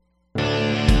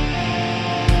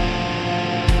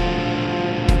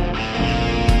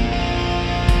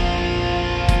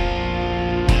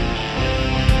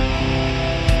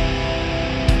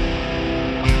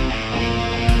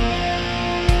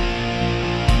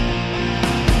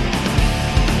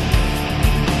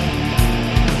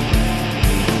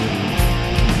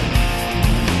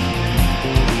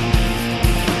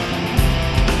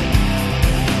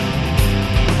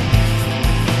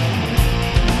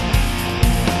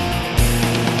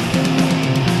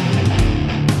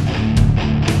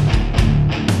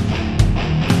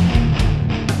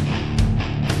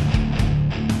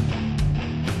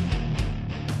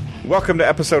Welcome to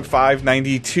episode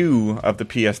 592 of the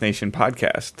PS Nation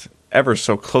podcast. Ever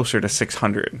so closer to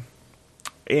 600.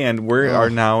 And we are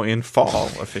now in fall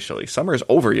officially. Summer is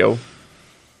over, yo.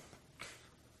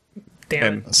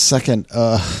 Damn it. Second,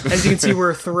 As you can see,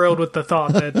 we're thrilled with the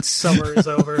thought that summer is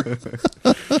over.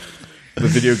 The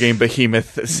video game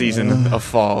behemoth season of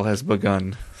fall has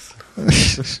begun.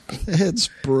 it's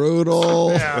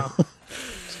brutal. Yeah.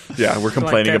 Yeah, we're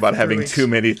complaining that about for having 3 weeks. too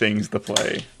many things to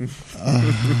play.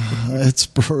 It's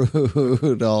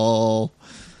brutal.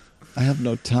 I have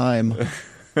no time.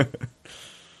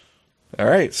 All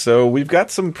right, so we've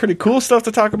got some pretty cool stuff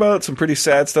to talk about, some pretty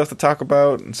sad stuff to talk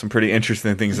about, and some pretty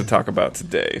interesting things to talk about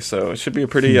today. So it should be a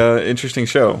pretty interesting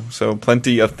show. So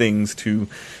plenty of things to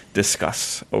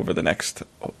discuss over the next,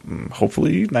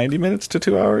 hopefully, 90 minutes to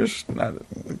 2 hours,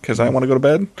 because I want to go to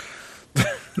bed.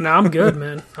 No, I'm good,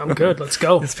 man. I'm good. Let's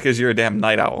go. It's because you're a damn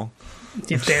night owl.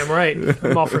 You're damn right.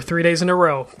 I'm off for 3 days in a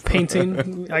row.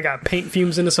 Painting. I got paint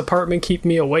fumes in this apartment. Keep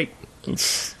me awake. All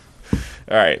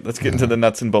right, let's get into the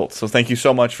nuts and bolts. So thank you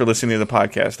so much for listening to the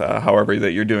podcast, however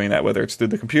that you're doing that, whether it's through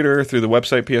the computer, through the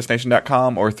website,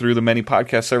 psnation.com, or through the many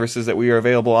podcast services that we are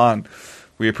available on.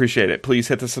 We appreciate it. Please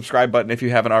hit the subscribe button if you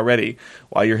haven't already.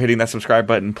 While you're hitting that subscribe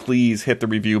button, please hit the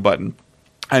review button.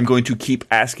 I'm going to keep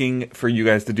asking for you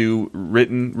guys to do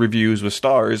written reviews with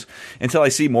stars until I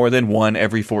see more than one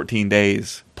every 14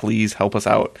 days. Please help us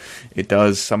out. It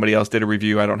does. Somebody else did a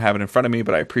review. I don't have it in front of me,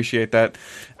 but I appreciate that.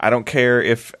 I don't care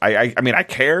if I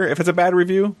care if it's a bad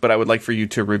review, but I would like for you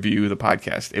to review the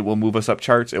podcast. It will move us up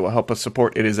charts. It will help us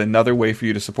support. It is another way for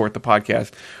you to support the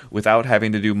podcast without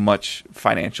having to do much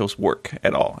financial work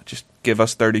at all. Just give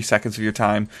us 30 seconds of your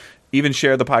time. Even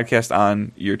share the podcast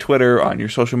on your Twitter, on your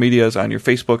social medias, on your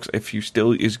Facebooks. If you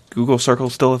still, is Google Circle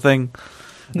still a thing?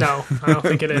 No, I don't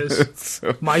think it is.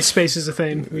 So, MySpace is a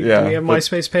thing. We Yeah, have a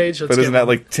MySpace page. Let's but isn't get that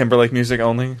one. like Timberlake music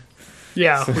only?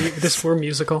 Yeah, we're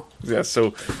musical. Yeah,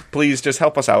 so please just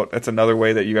help us out. That's another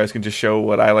way that you guys can just show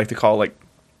what I like to call like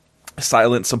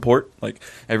silent support. Like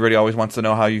everybody always wants to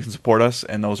know how you can support us,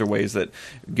 and those are ways that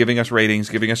giving us ratings,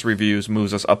 giving us reviews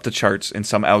moves us up the charts in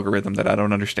some algorithm that I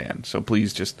don't understand. So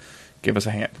please just give us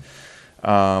a hand.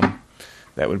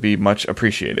 That would be much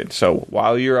appreciated. So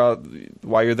while you're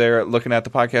there looking at the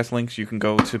podcast links, you can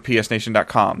go to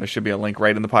psnation.com. There should be a link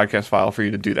right in the podcast file for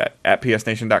you to do that. At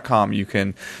psnation.com, you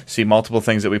can see multiple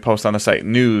things that we post on the site: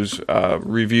 news,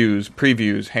 reviews,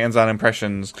 previews, hands-on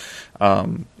impressions.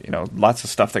 Lots of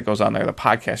stuff that goes on there. The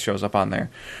podcast shows up on there.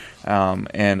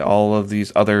 And all of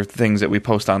these other things that we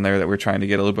post on there that we're trying to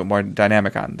get a little bit more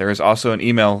dynamic on. There is also an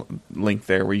email link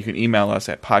there where you can email us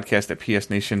at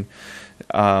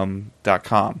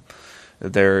podcast@psnation.com.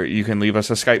 There you can leave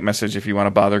us a Skype message if you want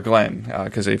to bother Glenn,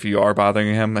 because if you are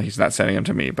bothering him, he's not sending them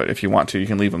to me, but if you want to, you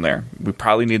can leave them there. We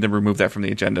probably need to remove that from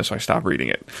the agenda, so I stopped reading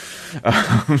it.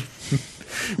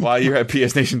 While you're at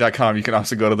psnation.com, you can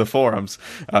also go to the forums,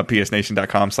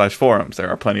 psnation.com/forums. There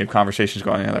are plenty of conversations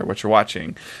going on there. What you're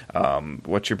watching,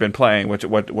 what you've been playing,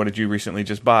 what did you recently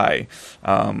just buy?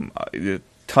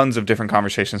 Tons of different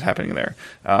conversations happening there.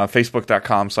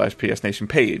 Facebook.com/psnation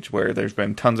page, where there's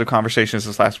been tons of conversations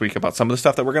this last week about some of the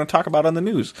stuff that we're going to talk about on the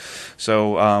news.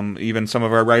 So even some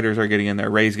of our writers are getting in there.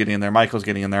 Ray's getting in there. Michael's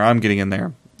getting in there. I'm getting in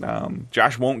there.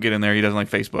 Josh won't get in there. He doesn't like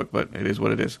Facebook, but it is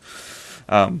what it is.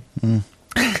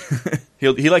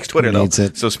 He likes Twitter, though.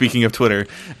 So speaking of Twitter,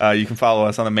 you can follow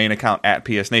us on the main account at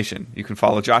PS Nation. You can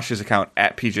follow Josh's account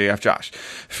at PJFJosh.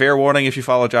 Fair warning, if you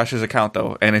follow Josh's account,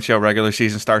 though, NHL regular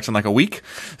season starts in like a week,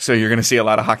 so you're going to see a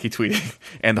lot of hockey tweeting.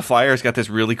 And the Flyers got this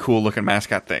really cool looking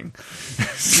mascot thing.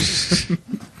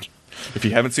 If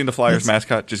you haven't seen the Flyers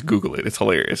mascot, just Google it. It's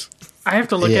hilarious. I have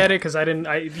to look at it because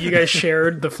you guys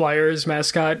shared the Flyers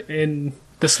mascot in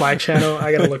the Slack channel.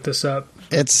 I got to look this up.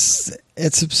 It's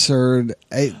absurd.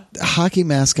 Hockey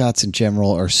mascots in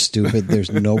general are stupid. There's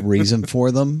no reason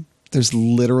for them. There's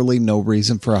literally no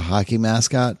reason for a hockey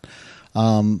mascot.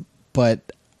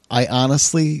 But I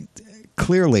honestly,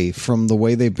 clearly, from the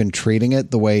way they've been treating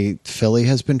it, the way Philly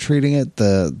has been treating it,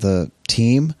 the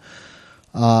team,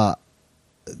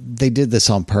 they did this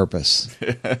on purpose,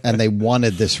 and they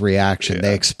wanted this reaction. Yeah.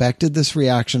 They expected this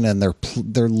reaction, and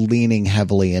they're leaning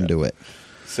heavily into it.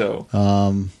 So,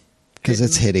 because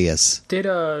it's hideous. Did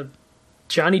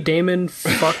Johnny Damon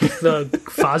fuck the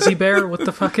Fozzie Bear? What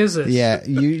the fuck is this? Yeah,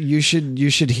 you should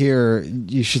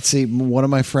see. One of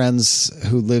my friends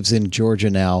who lives in Georgia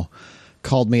now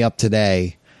called me up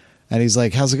today, and he's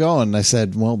like, "How's it going?" And I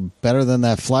said, "Well, better than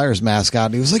that Flyers mascot."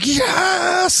 And he was like,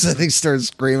 "Yes!" And he started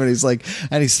screaming. He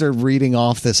started reading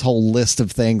off this whole list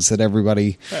of things that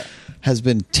everybody has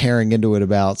been tearing into it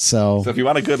about. So if you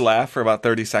want a good laugh for about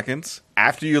 30 seconds,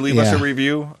 after you leave us a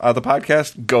review of the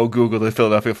podcast, go Google the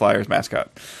Philadelphia Flyers mascot.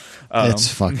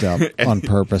 It's fucked up on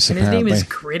purpose, and apparently. his name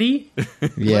is Gritty?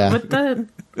 Yeah. What the?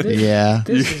 Yeah.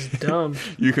 This is dumb.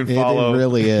 You can follow. It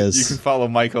really is. You can follow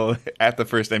Michael at the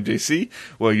first MJC.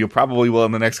 Well, you probably will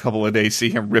in the next couple of days see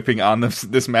him ripping on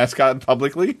this mascot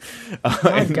publicly.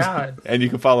 My God. And you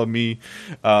can follow me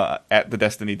at the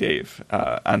Destiny Dave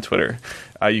on Twitter.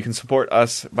 You can support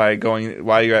us by going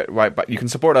you can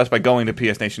support us by going to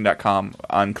psnation.com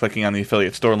and clicking on the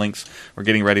affiliate store links. We're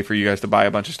getting ready for you guys to buy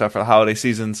a bunch of stuff for the holiday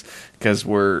seasons because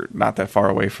we're not that far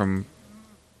away from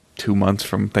 2 months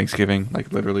from Thanksgiving,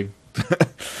 like literally.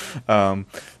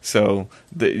 So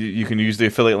you can use the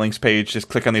affiliate links page. Just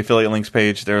click on the affiliate links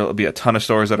page. There will be a ton of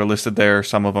stores that are listed there.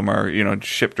 Some of them are,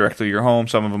 shipped directly to your home.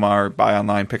 Some of them are buy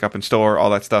online, pick up in store, all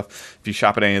that stuff. If you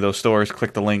shop at any of those stores,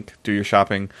 click the link, do your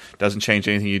shopping. Doesn't change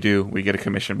anything you do. We get a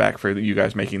commission back for you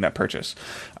guys making that purchase.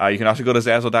 You can also go to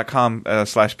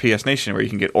Zazzle.com/PSNation where you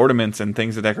can get ornaments and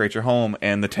things to decorate your home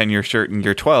and the 10-year shirt in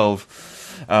year 12.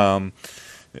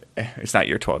 It's not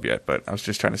year 12 yet, but I was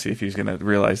just trying to see if he's going to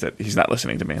realize that he's not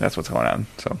listening to me. That's what's going on.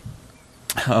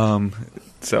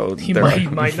 So he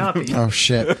might not be. Oh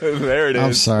shit! There it is.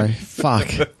 I'm sorry.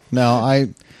 Fuck. No,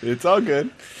 It's all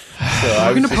good. So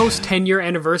we're going to post 10-year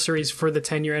anniversaries for the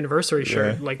 10-year anniversary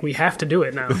shirt. Yeah. Like, we have to do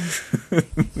it now.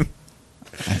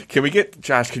 Can we get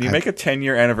Josh? Can you make a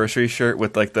 10-year anniversary shirt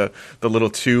with like the little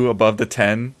 2 above the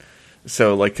 10?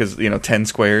 So, like, because, 10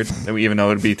 squared, even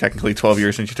though it would be technically 12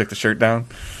 years since you took the shirt down.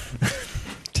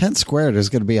 10 squared is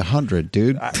going to be 100,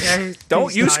 dude.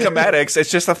 Don't use schematics. It's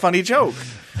just a funny joke.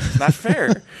 It's not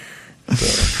fair.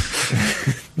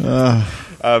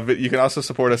 But you can also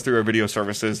support us through our video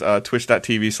services,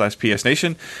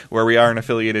 twitch.tv/PSNation, where we are an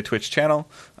affiliated Twitch channel.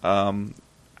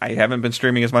 I haven't been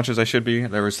streaming as much as I should be.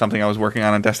 There was something I was working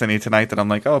on Destiny tonight that I'm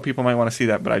like, oh, people might want to see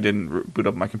that, but I didn't boot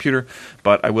up my computer.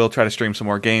 But I will try to stream some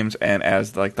more games, and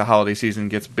as like the holiday season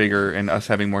gets bigger and us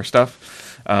having more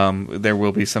stuff, there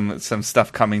will be some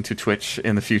stuff coming to Twitch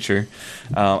in the future,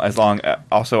 also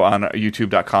on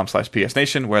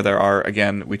youtube.com/PSNation, where there are,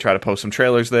 again, we try to post some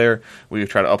trailers there. We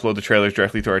try to upload the trailers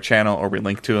directly to our channel, or we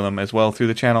link to them as well through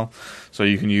the channel. So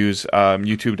you can use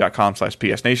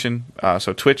youtube.com/PSNation.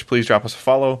 So Twitch, please drop us a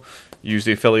follow. Use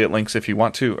the affiliate links if you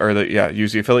want to,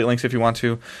 use the affiliate links if you want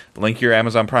to. Link your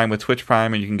Amazon Prime with Twitch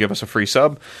Prime, and you can give us a free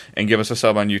sub, and give us a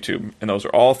sub on YouTube. And those are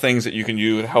all things that you can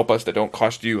use to help us that don't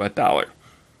cost you $1.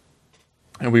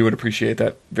 And we would appreciate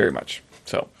that very much.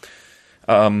 So,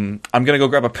 I'm going to go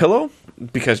grab a pillow,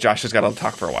 because Josh has got to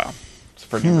talk for a while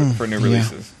for new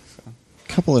releases. So.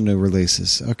 Couple of new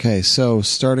releases. Okay, so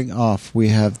starting off, we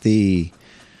have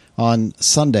on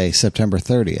Sunday, September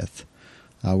 30th,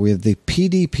 we have the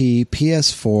PDP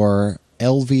PS4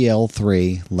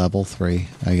 LVL3, level 3,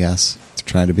 I guess. It's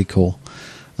trying to be cool.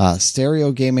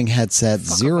 Stereo gaming headset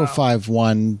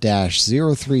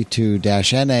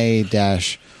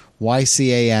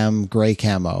 051-032-NA-YCAM gray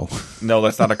camo. No,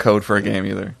 that's not a code for a game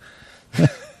either.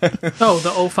 Oh,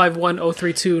 the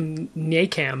 051032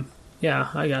 NACAM. Yeah,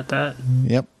 I got that.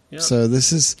 Yep. So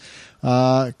this is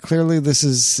clearly this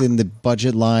is in the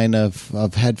budget line of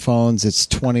headphones. It's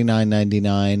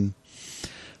 $29.99.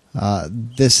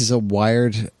 This is a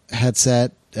wired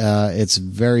headset. It's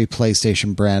very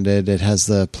PlayStation branded. It has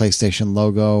the PlayStation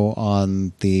logo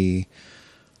on the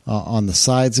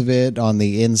sides of it, on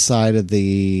the inside of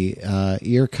the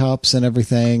ear cups and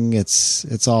everything. It's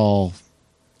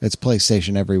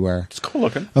PlayStation everywhere. It's cool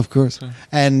looking, of course,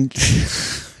 and.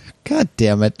 God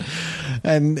damn it.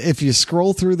 And if you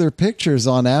scroll through their pictures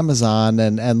on Amazon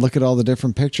and look at all the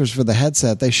different pictures for the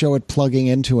headset, they show it plugging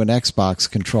into an Xbox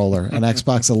controller, an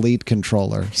Xbox Elite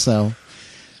controller. So,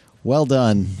 well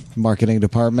done, marketing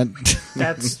department.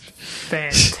 That's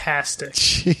fantastic.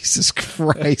 Jesus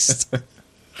Christ.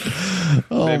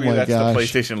 Oh Maybe my that's gosh. the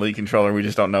PlayStation Elite controller. We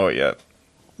just don't know it yet.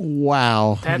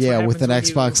 Wow. That's yeah, with an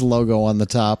Xbox logo on the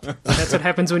top. That's what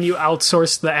happens when you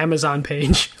outsource the Amazon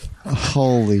page.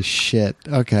 Holy shit.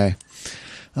 Okay.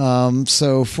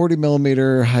 So 40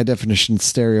 millimeter high definition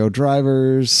stereo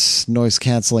drivers, noise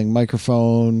canceling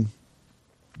microphone,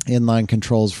 inline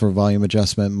controls for volume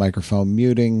adjustment, microphone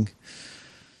muting.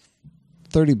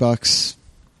 $30.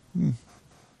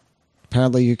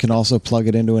 Apparently you can also plug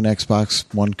it into an Xbox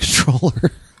One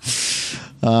controller.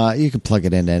 You can plug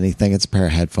it into anything. It's a pair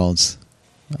of headphones.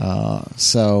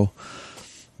 So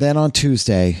then on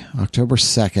Tuesday, October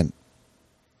 2nd,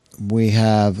 we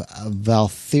have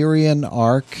Valtherian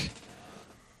Arc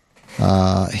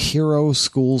Hero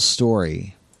School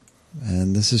Story.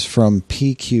 And this is from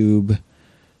P-Cube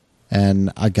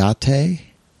and Agate,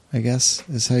 I guess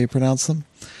is how you pronounce them.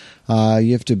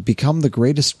 You have to become the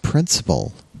greatest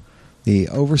principal The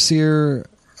oversee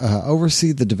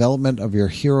the development of your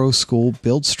hero school,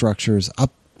 build structures,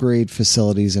 upgrade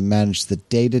facilities, and manage the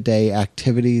day-to-day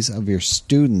activities of your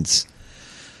students.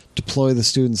 Deploy the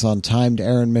students on timed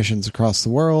errand missions across the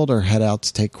world, or head out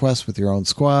to take quests with your own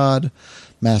squad.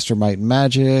 Master might and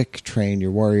magic. Train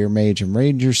your warrior, mage, and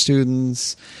ranger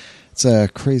students. It's a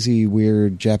crazy,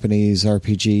 weird Japanese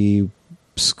RPG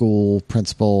school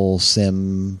principal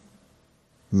sim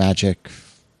magic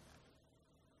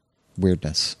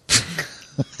weirdness.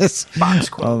 I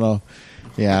don't know.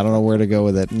 Yeah, I don't know where to go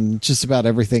with it. And just about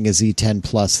everything is E10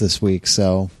 plus this week,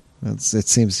 so it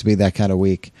seems to be that kind of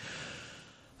week.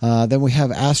 Then we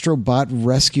have Astrobot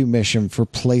Rescue Mission for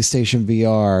PlayStation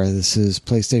VR. This is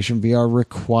PlayStation VR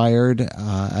required.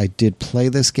 I did play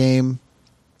this game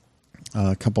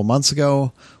a couple months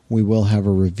ago. We will have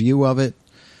a review of it.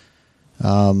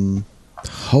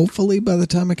 Hopefully by the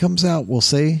time it comes out, we'll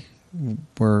see.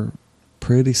 We're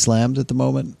pretty slammed at the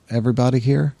moment, everybody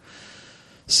here.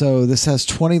 So this has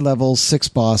 20 levels, 6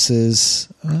 bosses.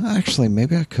 Actually,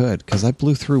 maybe I could, because I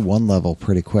blew through one level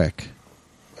pretty quick.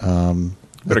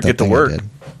 Better get to work.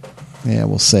 Yeah,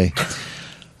 we'll see.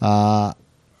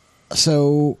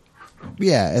 So,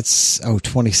 yeah, it's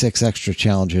 26 extra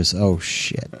challenges. Oh,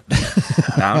 shit.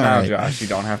 Now, right. Josh, you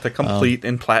don't have to complete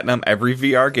and platinum every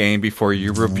VR game before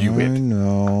you review it. I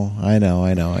know.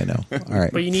 All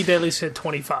right. But you need to at least hit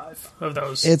 25 of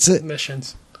those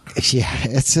missions. Yeah,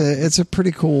 it's a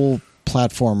pretty cool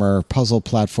puzzle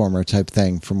platformer type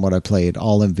thing from what I played,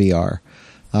 all in VR,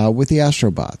 with the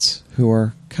Astrobots, who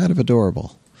are kind of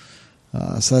adorable.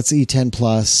 So that's E10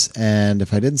 plus, and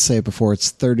if I didn't say it before,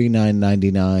 it's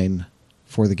 $39.99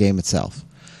 for the game itself.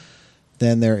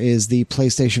 Then there is the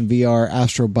PlayStation VR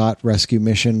Astrobot Rescue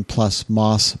Mission plus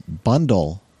Moss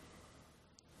bundle,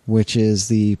 which is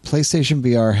the PlayStation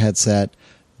VR headset,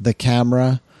 the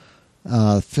camera,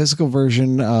 physical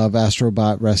version of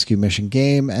Astrobot Rescue Mission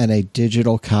game, and a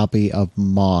digital copy of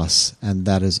Moss, and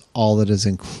that is all that is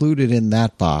included in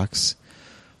that box.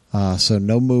 So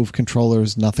no Move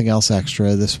controllers, nothing else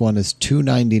extra. This one is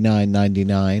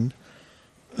 $299.99.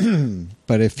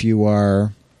 But if you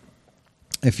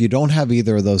don't have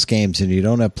either of those games and you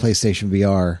don't have PlayStation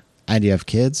VR and you have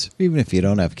kids, even if you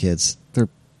don't have kids, they're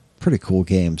pretty cool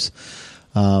games.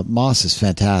 Moss is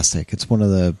fantastic. It's one of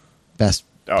the best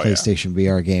PlayStation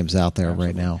VR games out there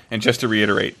right now. And just to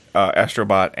reiterate,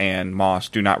 Astrobot and Moss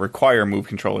do not require Move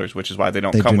controllers, which is why they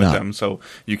don't come with them. So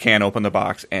you can open the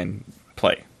box and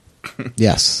play.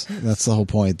 Yes, that's the whole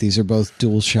point. These are both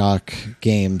DualShock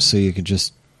games, so you can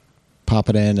just pop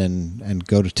it in and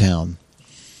go to town.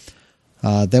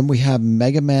 Then we have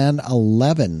Mega Man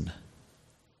 11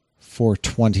 for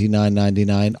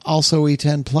 $29.99. Also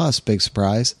E10 plus, big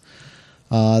surprise.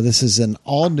 This is an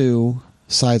all-new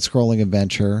side-scrolling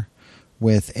adventure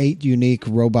with 8 unique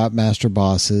robot master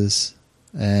bosses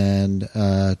and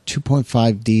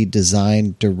 2.5D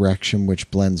design direction,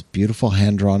 which blends beautiful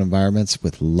hand-drawn environments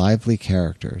with lively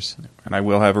characters. And I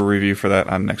will have a review for that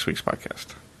on next week's podcast.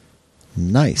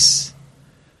 Nice.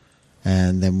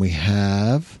 And then we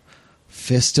have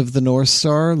Fist of the North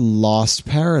Star, Lost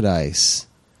Paradise.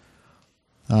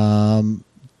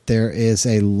 There is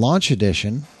a launch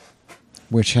edition,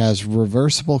 which has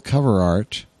reversible cover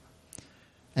art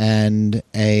and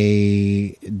a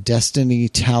Destiny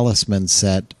Talisman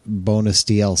set bonus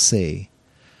DLC.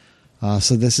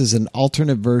 So this is an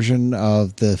alternate version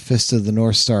of the Fist of the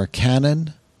North Star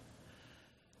canon.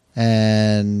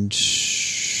 And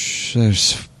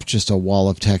there's just a wall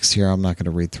of text here. I'm not going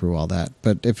to read through all that.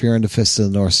 But if you're into Fist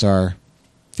of the North Star,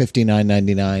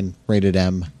 $59.99, rated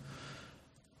M.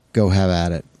 Go have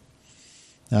at it.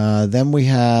 Then we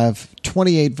have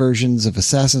 28 versions of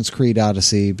Assassin's Creed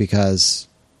Odyssey because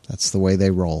that's the way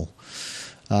they roll.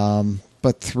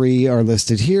 But 3 are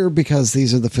listed here because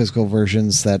these are the physical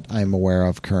versions that I'm aware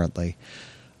of currently.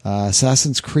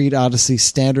 Assassin's Creed Odyssey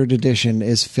Standard Edition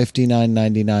is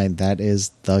 $59.99. That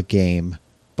is the game.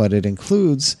 But it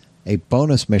includes a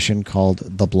bonus mission called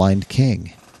The Blind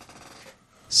King.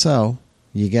 So,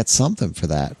 you get something for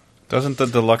that. Doesn't the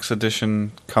deluxe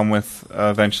edition come with,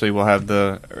 eventually we'll have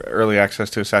the early access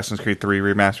to Assassin's Creed 3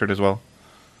 remastered as well?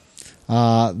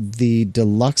 The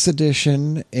deluxe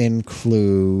edition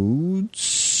includes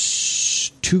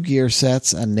 2 gear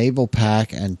sets, a naval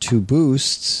pack, and 2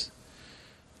 boosts.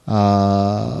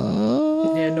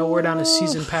 Yeah, no word on a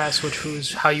season pass, which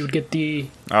was how you would get the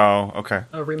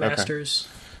remasters.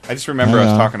 Okay. I just remember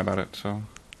us talking about it, so...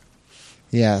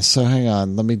 Yeah, so hang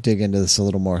on. Let me dig into this a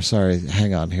little more. Sorry,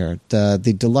 hang on here. The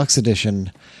deluxe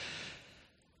edition,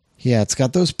 Yeah, it's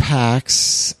got those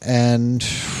packs, and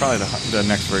probably the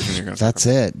next version you're going to. That's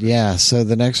it. Yeah. So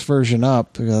the next version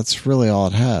up, that's really all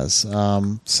it has.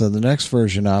 So the next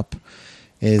version up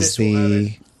is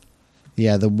the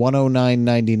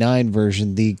 109.99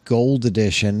 version, the Gold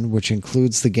Edition, which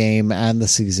includes the game and the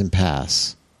season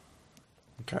pass.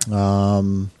 Okay.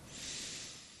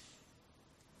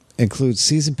 Includes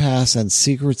season pass and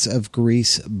Secrets of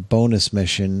Greece bonus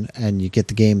mission, and you get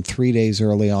the game 3 days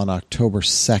early on October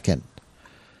 2nd.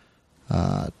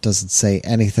 Doesn't say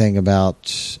anything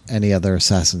about any other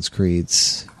Assassin's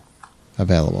Creeds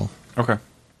available. Okay.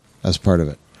 As part of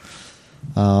it.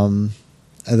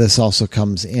 This also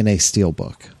comes in a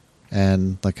steelbook,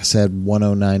 and like I said,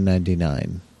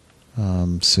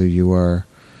 $109.99. So you are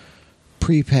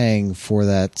prepaying for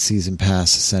that season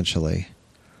pass essentially.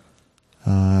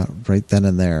 Right then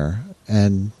and there,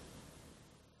 and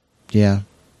yeah,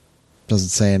 doesn't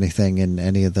say anything in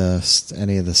any of the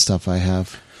stuff I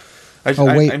have. I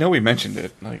know we mentioned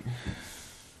it, like,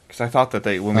 because I thought that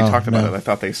when we talked about it, I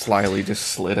thought they slyly just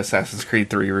slid Assassin's Creed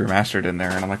 3 Remastered in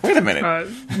there, and I'm like, wait a minute.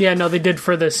 Yeah, no, they did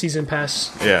for the season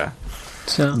pass. Yeah.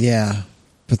 So yeah,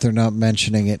 but they're not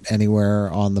mentioning it anywhere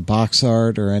on the box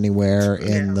art or anywhere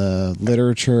in the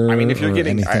literature. I mean, if you're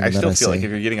getting, I still feel like say.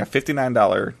 if you're getting a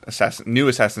 $59 new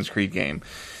Assassin's Creed game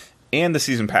and the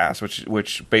season pass,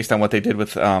 which based on what they did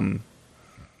with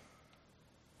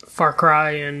Far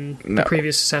Cry and the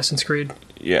previous Assassin's Creed.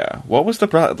 Yeah, what was the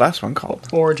last one called?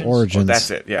 Origins. Oh,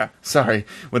 that's it. Yeah, sorry.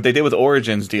 What they did with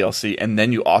Origins DLC, and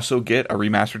then you also get a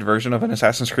remastered version of an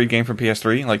Assassin's Creed game from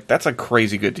PS3. Like, that's a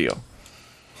crazy good deal.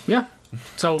 Yeah.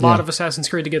 It's a lot of Assassin's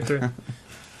Creed to get through.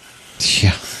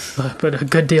 Yeah. But a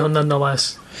good deal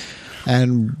nonetheless.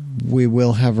 And we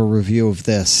will have a review of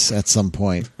this at some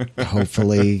point.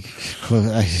 Hopefully.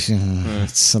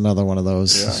 It's another one of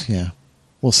those. Yeah.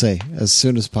 We'll see. As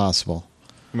soon as possible.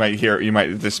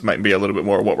 This might be a little bit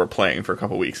more of what we're playing for a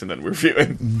couple weeks and then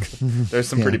reviewing. There's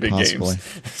some pretty big games.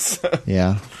 So.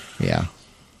 Yeah.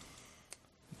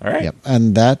 All right. Yep.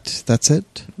 And that's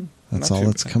it. That's all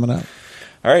that's coming up.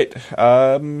 All right.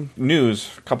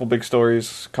 News. A couple big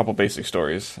stories, a couple basic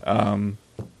stories.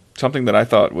 Something that I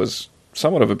thought was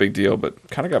somewhat of a big deal, but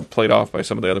kind of got played off by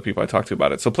some of the other people I talked to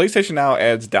about it. So PlayStation Now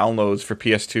adds downloads for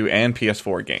PS2 and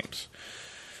PS4 games.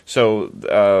 So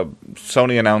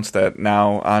Sony announced that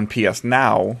now on PS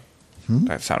Now,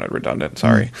 that sounded redundant,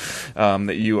 sorry,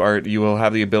 that you will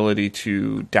have the ability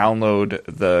to download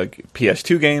the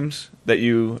PS2 games that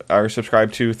you are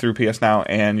subscribed to through PS Now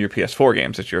and your PS4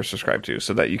 games that you're subscribed to,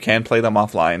 so that you can play them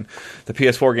offline. The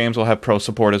PS4 games will have Pro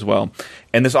support as well.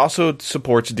 And this also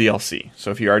supports DLC.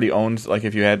 So if you already owned, like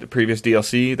if you had previous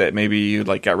DLC that maybe you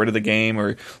like got rid of the game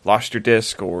or lost your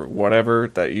disc or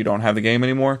whatever, that you don't have the game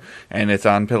anymore, and it's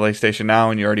on PlayStation Now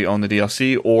and you already own the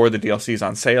DLC, or the DLC is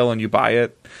on sale and you buy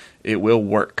it, it will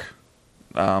work.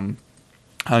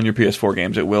 On your PS4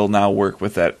 games, it will now work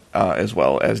with that as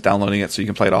well as downloading it so you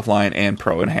can play it offline and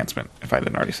Pro enhancement, if I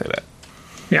didn't already say that.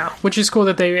 Yeah, which is cool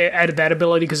that they added that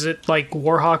ability, because it, like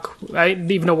Warhawk,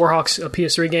 even though Warhawk's a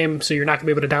PS3 game, so you're not going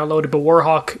to be able to download it, but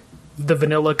Warhawk, the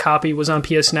vanilla copy, was on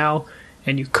PS Now,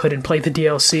 and you couldn't play the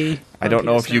DLC. I don't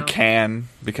know if you can,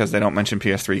 because they don't mention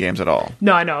PS3 games at all.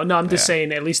 No, I know. No, I'm just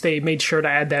saying, at least they made sure to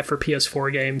add that for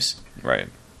PS4 games. Right.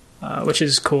 Which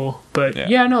is cool. But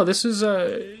this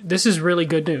is really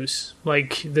good news.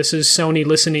 Like, this is Sony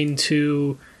listening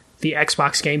to the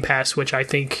Xbox Game Pass, which I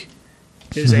think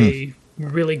is a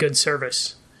really good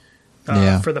service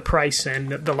for the price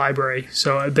and the library.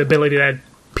 So the ability to add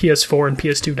PS4 and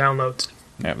PS2 downloads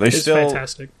is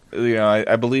fantastic. You know,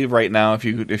 I believe right now, if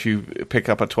you pick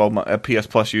up a PS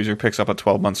Plus user picks up a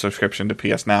 12-month subscription to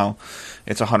PS Now,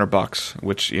 it's $100,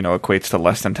 which equates to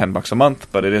less than $10 a month,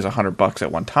 but it is $100 at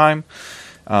one time.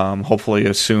 Hopefully,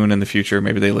 as soon in the future,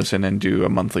 maybe they listen and do a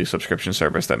monthly subscription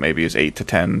service that maybe is $8 to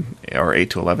 $10 or $8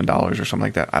 to $11 or something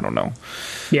like that. I don't know.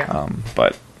 Yeah,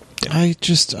 but. Yeah.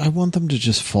 I want them to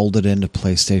just fold it into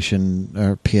PlayStation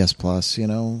or PS Plus,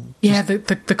 Yeah,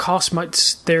 the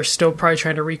cost they're still probably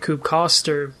trying to recoup costs,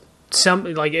 or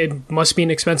it must be an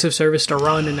expensive service to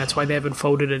run, and that's why they haven't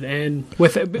folded it in.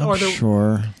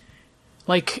 Sure.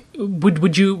 Like,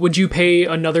 would you pay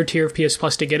another tier of PS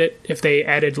Plus to get it if they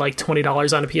added like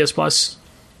 $20 on a PS Plus?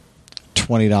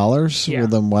 $20? Yeah. Well,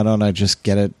 then why don't I just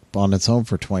get it on its own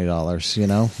for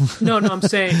 $20? No, I'm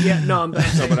saying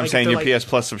I'm saying your PS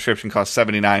Plus subscription costs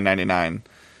 $79.99,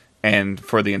 and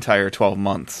for the entire 12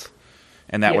 months,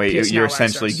 and that way you're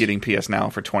essentially getting PS Now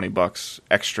for $20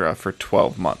 extra for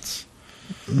 12 months.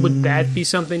 Would that be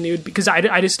something new? Because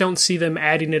I just don't see them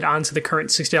adding it onto the current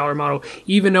 $60 model,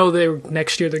 even though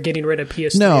next year they're getting rid of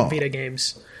PS3 and Vita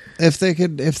games. if they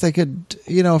could, if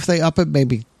they up it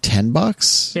maybe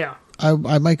 $10, Yeah.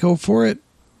 I might go for it.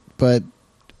 But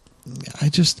I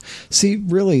just see,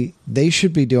 really, they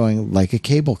should be doing like a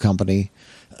cable company.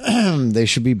 They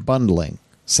should be bundling,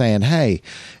 saying, hey,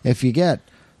 if you get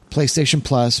PlayStation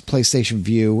Plus, PlayStation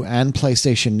View, and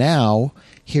PlayStation Now,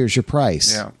 here's your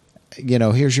price. Yeah.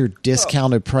 Here's your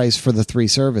discounted price for the 3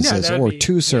 services, or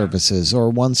 2 services, or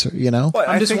 1. Well,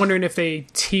 I'm just wondering if they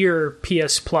tier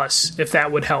PS Plus, if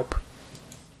that would help.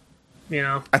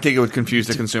 I think it would confuse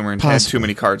the consumer and have too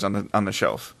many cards on the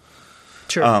shelf.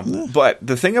 Sure. But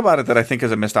the thing about it that I think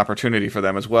is a missed opportunity for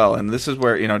them as well, and this is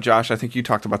where, Josh, I think you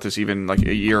talked about this even like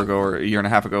a year ago or a year and a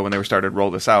half ago when they started to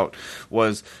roll this out,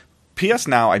 was PS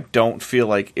Now I don't feel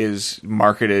like is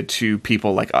marketed to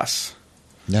people like us.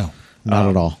 No. Not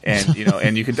at all. And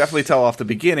and you can definitely tell off the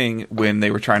beginning when they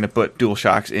were trying to put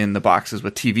DualShocks in the boxes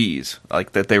with TVs,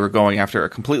 like that they were going after a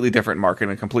completely different market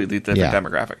and a completely different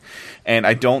demographic. And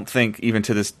I don't think even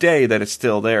to this day that it's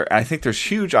still there. I think there's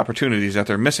huge opportunities that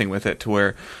they're missing with it, to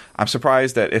where I'm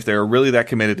surprised that if they're really that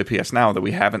committed to PS Now, that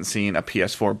we haven't seen a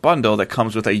PS4 bundle that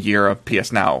comes with a year of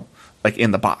PS Now like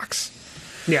in the box.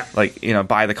 Yeah. Like,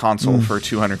 buy the console for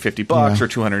 $250 or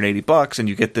 $280 and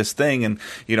you get this thing. And,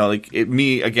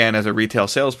 me, again, as a retail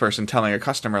salesperson telling a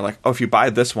customer, like, oh, if you buy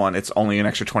this one, it's only an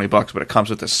extra $20, but it comes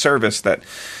with a service that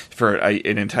for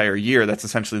an entire year, that's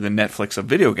essentially the Netflix of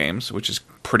video games, which is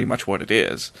pretty much what it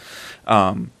is.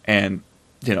 And,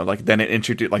 then it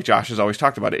introduces, like Josh has always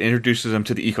talked about, it introduces them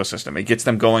to the ecosystem. It gets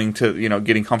them going to,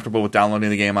 getting comfortable with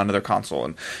downloading the game onto their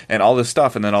console and all this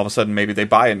stuff. And then all of a sudden, maybe they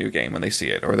buy a new game when they see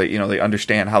it, or they, they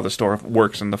understand how the store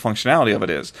works and the functionality of it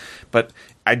is. But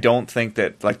I don't think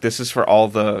that, like, this is for all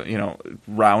the,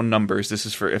 round numbers. This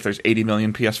is for, if there's 80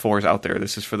 million PS4s out there,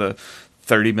 this is for the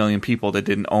 30 million people that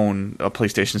didn't own a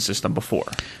PlayStation system before.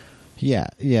 Yeah.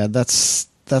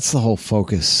 That's the whole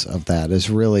focus of that, is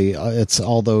really it's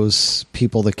all those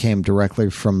people that came directly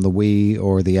from the Wii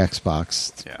or the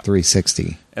Xbox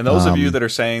 360. And those of you that are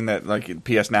saying that like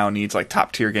PS Now needs like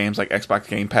top tier games like Xbox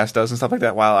Game Pass does and stuff like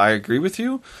that, while I agree with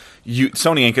you,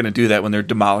 Sony ain't going to do that when they're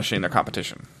demolishing their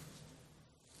competition.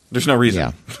 There's no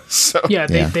reason. Yeah.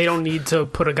 They don't need to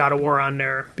put a God of War on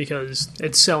there because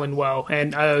it's selling well.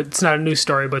 And it's not a news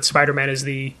story, but Spider-Man is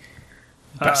the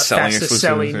fastest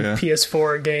selling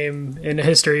PS4 game in the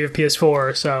history of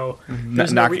PS4, so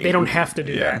they don't have to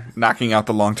do that. Knocking out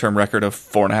the long-term record of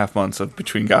 4.5 months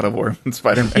between God of War and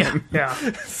Spider-Man. Yeah.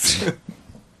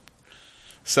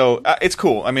 So it's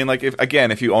cool. I mean, like if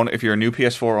you're a new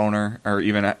PS4 owner, or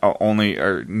even only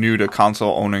or new to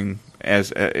console owning,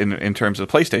 as in terms of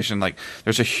PlayStation, like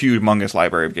there's a humongous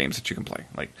library of games that you can play.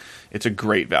 Like it's a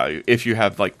great value if you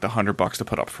have like the $100 to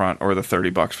put up front, or the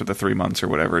 $30 for the 3 months or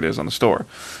whatever it is on the store.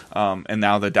 And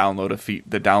now the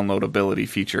downloadability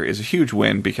feature is a huge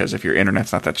win, because if your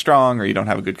internet's not that strong or you don't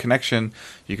have a good connection,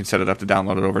 you can set it up to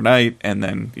download it overnight, and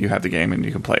then you have the game and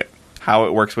you can play it. How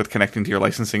it works with connecting to your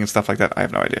licensing and stuff like that, I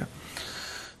have no idea.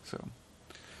 So,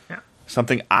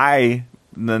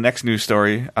 the next news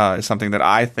story is something that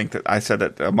I think that I said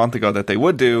that a month ago that they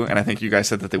would do, and I think you guys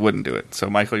said that they wouldn't do it. So,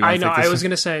 Michael, you want to take this? I was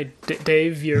going to say,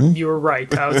 Dave, you were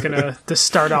right. I was going to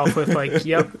start off with like,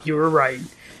 yep, you were right.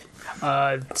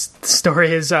 The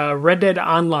story is Red Dead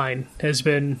Online has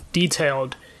been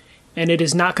detailed, and it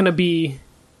is not going to be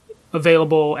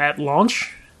available at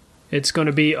launch. It's going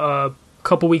to be a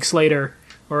couple weeks later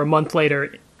or a month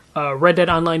later. Red Dead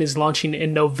Online is launching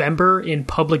in November in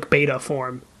public beta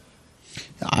form.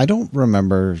 I don't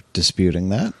remember disputing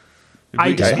that.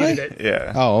 I disputed it.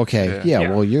 Yeah. Oh, okay. Yeah.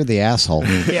 Well, you're the asshole.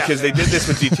 Because they did this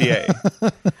with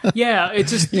GTA. Yeah,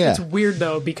 it's weird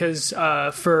though, because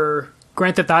for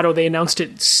Grand Theft Auto, they announced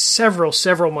it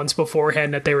several months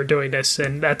beforehand that they were doing this,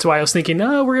 and that's why I was thinking,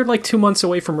 we're like 2 months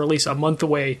away from release, a month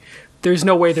away. There's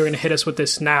no way they're going to hit us with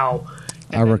this now.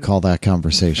 I recall that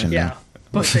conversation. Yeah,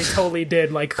 but they totally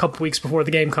did. Like a couple weeks before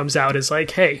the game comes out, is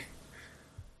like, hey,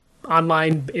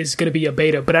 online is going to be a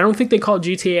beta. But I don't think they called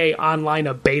GTA Online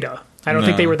a beta. I don't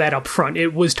think they were that upfront.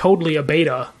 It was totally a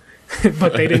beta,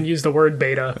 but they didn't use the word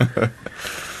beta.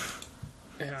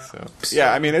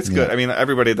 I mean, it's good. I mean,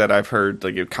 everybody that I've heard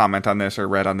like comment on this or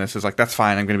read on this is like, that's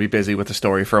fine. I'm going to be busy with the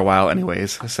story for a while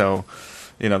anyways. So,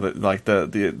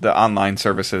 the online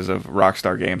services of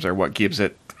Rockstar Games are what keeps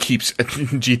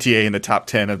GTA in the top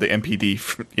 10 of the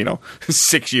MPD,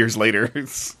 6 years later.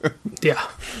 Yeah.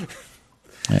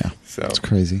 So it's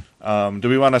crazy. Do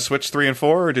we want to switch 3 and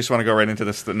 4, or just want to go right into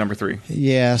the number 3?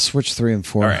 Yeah, switch 3 and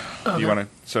 4. All right. Okay. You want to?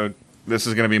 So this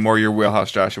is going to be more your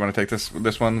wheelhouse, Josh. You want to take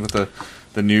this one with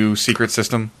the new secret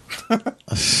system?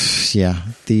 Yeah,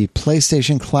 the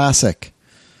PlayStation Classic,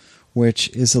 which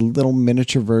is a little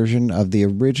miniature version of the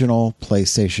original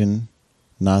PlayStation,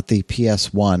 not the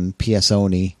PS1, PS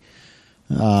Oni.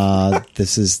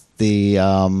 This is the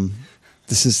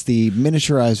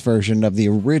miniaturized version of the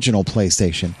original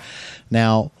PlayStation.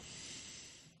 Now,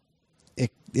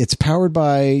 it's powered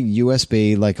by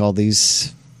USB, like all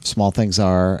these small things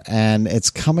are, and it's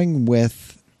coming with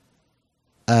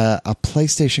a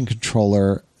PlayStation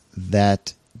controller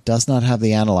that does not have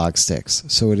the analog sticks.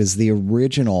 So it is the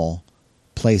original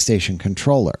PlayStation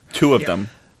controller. Two of them.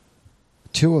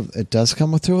 It does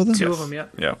come with two of them? Two of them, yeah.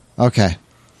 Yeah. Okay.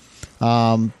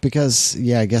 Because,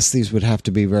 I guess these would have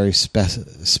to be very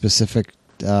specific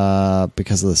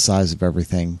because of the size of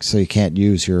everything, so you can't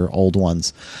use your old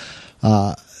ones.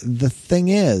 The thing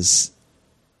is,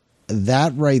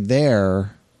 that right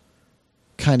there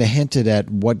kind of hinted at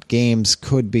what games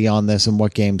could be on this and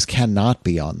what games cannot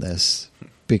be on this,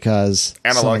 because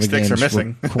analog sticks are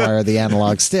missing. Require the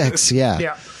analog sticks.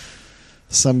 Yeah.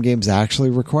 Some games actually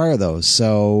require those,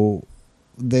 so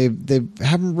they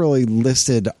haven't really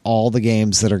listed all the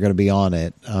games that are going to be on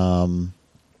it.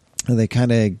 They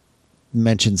kind of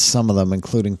mentioned some of them,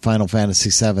 including Final Fantasy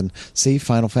VII. See,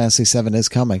 Final Fantasy VII is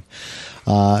coming.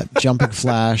 Jumping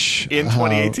Flash in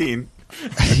 2018.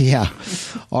 Yeah,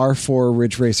 R4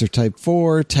 Ridge Racer Type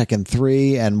 4, Tekken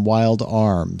 3, and Wild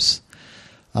Arms.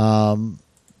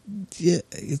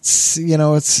 It's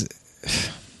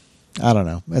I don't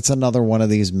know. It's another one of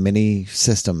these mini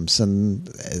systems, and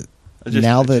I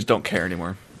just don't care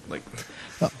anymore. Like,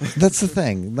 that's the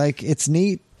thing. Like, it's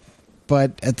neat,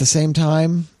 but at the same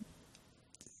time,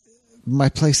 my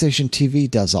PlayStation TV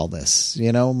does all this.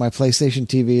 My PlayStation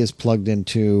TV is plugged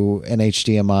into an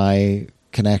HDMI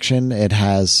connection. It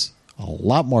has a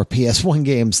lot more PS1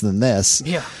 games than this.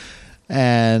 Yeah.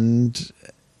 And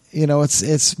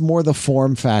it's more the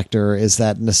form factor, is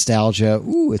that nostalgia.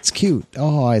 Ooh, it's cute.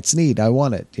 Oh, it's neat. I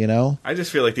want it, I just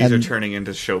feel like these are turning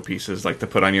into showpieces, like to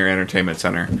put on your entertainment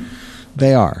center.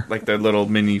 They are. Like they're little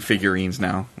mini figurines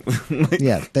now.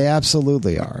 Yeah, they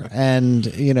absolutely are. And,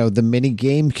 the mini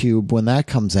GameCube, when that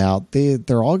comes out,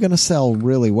 they're all going to sell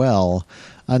really well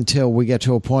until we get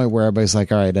to a point where everybody's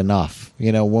like, all right, enough.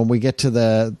 When we get to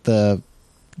the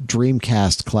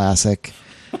Dreamcast Classic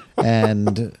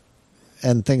and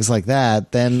things like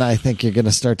that, then I think you're going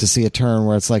to start to see a turn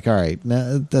where it's like, all right,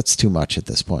 that's too much at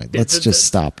this point. Let's just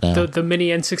stop now. The mini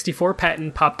N64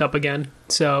 patent popped up again,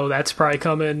 so that's probably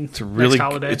coming next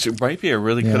holiday. It might be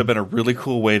could have been a really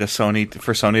cool way for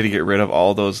Sony to get rid of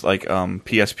all those like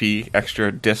PSP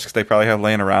extra discs they probably have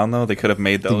laying around. Though they could have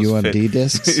made those the UMD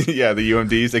discs. Yeah, the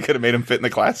UMDs. They could have made them fit in the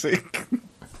classic.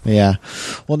 Yeah.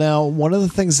 Well, now one of the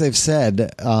things they've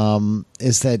said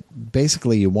is that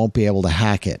basically you won't be able to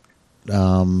hack it.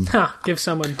 Give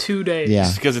someone 2 days. Yeah,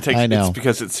 it's because it's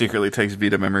because it secretly takes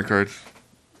Vita memory cards.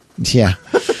 Yeah.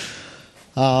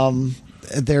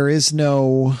 There is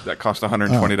no. That cost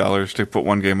 $120 to put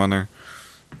one game on there.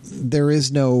 There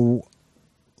is no.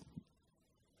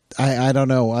 I don't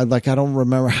know. I don't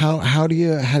remember how do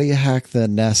you hack the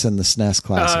NES and the SNES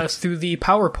Classic? Through the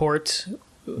power port,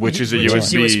 which is a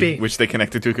USB, which they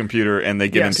connected to a computer and they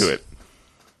get into it.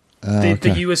 The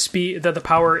USB, the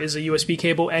power is a USB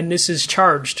cable, and this is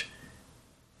charged,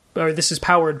 or this is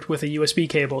powered with a USB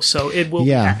cable, so it will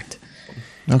be hacked.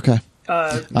 Okay.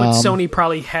 But Sony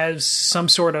probably has some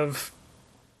sort of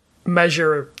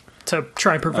measure to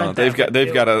try and prevent that.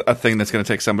 They've got a thing that's going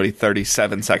to take somebody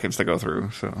 37 seconds to go through.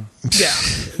 So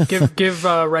give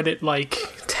Reddit like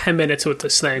 10 minutes with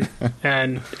this thing,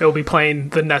 and it'll be playing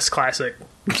the NES Classic.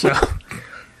 So.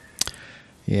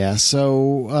 Yeah,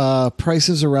 so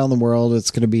prices around the world, it's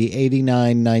going to be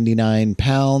 £89.99,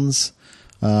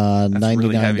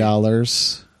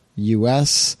 $99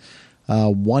 US,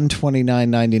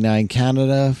 $129.99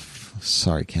 Canada.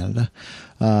 Sorry, Canada.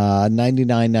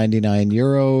 99.99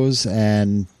 euros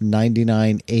and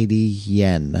 99.80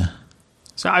 yen.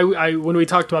 So I when we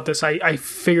talked about this, I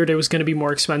figured it was going to be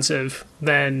more expensive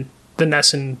than the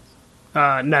NES and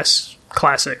NES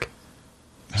Classic.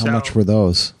 How much were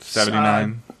those?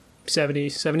 79. 79?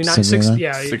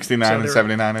 69 and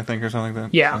 79, I think, or something like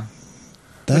that. Yeah.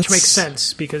 Which makes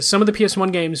sense, because some of the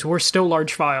PS1 games were still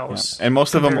large files. Yeah. And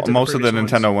most of the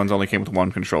Nintendo ones only came with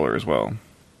one controller as well.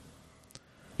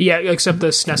 Yeah, except the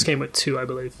SNES came with two, I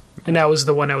believe. And that was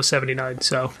the one that was 79,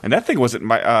 so. And that thing wasn't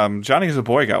Johnny as a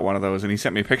boy got one of those, and he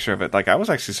sent me a picture of it. Like, I was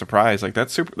actually surprised. Like,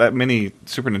 that mini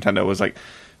Super Nintendo was, like,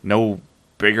 no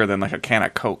bigger than, like, a can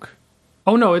of Coke.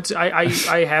 Oh no, it's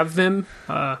I have them.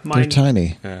 Mine, they're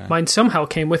tiny. Yeah. Mine somehow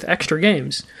came with extra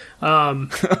games. Mine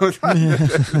for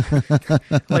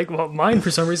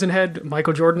some reason had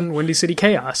Michael Jordan, Windy City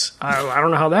Chaos. I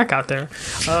don't know how that got there,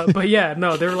 but yeah,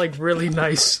 no, they're like really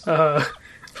nice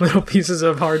little pieces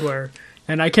of hardware.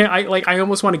 And I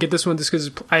almost want to get this one just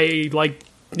because I like,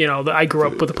 I grew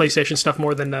up with the PlayStation stuff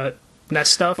more than the NES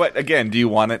stuff. But again, do you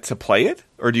want it to play it,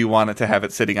 or do you want it to have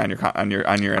it sitting on your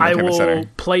entertainment I will center?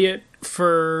 play it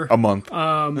for A month.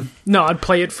 No, I'd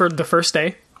play it for the first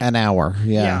day. An hour,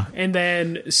 yeah. And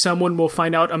then someone will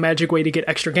find out a magic way to get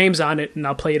extra games on it, and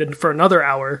I'll play it for another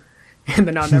hour, and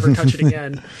then I'll never touch it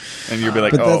again. And you'll be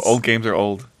like, old games are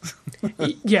old.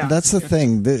 Yeah. That's the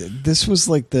thing. This was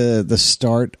like the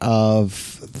start of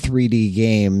 3D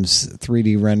games,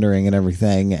 3D rendering and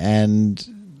everything,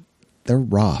 and they're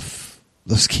rough.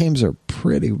 Those games are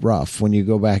pretty rough when you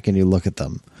go back and you look at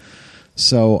them.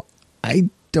 So I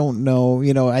don't know.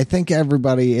 I think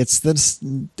everybody, it's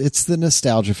the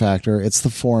nostalgia factor. It's the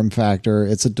form factor.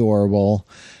 It's adorable.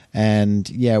 And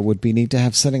yeah, it would be neat to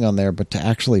have sitting on there, but to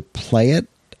actually play it,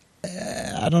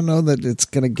 I don't know that it's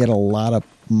going to get a lot of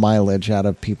mileage out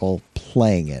of people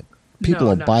playing it. People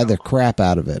will buy the crap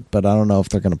out of it, but I don't know if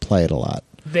they're going to play it a lot.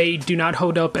 They do not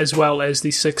hold up as well as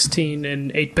the 16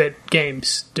 and 8-bit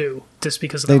games do, just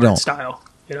because of the art style.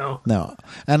 No.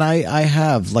 And I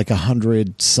have like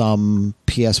 100 some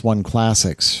PS1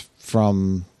 classics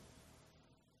from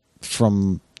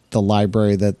the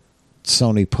library that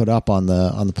Sony put up on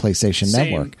the PlayStation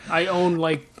Network. I own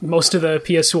like most of the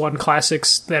PS1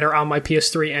 classics that are on my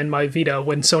PS3 and my Vita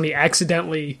when Sony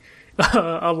accidentally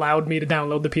allowed me to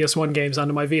download the PS1 games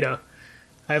onto my Vita.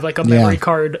 I have like a memory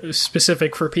card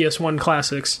specific for PS1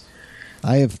 classics.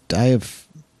 I have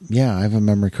a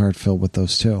memory card filled with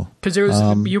those too. Because there's,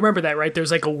 you remember that, right?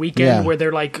 There's like a weekend where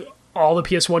they're like, all the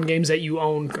PS1 games that you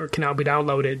own can now be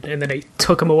downloaded, and then they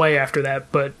took them away after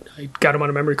that, but I got them on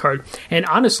a memory card. And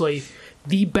honestly,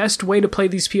 the best way to play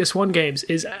these PS1 games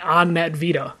is on that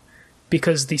Vita,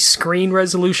 because the screen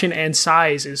resolution and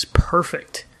size is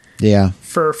perfect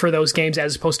for those games,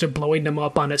 as opposed to blowing them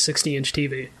up on a 60-inch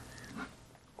TV.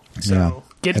 So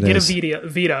get a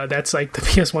Vita. That's like the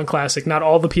PS1 classic. Not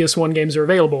all the PS1 games are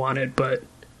available on it, but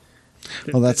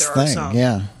well, that's the thing. Some.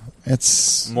 Yeah,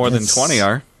 it's more than 20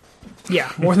 are.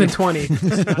 Yeah, more than 20.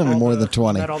 More than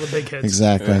 20. Not all the big hits.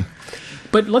 Exactly. Yeah.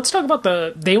 But let's talk about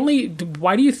they only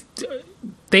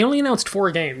announced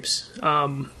 4 games.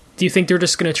 Do you think they're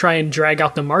just going to try and drag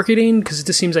out the marketing? Because it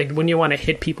just seems like when you want to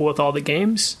hit people with all the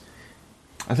games.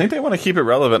 I think they want to keep it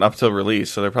relevant up till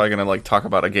release, so they're probably going to like talk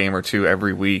about a game or two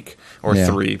every week, or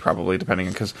 3 probably, depending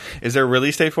on, because is there a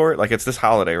release date for it? Like it's this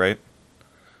holiday, right?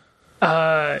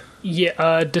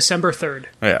 December 3rd.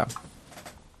 Yeah.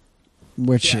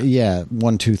 Which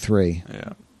 1, 2, 3.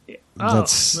 Yeah.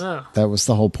 That was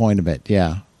the whole point of it.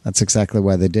 Yeah, that's exactly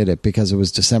why they did it, because it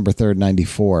was December 3rd,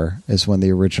 94 is when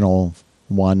the original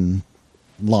one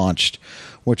launched,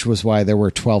 which was why there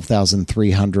were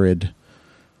 12,300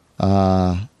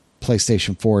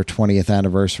 PlayStation 4 20th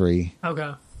anniversary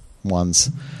ones.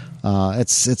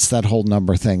 It's that whole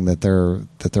number thing that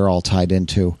they're all tied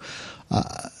into.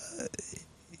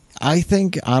 I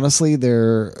think honestly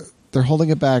they're holding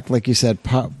it back, like you said,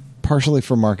 partially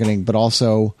for marketing, but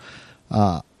also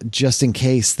just in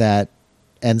case that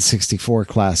N64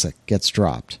 classic gets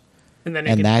dropped.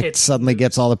 And that suddenly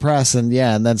gets all the press, and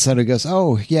then Sony goes,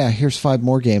 oh, yeah, here's 5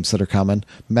 more games that are coming,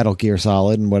 Metal Gear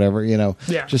Solid and whatever,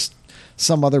 just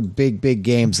some other big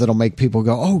games that'll make people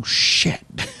go, oh, shit.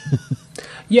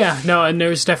 And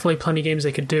there's definitely plenty of games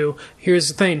they could do. Here's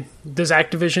the thing. Does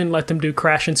Activision let them do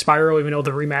Crash and Spyro even though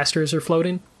the remasters are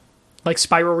floating? Like,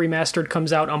 Spyro Remastered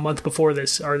comes out a month before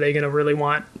this. Are they going to really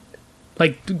want...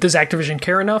 Like, does Activision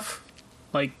care enough?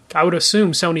 Like, I would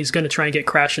assume Sony's going to try and get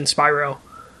Crash and Spyro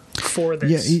for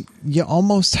this. Yeah, you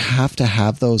almost have to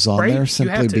have those on there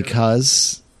simply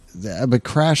because... But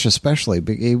Crash especially,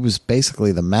 it was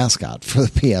basically the mascot for the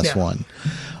PS1.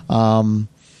 Yeah.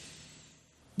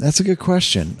 That's a good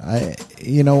question.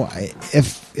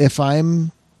 If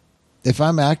I'm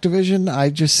Activision, I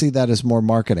just see that as more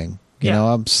marketing.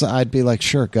 I'd be like,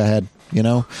 sure, go ahead.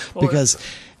 Because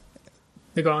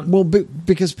go on. Well,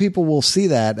 because people will see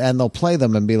that and they'll play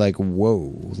them and be like,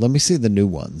 whoa, let me see the new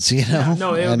ones.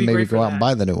 And maybe go out and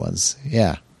buy the new ones.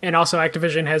 Yeah. And also,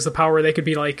 Activision has the power; they could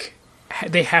be like,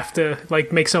 they have to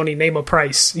like make Sony name a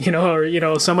price,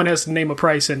 or someone has to name a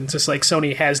price, and just like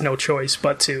Sony has no choice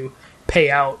but to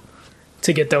pay out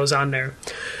to get those on there.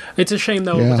 It's a shame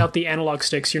though, without the analog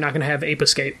sticks, you're not going to have Ape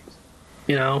Escape.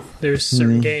 There's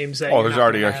certain games that there's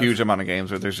already a huge amount of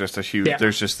games where there's just a huge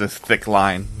there's just this thick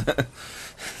line.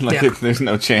 There's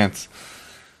no chance.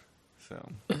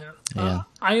 Yeah.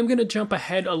 I am going to jump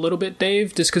ahead a little bit,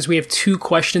 Dave, just because we have 2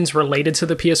 questions related to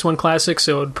the PS1 Classic,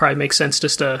 so it would probably make sense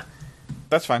just to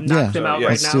That's fine. knock them out right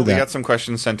let's now. do that. We got some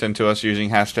questions sent in to us using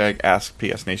hashtag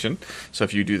AskPSNation. So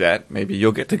if you do that, maybe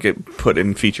you'll get put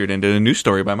in featured into a news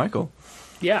story by Michael.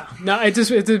 Yeah. No,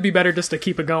 it'd be better just to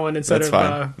keep it going instead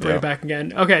of bring it back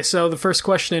again. Okay, so the first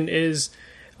question is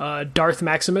Darth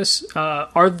Maximus.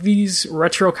 Are these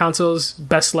retro consoles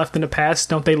best left in the past?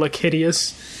 Don't they look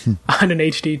hideous on an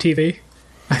HD TV?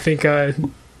 I think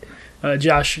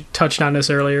Josh touched on this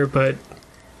earlier, but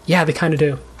yeah, they kind of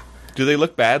do. Do they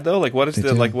look bad though? Like what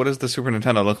does the Super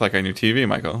Nintendo look like on your TV,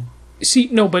 Michael? See,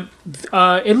 no, but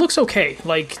it looks okay.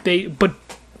 But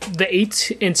the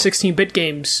 8 and 16-bit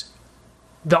games,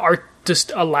 the art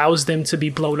just allows them to be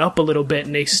blown up a little bit,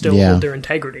 and they still hold their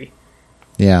integrity.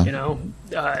 Yeah. You know,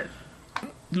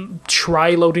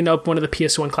 try loading up one of the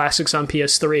PS1 classics on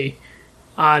PS3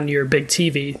 on your big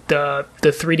TV. The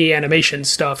 3D animation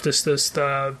stuff,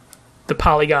 the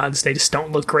polygons, they just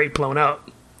don't look great blown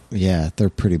up. Yeah, they're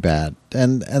pretty bad.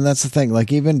 And that's the thing.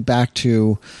 Like, even back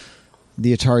to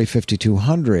the Atari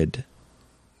 5200,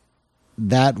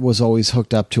 that was always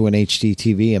hooked up to an HD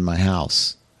TV in my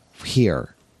house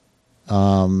here.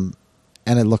 And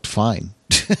it looked fine.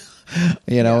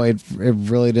 It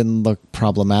really didn't look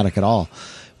problematic at all.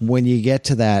 When you get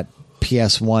to that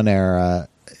PS1 era,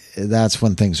 that's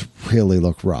when things really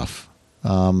look rough.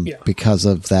 Because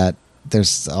of that,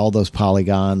 there's all those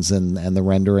polygons and the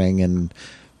rendering and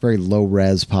very low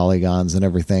res polygons and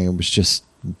everything. It was just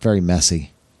very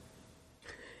messy.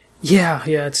 Yeah,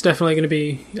 it's definitely going to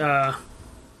be.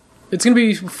 It's going to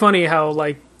be funny how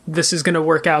this is going to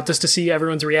work out, just to see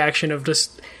everyone's reaction of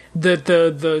just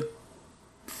the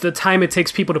time it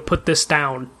takes people to put this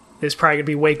down is probably going to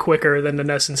be way quicker than the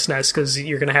NES and SNES, because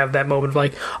you're going to have that moment of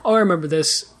like, oh, I remember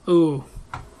this. Ooh,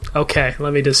 okay,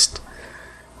 let me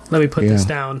put this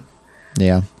down.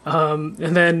 Yeah. And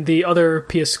then the other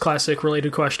PS Classic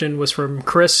related question was from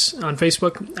Chris on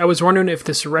Facebook. I was wondering if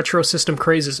this retro system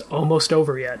craze is almost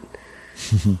over yet.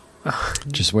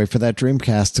 Just wait for that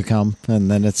Dreamcast to come, and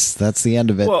then that's the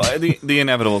end of it. Well, the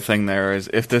inevitable thing there is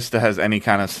if this has any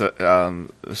kind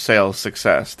of sales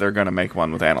success, they're going to make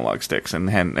one with analog sticks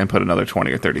and put another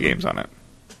 20 or 30 games on it.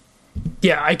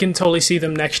 Yeah, I can totally see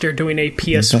them next year doing a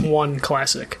PS1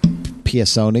 Classic.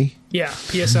 PSONY? Yeah,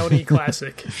 PSONY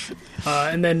Classic.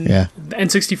 And then the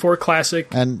N64 Classic.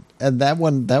 And that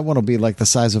one will be like the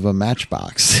size of a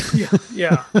matchbox.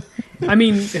 Yeah. I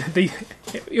mean,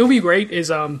 it'll be great is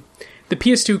the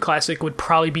PS2 Classic would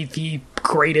probably be the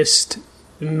greatest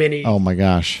mini oh my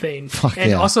gosh thing. Fuck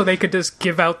and yeah. Also they could just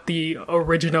give out the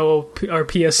original or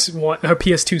PS1 or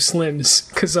PS2 Slims,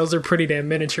 because those are pretty damn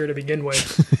miniature to begin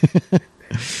with.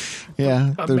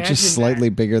 Yeah, they're just slightly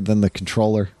bigger than the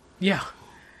controller. Yeah.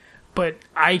 But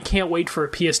I can't wait for a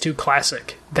PS2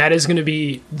 Classic. That is going to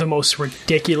be the most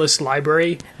ridiculous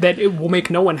library that it will make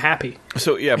no one happy.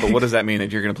 So, yeah, but what does that mean?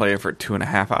 That you're going to play it for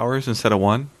 2.5 hours instead of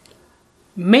 1?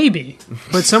 Maybe.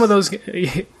 But some of those...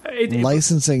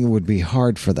 Licensing would be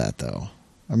hard for that, though.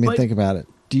 I mean, think about it.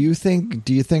 Do you think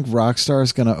Rockstar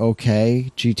is going to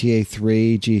okay GTA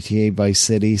 3, GTA Vice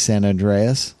City, San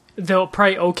Andreas? They'll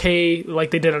probably okay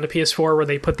like they did on the PS4, where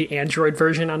they put the Android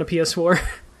version on the PS4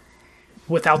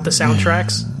 without the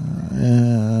soundtracks.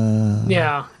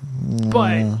 Yeah.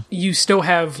 But you still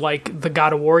have like the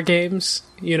God of War games,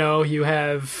 you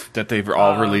have... That they've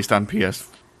all released on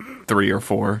PS3 or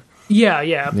 4.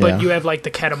 Yeah, but you have like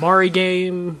the Katamari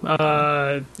game.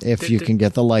 If you can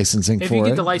get the licensing for it. If you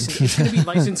get the license, it's going to be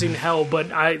licensing hell, but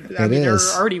I mean, they're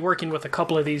already working with a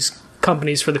couple of these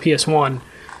companies for the PS1.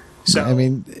 So I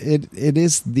mean, it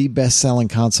is the best-selling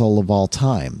console of all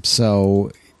time.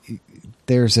 So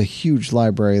there's a huge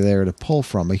library there to pull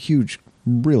from, a huge,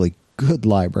 really good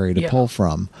library to pull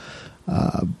from.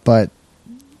 But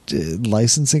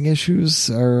licensing issues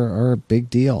are a big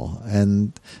deal,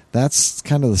 and that's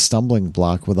kind of the stumbling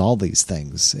block with all these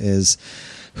things, is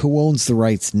who owns the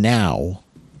rights now,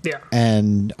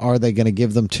 and are they going to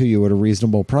give them to you at a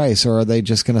reasonable price, or are they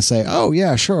just going to say, oh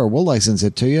yeah, sure, we'll license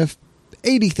it to you,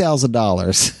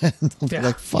 $80,000, and they'll be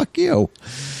like, fuck you,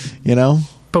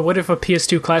 But what if a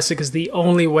PS2 Classic is the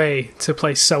only way to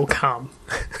play SOCOM?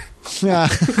 Yeah.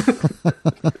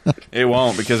 It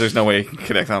won't, because there's no way you can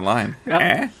connect online.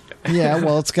 Yeah,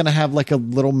 well, it's going to have like a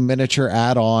little miniature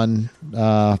add-on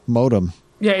modem.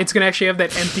 Yeah, it's going to actually have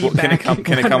that empty back.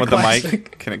 Can it come with the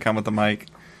mic? Can it come with the mic?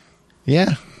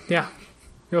 Yeah. Yeah.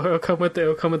 It'll come with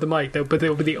the mic, though, but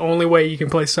it'll be the only way you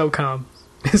can play SOCOM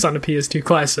is on the PS2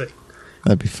 Classic.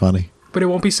 That'd be funny. But it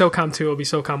won't be SOCOM 2, it'll be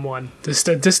SOCOM 1. Just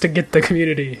to get the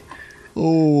community.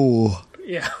 Ooh.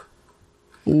 Yeah.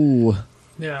 Ooh.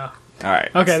 Yeah. All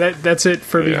right. Okay, that's it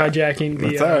for the hijacking.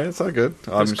 That's all right. It's all good.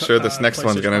 I'm sure this next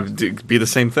one's going to be the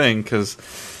same thing because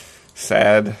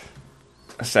a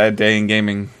sad day in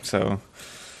gaming. So,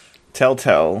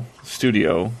 Telltale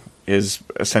Studio is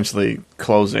essentially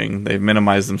closing. They've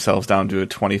minimized themselves down to a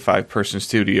 25-person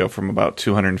studio from about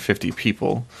 250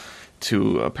 people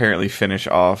to apparently finish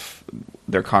off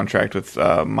their contract with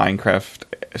Minecraft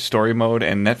Story Mode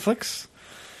and Netflix.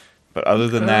 But other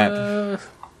than that...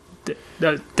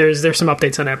 There's some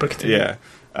updates on that, but continue. Yeah.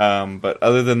 But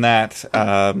other than that,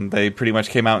 they pretty much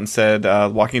came out and said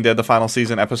Walking Dead, the final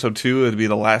season, episode 2, would be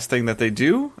the last thing that they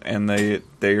do, and they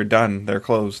are done. They're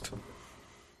closed.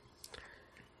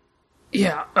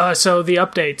 Yeah, so the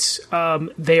updates,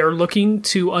 they are looking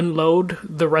to unload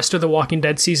the rest of the Walking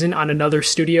Dead season on another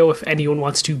studio if anyone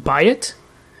wants to buy it,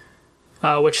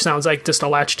 which sounds like just a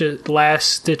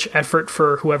last-ditch effort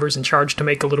for whoever's in charge to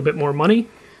make a little bit more money.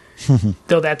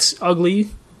 Though that's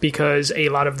ugly, because a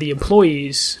lot of the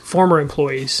former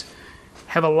employees,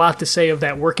 have a lot to say of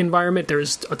that work environment.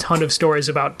 There's a ton of stories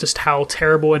about just how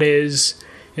terrible it is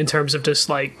in terms of just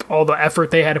like all the effort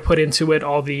they had to put into it,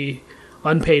 all the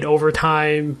unpaid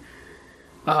overtime,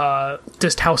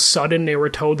 just how sudden they were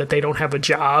told that they don't have a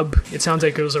job. It sounds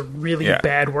like it was a really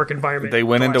bad work environment. They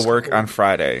went into work on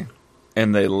Friday,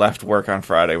 and they left work on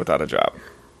Friday without a job.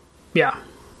 Yeah.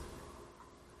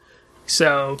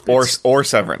 So or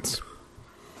severance.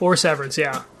 Or severance,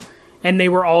 yeah. And they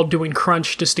were all doing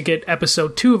crunch just to get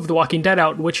episode 2 of The Walking Dead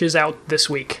out, which is out this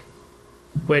week.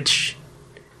 Which,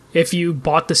 if you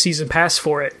bought the season pass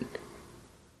for it,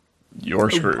 you're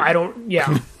screwed.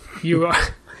 You are.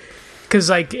 Because,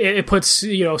 like, it puts,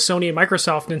 Sony and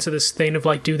Microsoft into this thing of,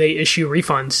 like, do they issue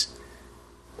refunds?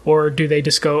 Or do they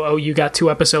just go, oh, you got 2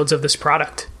 episodes of this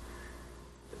product?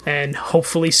 And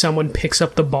hopefully someone picks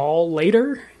up the ball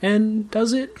later and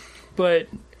does it, but...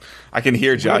 I can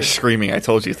hear Josh screaming, I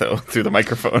told you, though, through the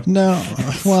microphone. No,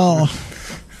 well...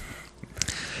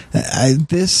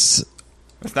 It's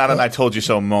not an I told you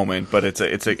so moment, but it's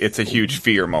a huge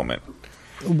fear moment.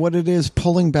 What it is,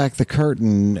 pulling back the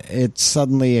curtain, it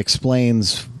suddenly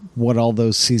explains what all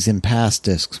those season pass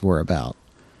discs were about.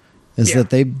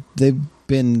 That they've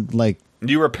been like...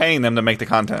 You were paying them to make the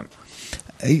content.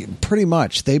 Pretty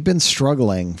much. They've been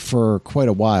struggling for quite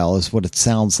a while, is what it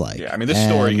sounds like. Yeah, I mean, this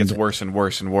story gets worse and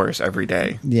worse and worse every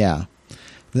day. Yeah.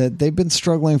 They've been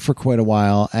struggling for quite a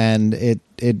while, and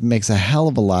it makes a hell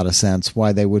of a lot of sense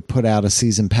why they would put out a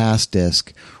season pass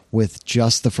disc with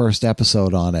just the first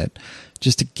episode on it,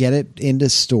 just to get it into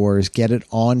stores, get it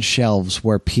on shelves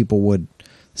where people would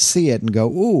see it and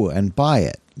go, ooh, and buy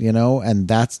it, and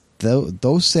that's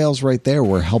those sales right there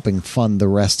were helping fund the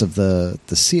rest of the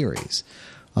series.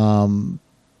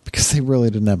 Because they really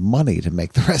didn't have money to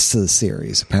make the rest of the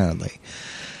series, apparently.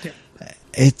 Yeah.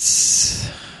 It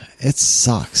sucks.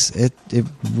 It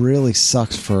really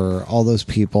sucks for all those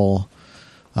people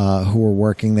who were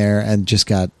working there and just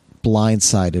got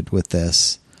blindsided with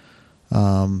this.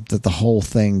 That the whole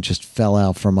thing just fell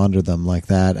out from under them like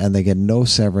that, and they get no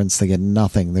severance, they get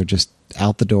nothing. They're just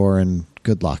out the door and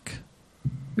good luck.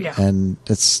 Yeah. And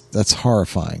that's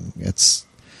horrifying. It's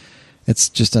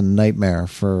just a nightmare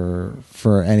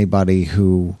for anybody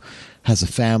who has a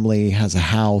family, has a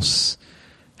house,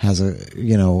 has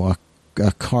a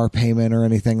car payment or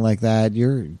anything like that.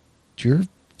 You're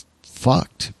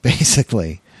fucked,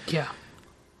 basically. Yeah.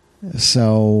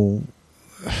 So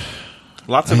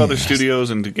lots of other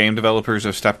studios and game developers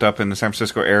have stepped up in the San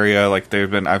Francisco area. Like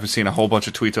I've seen a whole bunch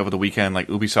of tweets over the weekend. Like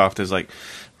Ubisoft is like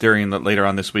later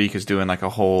on this week is doing like a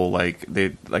whole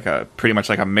pretty much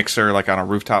like a mixer like on a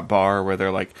rooftop bar where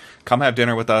they're like, come have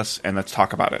dinner with us and let's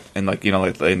talk about it. And like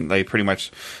they pretty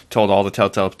much told all the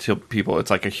Telltale people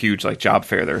it's like a huge like job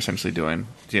fair they're essentially doing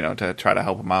to try to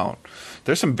help them out.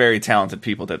 There's some very talented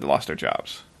people that lost their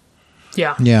jobs.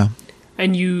 Yeah. Yeah.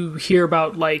 And you hear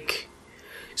about like.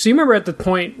 So you remember at the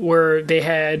point where they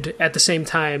had, at the same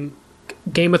time,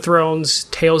 Game of Thrones,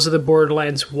 Tales of the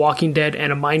Borderlands, Walking Dead,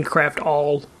 and a Minecraft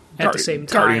all at the same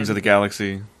time. Guardians of the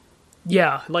Galaxy.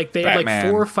 Yeah, like they had like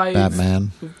 4 or 5...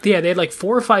 Batman. Yeah, they had like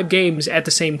 4 or 5 games at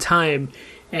the same time,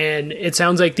 and it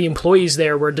sounds like the employees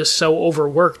there were just so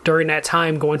overworked during that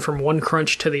time, going from one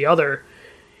crunch to the other.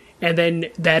 And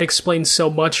then that explains so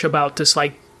much about just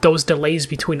like those delays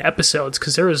between episodes,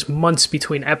 because there was months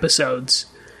between episodes.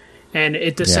 And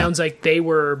it just sounds like they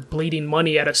were bleeding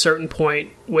money at a certain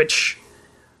point, which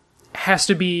has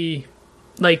to be...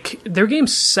 Like, their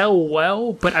games sell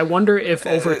well, but I wonder if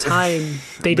over time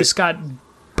they just got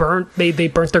burnt. They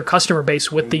burnt their customer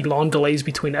base with the long delays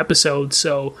between episodes.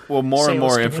 So more and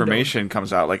more information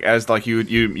comes out. Like as like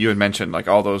you had mentioned, like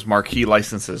all those marquee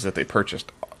licenses that they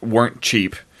purchased weren't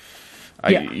cheap.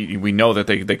 We know that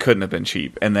they couldn't have been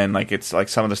cheap. And then like it's like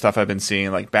some of the stuff I've been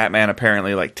seeing, like Batman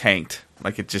apparently like tanked.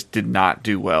 Like it just did not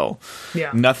do well.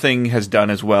 Yeah. Nothing has done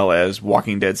as well as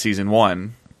Walking Dead season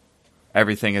 1.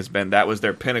 Everything has been, that was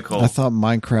their pinnacle. I thought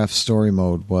Minecraft story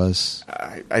mode was.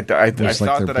 I thought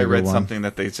that I read something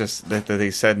that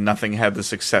they said nothing had the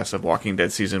success of Walking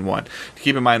Dead season 1.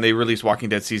 Keep in mind they released Walking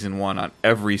Dead season 1 on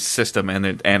every system and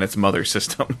its mother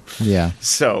system. Yeah.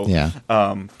 So yeah.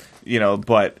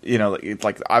 It's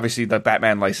like obviously the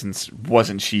Batman license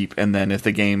wasn't cheap, and then if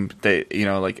the game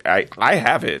I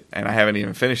have it and I haven't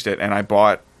even finished it, and I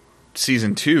bought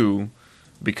season 2.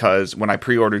 Because when I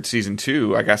pre-ordered season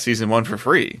 2, I got season 1 for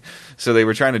free. So they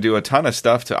were trying to do a ton of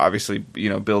stuff to obviously,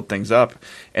 build things up.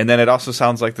 And then it also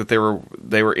sounds like that they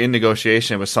were in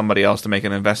negotiation with somebody else to make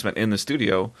an investment in the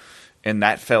studio, and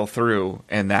that fell through.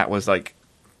 And that was like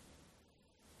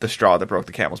the straw that broke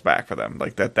the camel's back for them.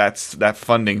 Like that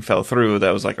funding fell through.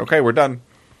 That was like, okay, we're done.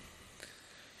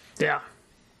 Yeah.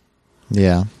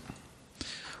 Yeah.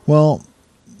 Well.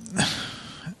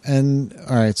 And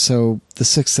all right, so the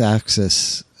Sixth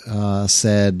Axis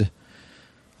said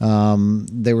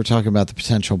they were talking about the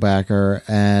potential backer,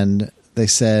 and they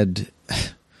said,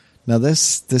 now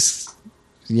this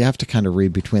you have to kind of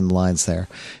read between the lines there.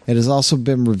 It has also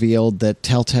been revealed that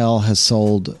Telltale has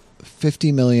sold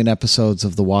 50 million episodes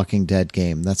of the Walking Dead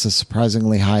game. That's a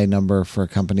surprisingly high number for a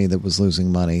company that was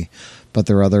losing money, but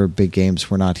their other big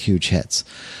games were not huge hits.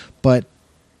 But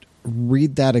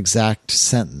read that exact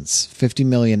sentence. 50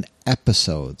 million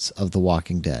episodes of The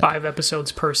Walking Dead. 5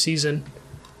 episodes per season.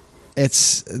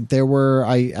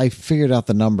 I figured out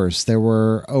the numbers. There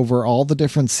were over all the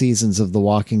different seasons of The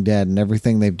Walking Dead and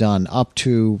everything they've done up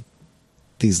to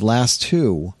these last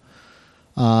 2.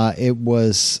 It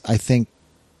was, I think,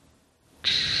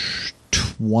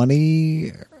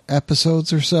 20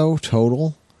 episodes or so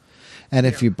total. And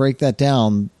if you break that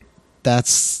down,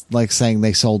 that's like saying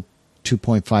they sold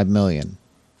 2.5 million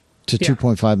to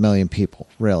 2.5 million people.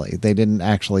 Really, they didn't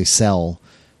actually sell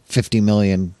 50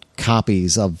 million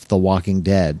copies of The Walking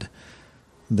Dead.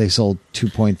 They sold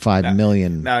 2.5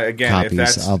 million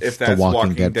copies of The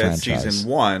Walking Dead franchise. Season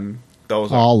 1,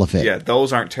 all of it. Yeah,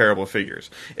 those aren't terrible figures.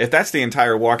 If that's the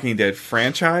entire Walking Dead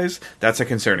franchise, that's a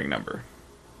concerning number.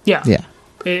 Yeah. Yeah.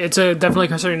 It's a definitely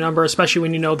concerning number, especially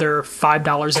when they're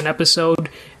 $5 an episode,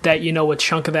 that a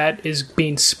chunk of that is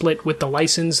being split with the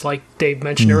license. Like Dave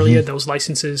mentioned earlier, those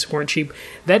licenses weren't cheap.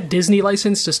 That Disney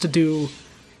license just to do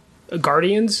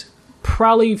Guardians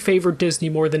probably favored Disney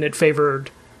more than it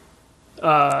favored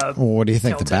what do you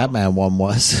think Telltale. The Batman one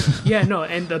was? Yeah, no,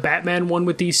 and the Batman one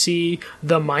with DC,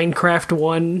 the Minecraft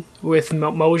one with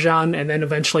Mojang, and then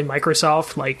eventually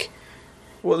Microsoft.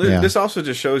 This also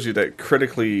just shows you that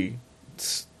critically,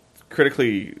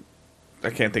 I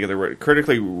can't think of the word,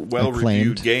 critically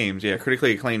well-reviewed games,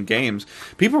 critically acclaimed games,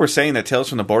 people were saying that Tales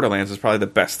from the Borderlands is probably the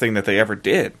best thing that they ever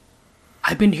did.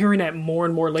 I've been hearing that more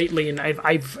and more lately, and I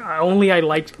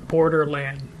liked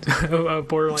Borderlands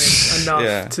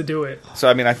enough to do it. So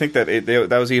I mean, I think that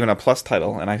that was even a plus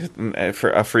title, and for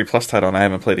a free plus title, and I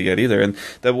haven't played it yet either. And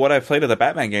what I've played of the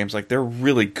Batman games, like they're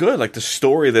really good. Like the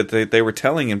story that they were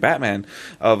telling in Batman,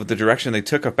 of the direction they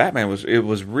took of Batman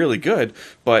was really good.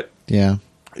 But the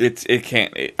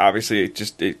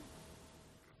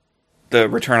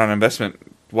return on investment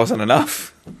wasn't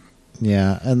enough.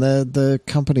 Yeah, and the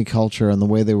company culture and the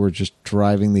way they were just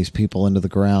driving these people into the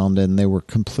ground, and they were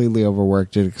completely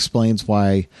overworked. It explains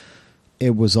why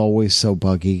it was always so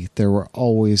buggy. There were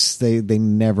always they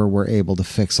never were able to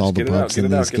fix all the bugs in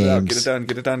these games.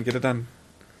 Get it done.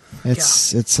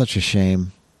 It's such a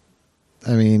shame.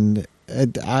 I mean,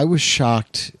 I was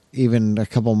shocked even a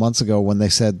couple months ago when they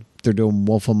said they're doing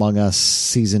Wolf Among Us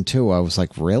Season 2. I was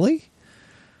like, really?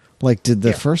 Like, did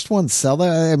the first one sell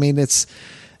that? I mean,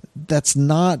 that's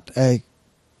not a.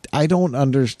 I don't know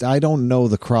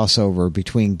the crossover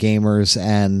between gamers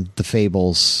and the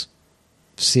Fables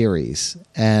series,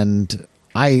 and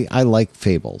I like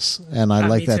Fables and I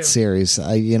like that too. series.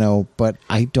 But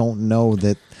I don't know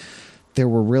that there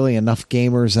were really enough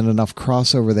gamers and enough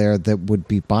crossover there that would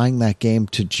be buying that game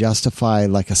to justify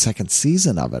like a second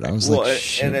season of it. I was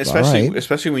and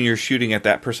especially when you're shooting at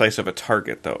that precise of a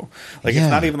target, though. Like it's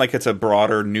not even like it's a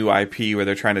broader new IP where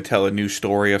they're trying to tell a new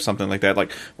story of something like that.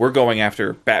 Like we're going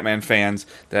after Batman fans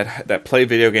that play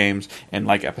video games and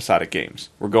like episodic games.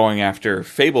 We're going after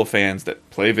Fable fans that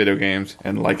play video games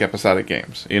and like episodic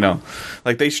games.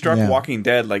 Like they struck Walking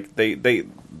Dead. Like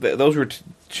those were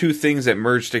two things that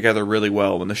merged together really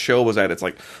well when the show was at its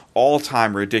like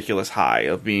all-time ridiculous high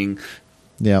of being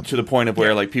to the point of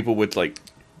where like people would like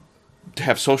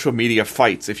have social media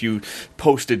fights if you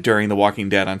posted during The Walking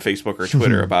Dead on Facebook or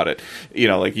Twitter about it,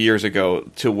 like years ago,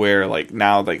 to where like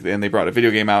now, like, and they brought a video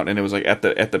game out and it was like at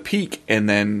the peak, and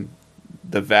then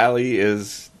the valley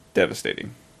is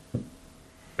devastating.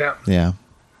 Yeah.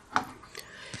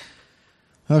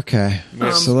 Okay,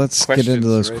 so let's get into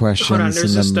those questions. Hold on,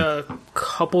 there's just a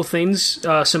couple things,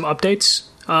 some updates.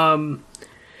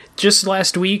 Just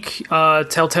last week,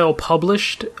 Telltale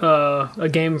published a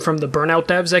game from the Burnout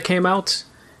devs that came out,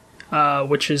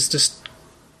 which is just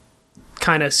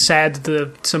kind of sad.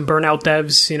 Some Burnout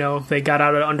devs, they got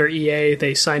out under EA,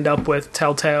 they signed up with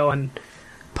Telltale, and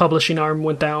publishing arm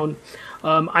went down.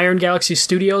 Iron Galaxy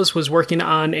Studios was working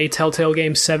on a Telltale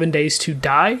game, 7 Days to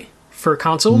Die, for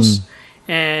consoles,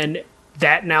 and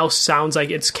that now sounds like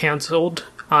it's canceled.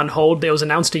 On hold. It was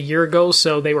announced a year ago,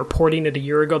 so they were porting it a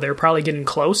year ago. They were probably getting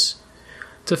close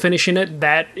to finishing it.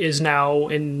 That is now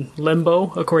in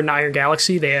limbo, according to Iron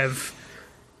Galaxy. They have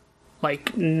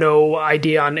like no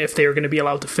idea on if they are going to be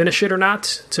allowed to finish it or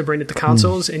not to bring it to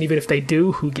consoles, and even if they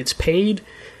do, who gets paid?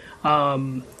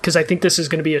 Because I think this is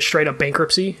going to be a straight up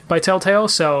bankruptcy by Telltale,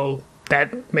 so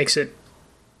that makes it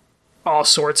all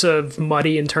sorts of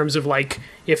muddy in terms of like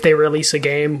if they release a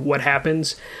game, what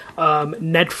happens.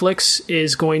 Netflix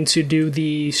is going to do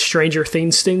the Stranger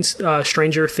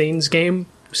Things game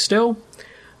still,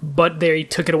 but they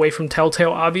took it away from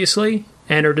Telltale, obviously,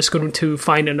 and are just going to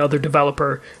find another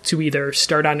developer to either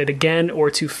start on it again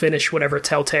or to finish whatever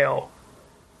Telltale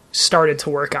started to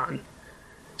work on.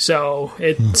 So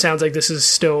it sounds like this is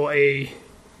still a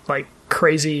like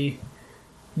crazy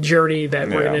journey that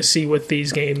we're going to see with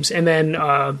these games. And then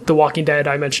The Walking Dead,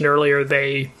 I mentioned earlier,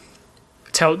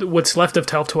 what's left of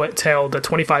Telltale, the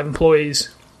 25 employees,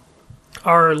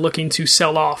 are looking to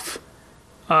sell off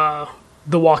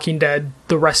The Walking Dead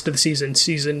the rest of the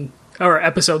season or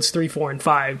episodes 3, 4, and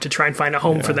 5 to try and find a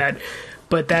home for that.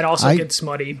 But that also gets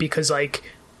muddy because like,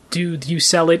 do you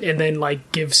sell it and then like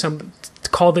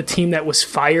call the team that was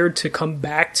fired to come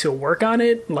back to work on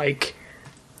it? Like,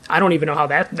 I don't even know how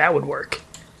that would work.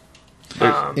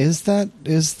 Is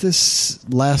this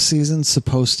last season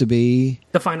supposed to be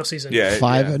the final season? Yeah,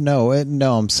 5. Yeah. No,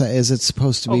 I'm saying, is it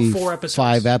supposed to be 4 episodes?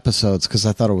 5 episodes? Because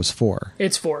I thought it was 4.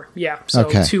 It's 4. Yeah, so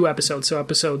 2 episodes. So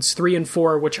episodes 3 and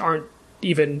 4, which aren't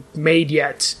even made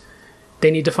yet, they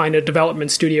need to find a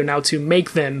development studio now to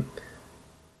make them.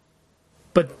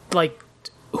 But like,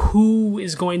 who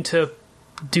is going to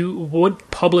what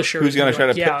publisher who's going to try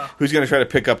to who's going to try to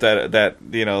pick up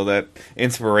that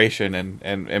inspiration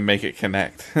and make it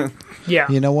connect? Yeah.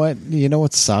 You know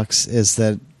what sucks is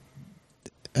that,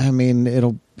 I mean,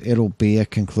 it'll be a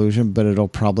conclusion, but it'll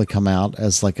probably come out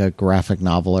as like a graphic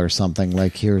novel or something.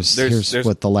 Like here's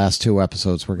what the last 2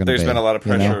 episodes were going to be. There's been a lot of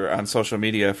pressure on social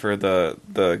media for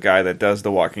the guy that does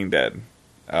The Walking Dead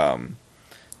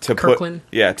to Kirkland?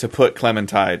 put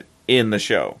Clementine in the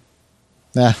show.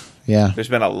 Yeah. There's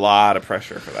been a lot of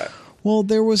pressure for that. Well,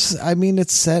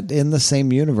 it's set in the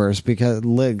same universe, because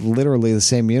literally the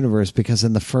same universe, because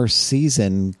in the first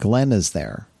season, Glenn is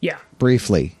there. Yeah.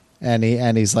 Briefly. And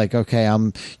he's like, okay,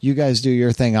 you guys do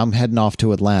your thing. I'm heading off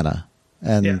to Atlanta.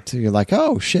 And you're like,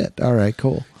 oh shit. All right,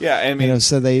 cool. Yeah. I mean,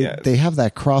 so they have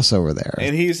that crossover there.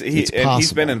 And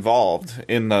he's been involved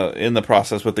in the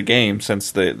process with the game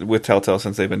with Telltale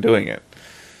since they've been doing it.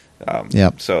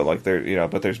 So like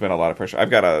but there's been a lot of pressure. I've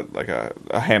got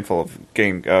a handful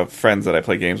of friends that I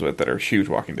play games with that are huge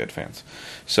Walking Dead fans.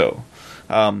 So,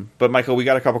 but Michael, we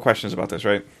got a couple questions about this,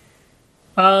 right?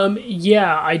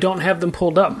 Yeah, I don't have them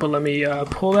pulled up, but let me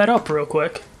pull that up real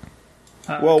quick.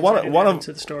 Well, one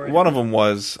of them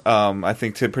was, I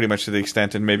think, pretty much to the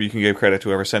extent, and maybe you can give credit to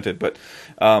whoever sent it, but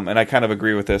and I kind of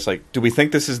agree with this. Like, do we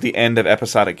think this is the end of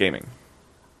episodic gaming?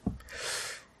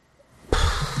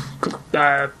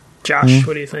 Josh,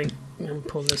 what do you think? I'm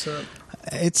pulling this up.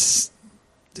 It's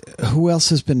who else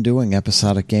has been doing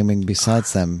episodic gaming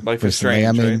besides them? Life is Strange.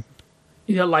 I mean, right?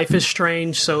 Yeah, Life is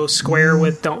Strange. So Square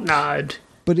with Don't Nod.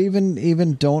 But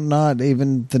even Don't Nod,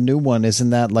 even the new one, isn't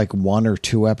that like 1 or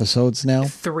 2 episodes now?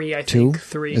 3, I think. 2?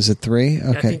 3. Is it 3?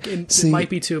 Okay. I think it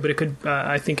might be 2, but it could.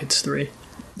 I think it's 3.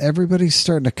 Everybody's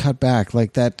starting to cut back,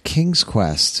 like that King's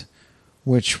Quest,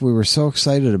 which we were so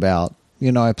excited about.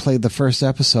 I played the first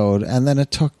episode, and then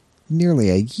it took nearly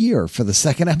a year for the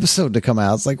second episode to come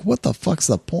out. It's like, what the fuck's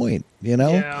the point?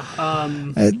 Yeah.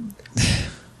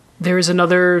 There is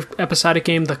another episodic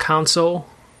game, The Council.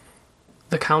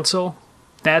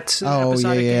 That's an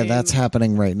episodic game. That's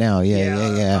happening right now.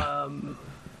 Yeah.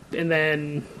 And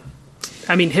then,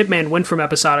 I mean, Hitman went from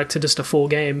episodic to just a full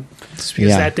game because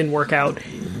that didn't work out.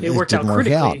 It worked out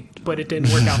critically, but it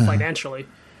didn't work out financially.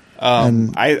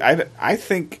 I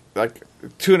think, like,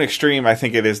 to an extreme, I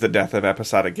think it is the death of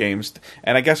episodic games.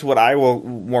 And I guess what I will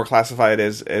more classify it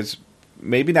as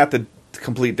maybe not the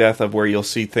complete death of where you'll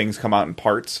see things come out in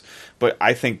parts, but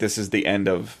I think this is the end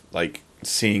of, like,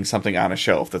 seeing something on a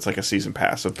shelf that's like a season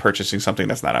pass, of purchasing something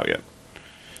that's not out yet.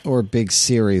 Or a big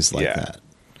series like that.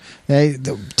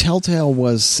 Telltale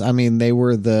was, I mean, they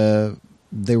were the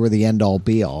end all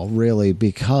be all, really,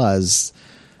 because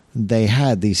they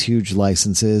had these huge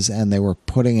licenses and they were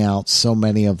putting out so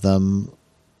many of them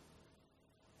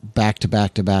back to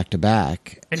back to back to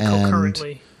back and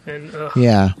concurrently. And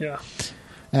yeah. Yeah.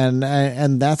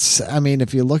 And that's, I mean,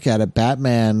 if you look at it,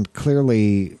 Batman,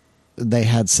 clearly they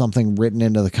had something written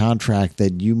into the contract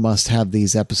that you must have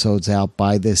these episodes out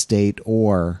by this date,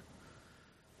 or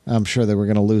I'm sure they were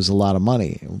going to lose a lot of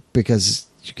money, because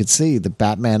you could see the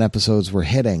Batman episodes were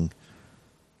hitting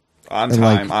on time,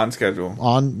 like, on schedule.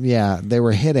 They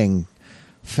were hitting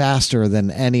faster than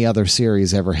any other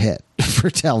series ever hit for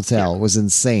Telltale. It was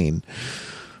insane.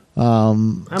 I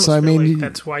mean, like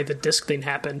that's why the disc thing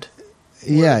happened.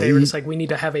 They were just like, we need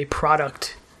to have a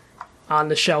product on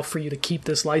the shelf for you to keep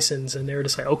this license, and they were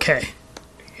just like, okay,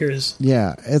 here's.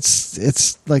 Yeah,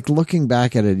 it's like, looking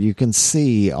back at it, you can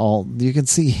see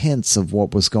hints of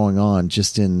what was going on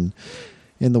just in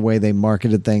the way they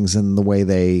marketed things, and the way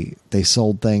they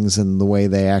sold things, and the way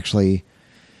they actually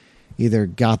either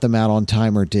got them out on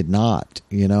time or did not,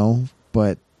 you know?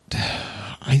 But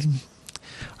I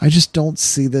just don't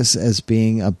see this as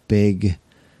being a big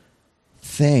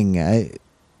thing.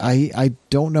 I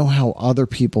don't know how other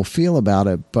people feel about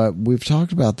it, but we've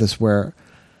talked about this, where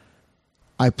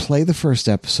I play the first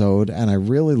episode and I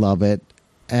really love it,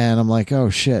 and I'm like, oh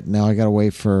shit, now I gotta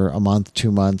wait for a month,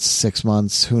 2 months, 6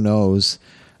 months, who knows,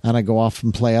 and I go off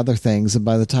and play other things, and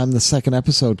by the time the second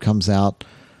episode comes out,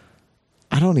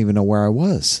 I don't even know where I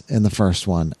was in the first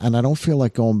one, and I don't feel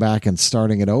like going back and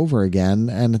starting it over again,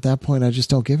 and at that point I just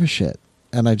don't give a shit,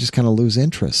 and I just kind of lose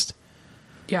interest.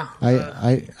 Yeah.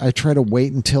 I try to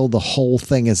wait until the whole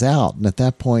thing is out, and at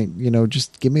that point, you know,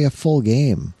 just give me a full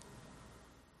game.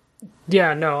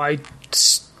 Yeah, no,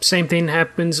 same thing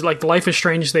happens. Like, Life is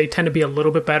Strange, they tend to be a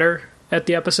little bit better at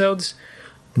the episodes,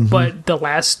 but the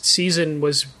last season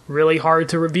was really hard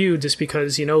to review just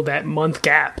because, you know, that month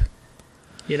gap.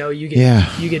 You know, you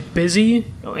get busy,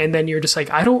 and then you're just like,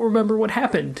 I don't remember what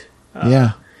happened.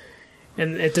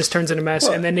 And it just turns into a mess.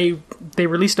 Well, and then they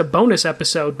released a bonus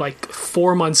episode like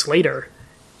 4 months later,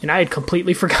 and I had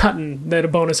completely forgotten that a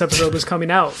bonus episode was coming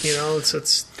out. You know, it's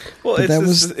it's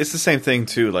the same thing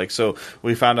too. Like, so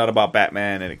we found out about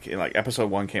Batman, and like episode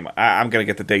 1 came out. I'm gonna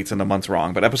get the dates and the months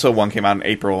wrong, but episode 1 came out in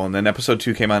April, and then episode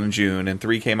 2 came out in June, and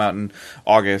 3 came out in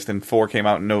August, and 4 came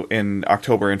out in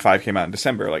October, and 5 came out in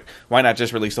December. Like, why not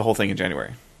just release the whole thing in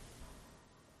January?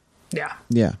 Yeah.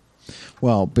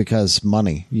 Well, because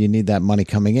money. You need that money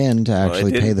coming in to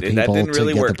actually pay the people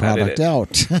to get the product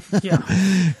out. Yeah.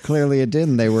 Clearly it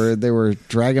didn't. They were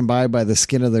dragging by the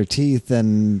skin of their teeth,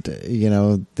 and, you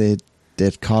know, it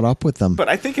caught up with them. But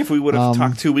I think if we would have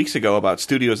talked 2 weeks ago about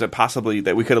studios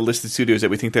that we could have listed studios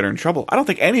that we think that are in trouble, I don't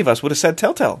think any of us would have said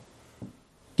Telltale.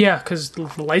 Yeah, because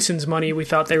the license money, we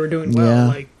thought they were doing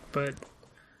well, but...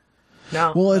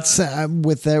 No. Well, it's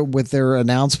with their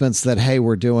announcements that, hey,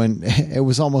 we're doing. It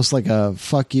was almost like a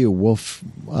fuck you, Wolf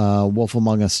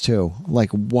Among Us 2. Like,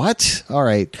 what? All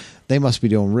right, they must be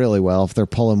doing really well if they're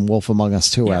pulling Wolf Among Us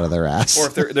 2 out of their ass. Or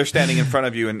if they're standing in front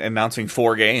of you and announcing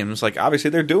 4 games. Like, obviously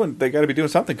they got to be doing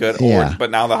something good.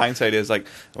 But now the hindsight is like,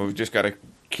 we've just got to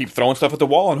keep throwing stuff at the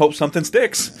wall and hope something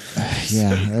sticks.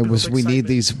 Yeah, it was. We need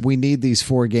these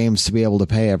 4 games to be able to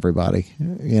pay everybody.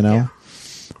 You know,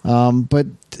 but.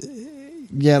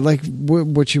 Yeah, like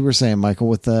what you were saying, Michael,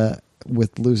 with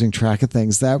losing track of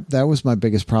things, that was my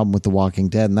biggest problem with The Walking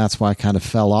Dead, and that's why I kind of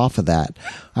fell off of that.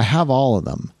 I have all of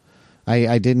them.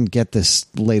 I didn't get this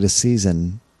latest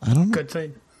season. I don't know. Good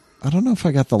thing. I don't know if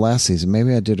I got the last season.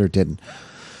 Maybe I did or didn't.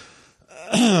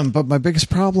 But my biggest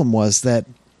problem was that,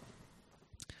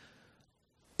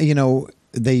 you know,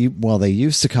 they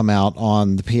used to come out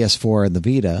on the PS4 and the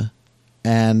Vita,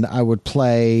 and I would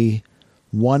play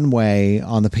one way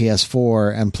on the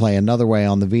PS4 and play another way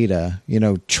on the Vita, you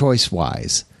know,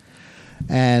 choice-wise.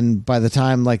 And by the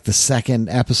time, like, the second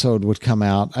episode would come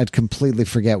out, I'd completely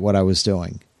forget what I was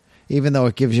doing. Even though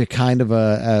it gives you kind of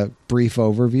a brief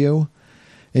overview,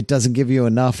 it doesn't give you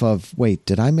enough of, wait,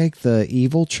 did I make the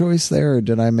evil choice there, or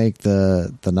did I make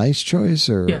the nice choice?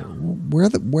 Or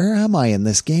where am I in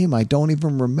this game? I don't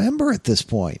even remember at this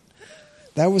point.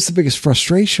 That was the biggest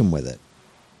frustration with it.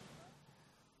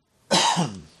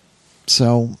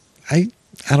 So I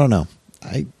don't know.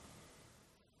 I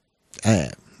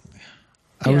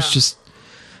I was just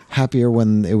happier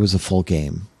when it was a full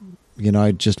game.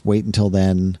 I'd just wait until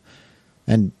then,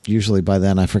 and usually by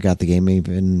then I forgot the game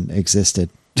even existed.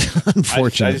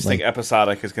 Unfortunately, I just think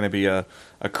episodic is going to be a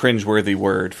cringeworthy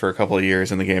word for a couple of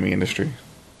years in the gaming industry.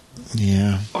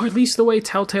 Yeah. Or at least the way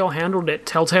Telltale handled it.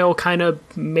 Telltale kind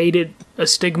of made it a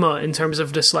stigma in terms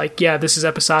of just this is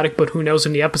episodic, but who knows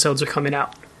when the episodes are coming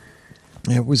out.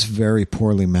 It was very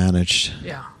poorly managed.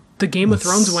 Yeah. The Game of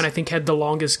Thrones one, I think, had the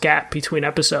longest gap between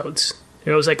episodes.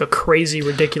 It was like a crazy,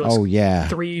 ridiculous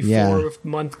 3-4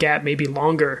 month gap, maybe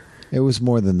longer. It was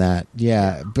more than that.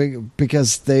 Yeah.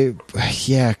 Because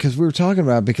we were talking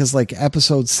about, because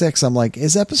episode 6, I'm like,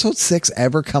 is episode 6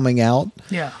 ever coming out?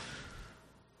 Yeah.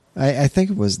 I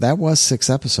think that was 6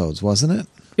 episodes, wasn't it?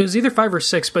 It was either 5 or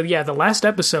 6, but the last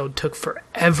episode took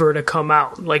forever to come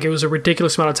out. It was a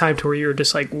ridiculous amount of time to where you were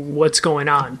just like, what's going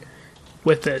on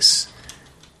with this?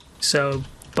 So,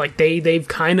 they've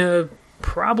kind of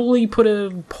probably put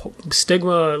a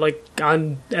stigma,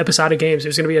 on episodic games.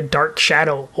 There's going to be a dark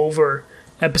shadow over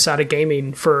episodic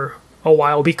gaming for a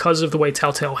while because of the way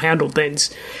Telltale handled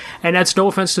things. And that's no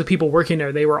offense to the people working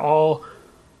there. They were all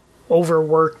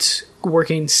overworked,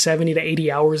 working 70 to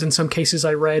 80 hours in some cases,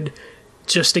 I read,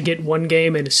 just to get one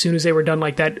game. And as soon as they were done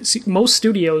like that, most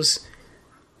studios,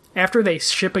 after they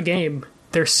ship a game,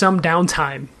 there's some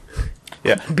downtime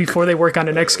before they work on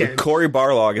the next game. Cory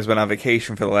Barlog has been on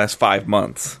vacation for the last 5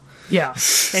 months. Yeah,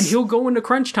 and he'll go into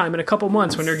crunch time in a couple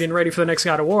months when they're getting ready for the next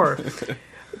God of War.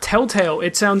 Telltale,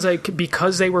 it sounds like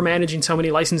because they were managing so many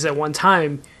licenses at one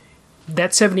time,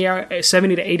 that 70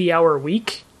 to 80 hour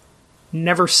week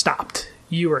never stopped.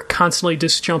 You were constantly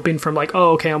just jumping from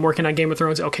I'm working on Game of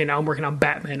Thrones. Okay, now I'm working on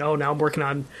Batman. Oh, now I'm working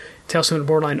on Tales from the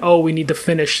Borderline. Oh, we need to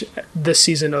finish this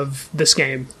season of this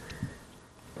game.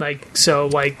 People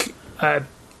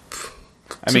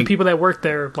that work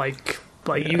there,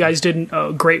 you guys did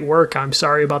great work. I'm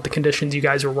sorry about the conditions you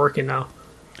guys are working now.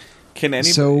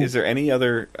 Is there any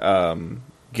other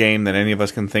game that any of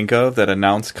us can think of that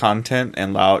announced content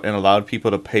and allowed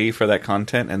people to pay for that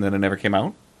content and then it never came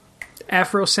out?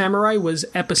 Afro Samurai was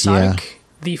episodic. Yeah.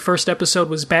 The first episode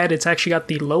was bad. It's actually got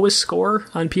the lowest score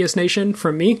on PS Nation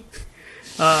from me.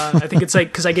 I think it's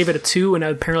because I gave it a 2, and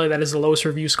apparently that is the lowest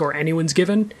review score anyone's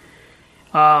given.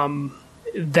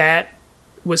 That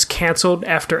was canceled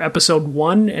after episode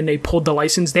 1, and they pulled the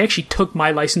license. They actually took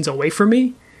my license away from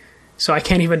me, so I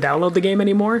can't even download the game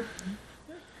anymore.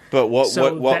 But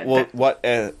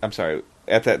I'm sorry.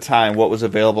 At that time, what was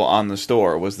available on the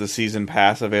store? Was the season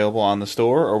pass available on the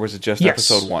store, or was it just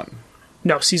episode 1?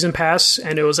 No, season pass,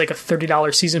 and it was a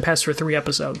 $30 season pass for 3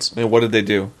 episodes. And what did they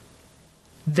do?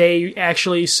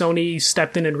 Sony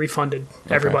stepped in and refunded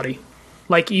everybody.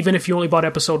 Even if you only bought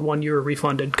episode 1, you were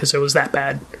refunded because it was that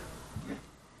bad.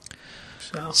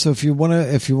 So if you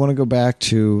wanna go back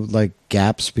to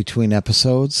gaps between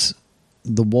episodes,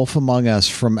 The Wolf Among Us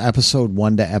from episode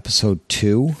 1 to episode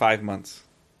 2, 5 months.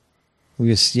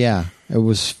 It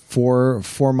was 4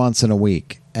 months and a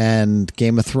week. And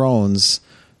Game of Thrones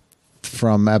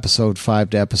from episode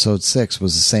 5 to episode 6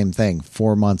 was the same thing,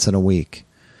 4 months and a week.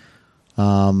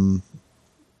 That's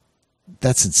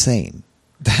insane.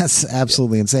 That's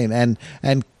absolutely insane.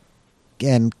 And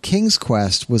King's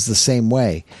Quest was the same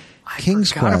way.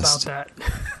 King's Quest about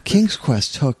that. King's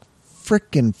Quest took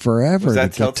frickin' forever to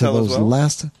get to those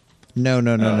last. No.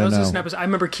 That was just an episode. I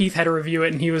remember Keith had to review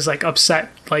it, and he was upset.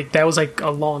 That was a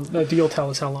long. You'll tell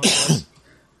us how long it was.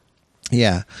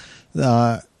 Yeah,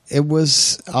 it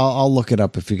was. I'll look it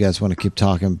up if you guys want to keep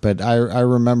talking. But I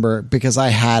remember because I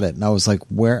had it, and I was like,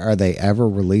 "Where are they ever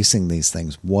releasing these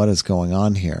things? What is going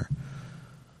on here?"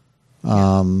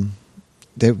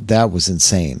 That was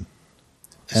insane,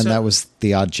 and that was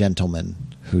The Odd Gentleman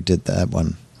who did that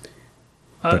one.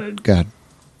 But go ahead.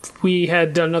 We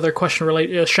had another question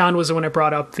related. Sean was the one that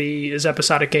brought up is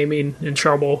episodic gaming in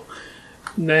trouble.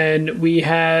 And then we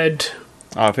had.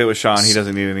 Oh, if it was Sean, he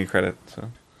doesn't need any credit. So.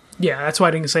 Yeah, that's why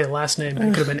I didn't say the last name.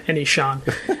 It could have been any Sean.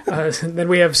 Then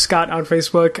we have Scott on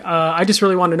Facebook. I just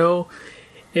really want to know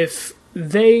if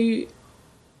they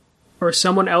or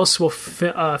someone else will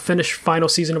finish final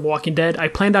season of Walking Dead. I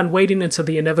planned on waiting until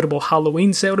the inevitable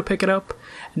Halloween sale to pick it up.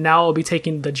 Now I'll be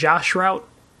taking the Josh route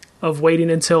of waiting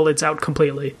until it's out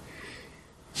completely.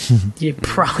 You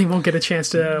probably won't get a chance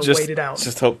to wait it out.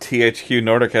 Just hope THQ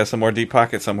Nordic has some more deep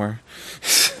pockets somewhere.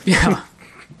 Yeah.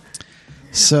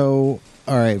 So,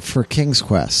 all right, for King's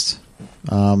Quest.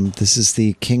 This is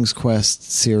the King's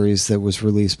Quest series that was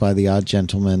released by The Odd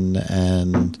Gentleman,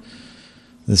 and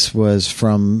this was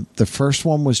the first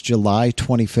one was July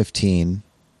 2015.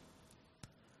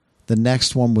 The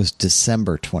next one was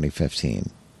December 2015.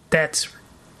 That's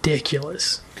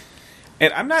ridiculous.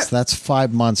 And I'm not. So that's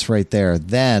 5 months right there.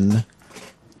 Then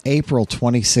April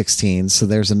 2016. So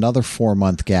there's another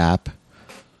 4-month gap.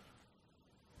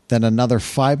 Then another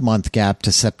 5-month gap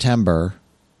to September.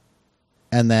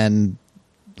 And then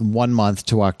 1 month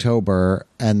to October.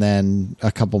 And then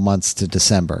a couple months to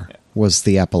December was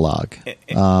the epilogue.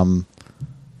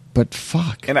 But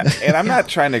fuck. And I'm not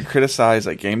trying to criticize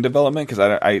like game development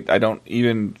because I don't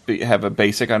even have a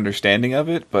basic understanding of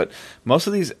it. But most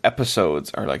of these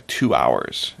episodes are like 2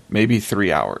 hours, maybe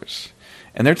 3 hours,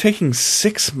 and they're taking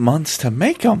 6 months to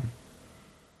make them.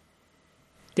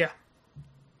 Yeah.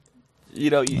 You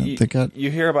know, you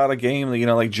hear about a game, you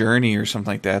know, like Journey or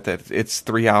something like that it's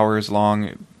 3 hours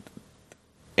long,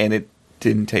 and it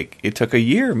took a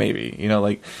year maybe. You know,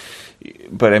 like.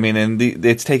 But I mean,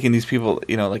 it's taking these people,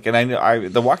 you know, like, and I know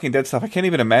the Walking Dead stuff. I can't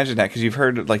even imagine that because you've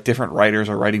heard like different writers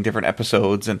are writing different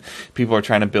episodes, and people are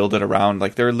trying to build it around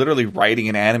like they're literally writing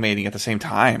and animating at the same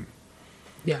time.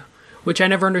 Yeah, which I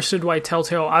never understood why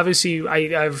Telltale. Obviously, I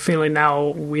have a feeling now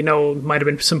we know it might have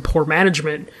been some poor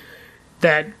management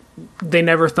that they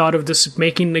never thought of just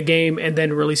making the game and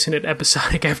then releasing it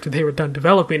episodic after they were done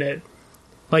developing it.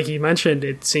 Like you mentioned,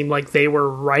 it seemed like they were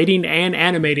writing and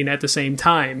animating at the same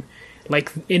time.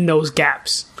 Like in those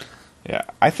gaps. Yeah,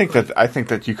 I think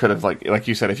that you could have like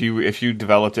you said, if you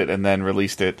developed it and then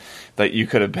released it, that you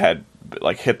could have had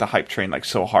like hit the hype train like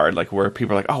so hard, like where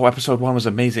people are like, oh, episode 1 was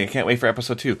amazing, I can't wait for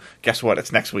episode 2. Guess what?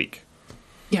 It's next week.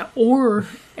 Yeah, or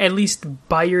at least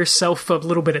buy yourself a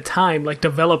little bit of time, like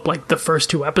develop like the first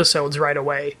 2 episodes right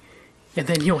away, and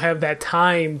then you'll have that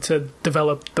time to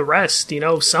develop the rest. You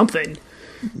know, something.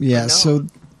 Yeah. So.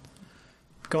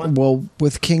 Well,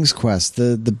 with King's Quest,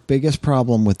 the biggest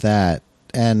problem with that,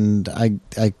 and I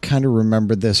kind of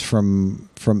remembered this from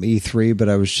E3, but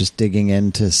I was just digging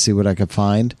in to see what I could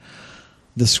find.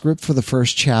 The script for the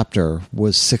first chapter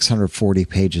was 640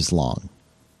 pages long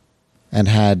and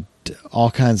had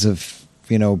all kinds of,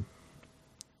 you know,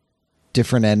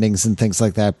 different endings and things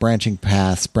like that, branching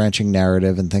paths, branching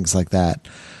narrative and things like that,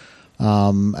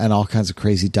 and all kinds of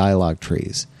crazy dialogue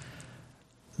trees.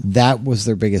 That was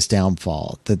their biggest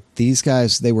downfall. That these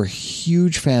guys, they were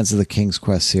huge fans of the King's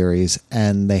Quest series,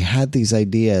 and they had these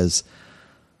ideas.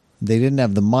 They didn't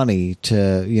have the money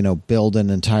to, you know, build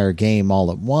an entire game all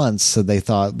at once, so they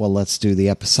thought, well, let's do the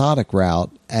episodic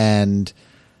route, and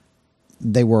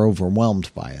they were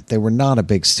overwhelmed by it. They were not a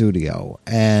big studio,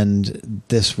 and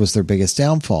this was their biggest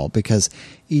downfall because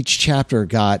each chapter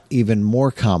got even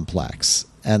more complex.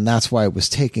 And that's why it was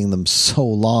taking them so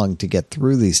long to get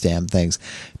through these damn things.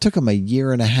 It took them 1.5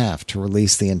 years to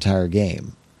release the entire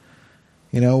game.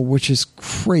 You know, which is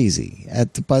crazy.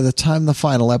 By the time the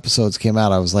final episodes came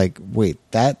out, I was like, wait,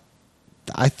 I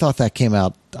thought that came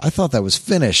out. I thought that was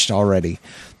finished already.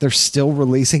 They're still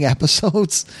releasing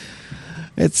episodes.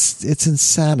 It's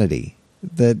insanity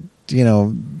that, you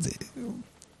know,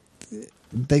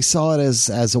 they saw it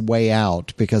as a way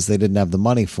out because they didn't have the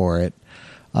money for it.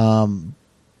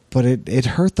 But it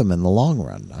hurt them in the long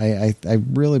run. I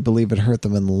really believe it hurt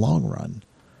them in the long run.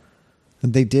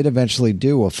 And they did eventually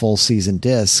do a full season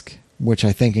disc, which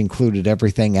I think included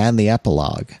everything and the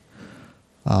epilogue.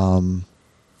 Unlike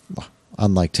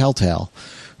Telltale,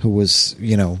 who was,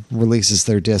 you know, releases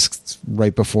their discs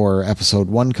right before episode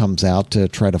 1 comes out to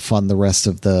try to fund the rest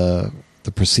of the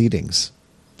proceedings.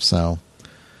 So,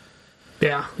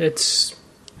 yeah, it's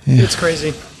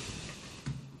crazy.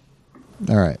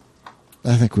 All right.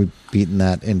 I think we've beaten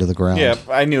that into the ground. Yeah,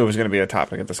 I knew it was going to be a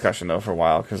topic of discussion, though, for a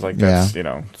while, because like that's, you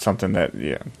know, something that,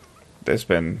 that's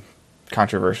been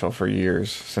controversial for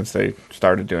years since they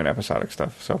started doing episodic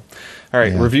stuff. So, all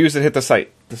right, reviews that hit the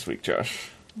site this week, Josh.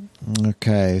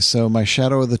 Okay, so my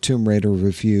Shadow of the Tomb Raider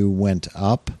review went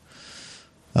up.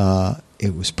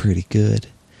 It was pretty good.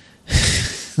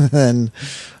 Then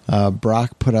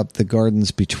Brock put up The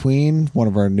Gardens Between, one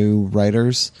of our new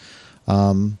writers,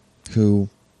 who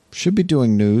should be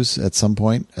doing news at some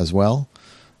point as well.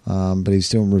 But he's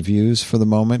doing reviews for the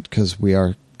moment because we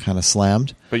are kind of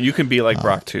slammed. But you can be like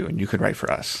Brock, too, and you can write for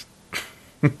us.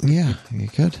 Yeah, you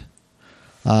could.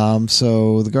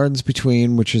 So The Gardens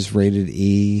Between, which is rated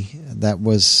E, that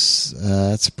was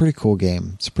it's a pretty cool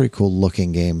game. It's a pretty cool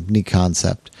looking game. Neat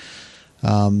concept.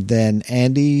 Then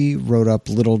Andy wrote up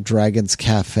Little Dragon's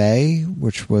Cafe,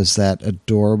 which was that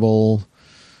adorable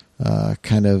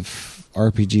kind of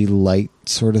RPG light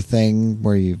sort of thing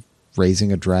where you're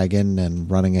raising a dragon and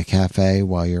running a cafe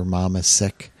while your mom is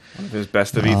sick. One of his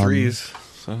best of E3s.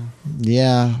 So.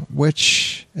 Yeah,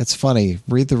 which, it's funny.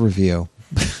 Read the review.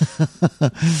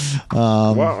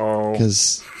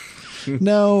 Because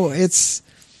no, it's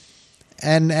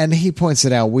and he points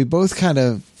it out. We both kind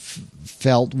of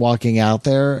felt walking out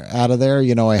of there,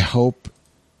 you know, I hope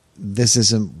this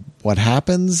isn't what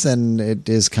happens, and it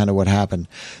is kind of what happened.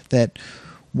 That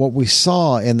what we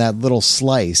saw in that little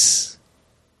slice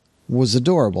was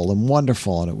adorable and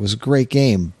wonderful, and it was a great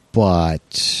game,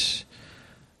 but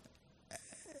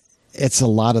it's a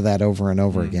lot of that over and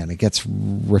over again. It gets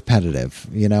repetitive,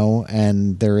 you know,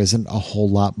 and there isn't a whole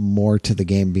lot more to the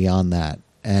game beyond that.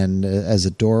 And as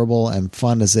adorable and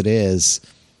fun as it is,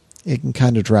 it can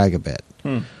kind of drag a bit.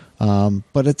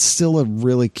 But it's still a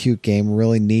really cute game,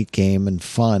 really neat game, and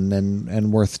fun,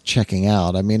 and worth checking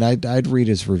out. I mean, I'd read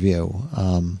his review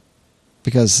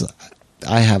because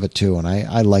I have it too, and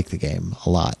I like the game a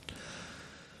lot.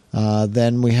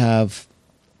 Then we have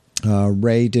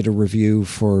Ray did a review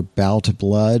for Bow to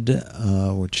Blood,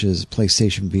 which is a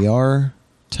PlayStation VR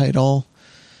title.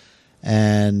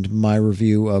 And my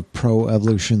review of Pro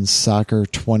Evolution Soccer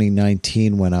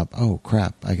 2019 went up. Oh,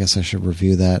 crap. I guess I should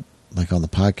review that like on the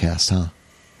podcast, huh?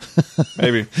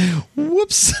 Maybe.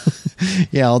 Whoops.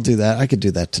 Yeah, I'll do that. I could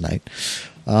do that tonight.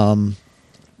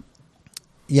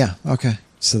 Yeah, okay.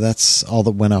 So that's all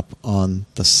that went up on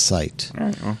the site. All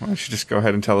right. Well, why don't you just go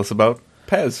ahead and tell us about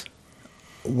Pez?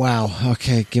 Wow.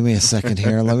 Okay, give me a second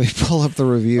here. Let me pull up the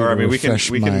review. Or, I mean, we can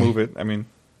move it. I mean,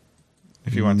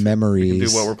 if you want to. Memories. We can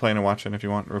do what we're playing and watching if you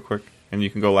want, real quick. And you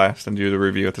can go last and do the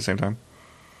review at the same time.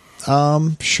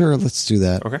 Sure, let's do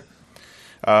that. Okay.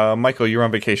 Michael, you're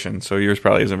on vacation, so yours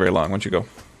probably isn't very long. Why don't you go?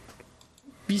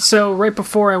 So right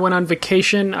before I went on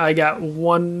vacation, I got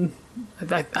one.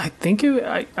 I think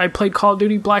I played Call of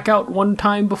Duty Blackout one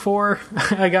time before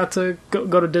I got to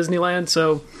go to Disneyland.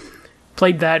 So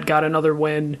played that, got another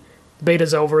win. The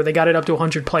beta's over. They got it up to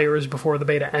 100 players before the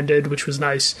beta ended, which was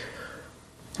nice.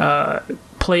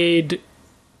 Played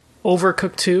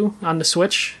Overcooked 2 on the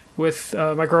Switch with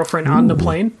my girlfriend on the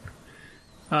plane.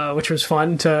 Which was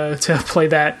fun to play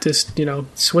that. Just, you know,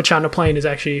 Switch on the plane is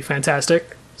actually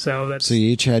fantastic. So you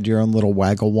each had your own little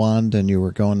waggle wand and you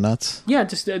were going nuts? Yeah,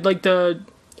 just like the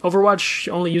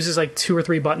Overwatch only uses like 2 or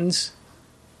 3 buttons.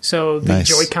 So the nice.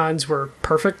 Joy-Cons were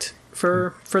perfect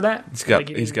for that. He's got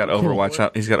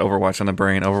Overwatch. He's got Overwatch on the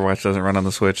brain. Overwatch doesn't run on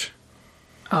the Switch.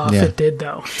 If it did,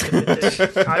 though,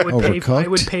 I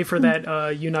would pay for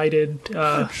that United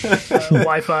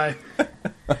Wi-Fi.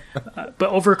 But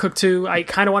Overcooked 2, I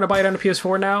kind of want to buy it on the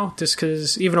PS4 now, just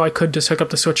because even though I could just hook up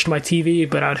the Switch to my TV,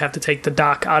 but I would have to take the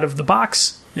dock out of the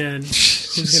box, and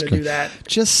who's going to do that?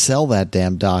 Just sell that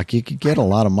damn dock. You could get a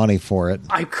lot of money for it.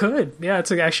 I could. Yeah,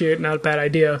 it's actually not a bad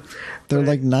idea. They're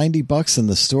like $90 in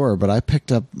the store, but I picked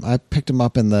them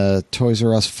up in the Toys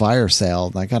R Us fire sale,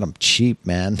 and I got them cheap,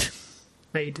 man.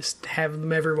 They just have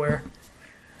them everywhere.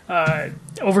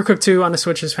 Overcooked 2 on the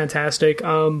Switch is fantastic,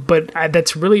 but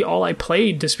that's really all I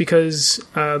played, just because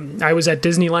I was at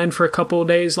Disneyland for a couple of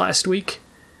days last week.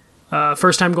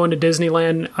 First time going to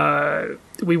Disneyland.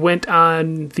 We went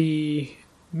on the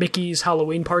Mickey's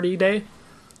Halloween Party day,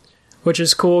 which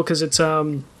is cool because it's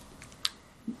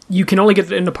you can only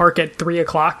get in the park at 3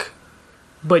 o'clock,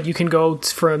 but you can go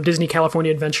from Disney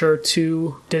California Adventure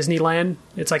to Disneyland.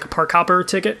 It's like a park hopper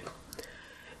ticket.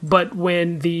 But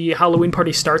when the Halloween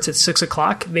party starts at 6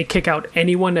 o'clock, they kick out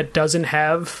anyone that doesn't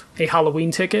have a Halloween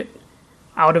ticket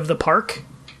out of the park.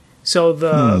 So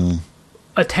the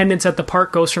attendance at the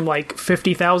park goes from like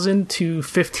 50,000 to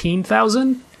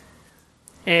 15,000.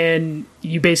 And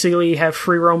you basically have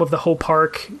free roam of the whole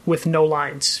park with no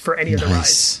lines for any of the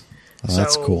rides. Oh,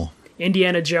 that's cool.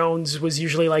 Indiana Jones was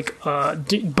usually like,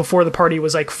 before the party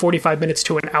was like 45 minutes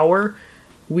to an hour.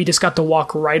 We just got to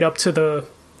walk right up to the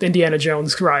Indiana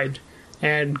Jones ride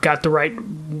and got the right,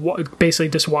 basically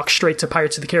just walk straight to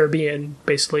Pirates of the Caribbean.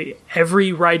 Basically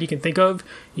every ride you can think of,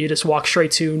 you just walk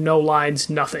straight to, no lines,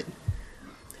 nothing.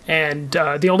 And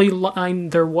the only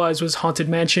line there was Haunted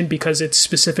Mansion, because it's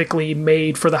specifically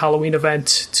made for the Halloween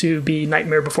event to be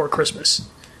Nightmare Before Christmas.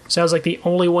 So that was like the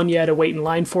only one you had to wait in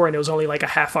line for, and it was only like a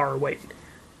half-hour wait.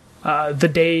 The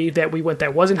day that we went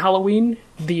that wasn't Halloween,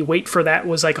 the wait for that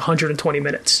was like 120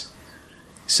 minutes.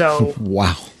 So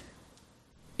wow.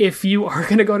 If you are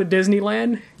going to go to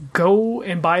Disneyland, go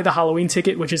and buy the Halloween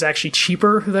ticket, which is actually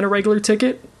cheaper than a regular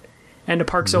ticket. And the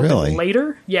park's open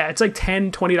later. Yeah, it's like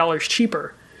 $10, $20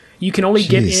 cheaper. You can only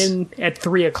get in at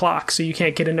 3 o'clock, so you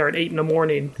can't get in there at 8 in the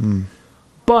morning.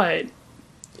 But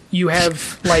you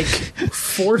have like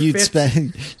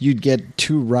 4/5. You'd get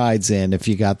 2 rides in if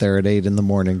you got there at 8 in the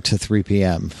morning to 3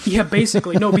 p.m. Yeah,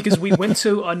 basically. No, because we went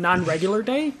to a non-regular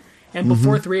day. And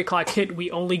before 3 o'clock hit, we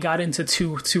only got into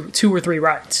two or three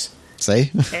rides.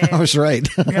 See? I was right.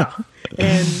 Yeah.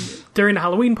 And during the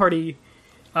Halloween party,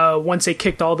 once they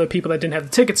kicked all the people that didn't have the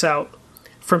tickets out,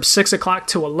 from 6 o'clock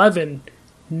to 11,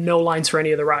 no lines for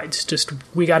any of the rides. Just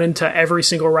we got into every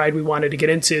single ride we wanted to get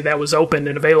into that was open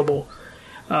and available.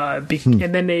 And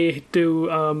then they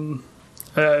do.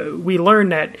 We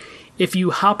learned that if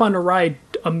you hop on a ride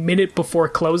a minute before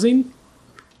closing,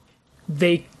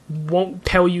 they won't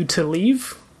tell you to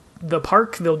leave the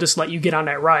park. They'll just let you get on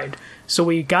that ride. So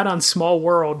we got on Small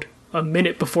World a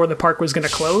minute before the park was going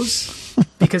to close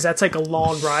because that's like a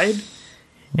long ride.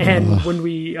 And when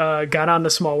we got on the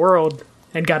Small World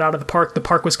and got out of the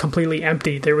park was completely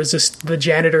empty. There was just the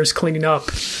janitors cleaning up,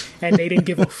 and they didn't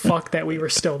give a fuck that we were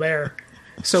still there.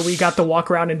 So we got to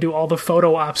walk around and do all the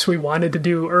photo ops we wanted to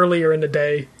do earlier in the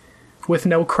day with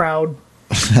no crowd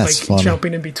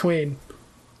jumping in between.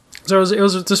 So it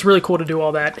was just really cool to do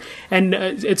all that. And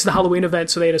it's the Halloween event,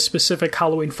 so they had a specific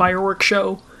Halloween fireworks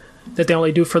show that they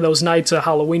only do for those nights, a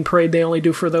Halloween parade they only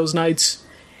do for those nights.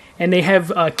 And they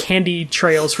have candy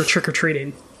trails for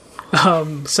trick-or-treating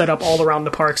set up all around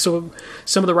the park. So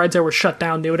some of the rides that were shut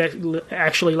down, they would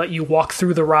actually let you walk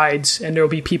through the rides, and there will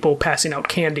be people passing out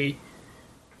candy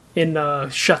in the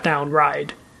shut-down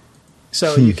ride.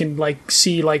 So you can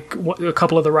see a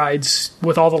couple of the rides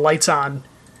with all the lights on,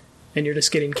 and you're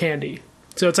just getting candy.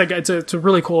 So it's a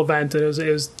really cool event. And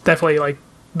it was definitely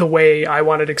the way I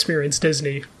wanted to experience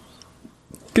Disney.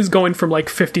 Because going from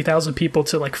 50,000 people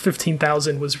to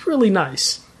 15,000 was really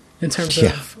nice in terms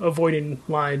of avoiding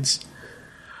lines.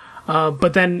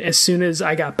 But then as soon as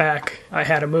I got back, I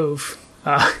had to move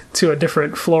to a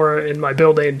different floor in my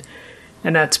building.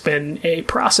 And that's been a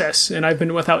process. And I've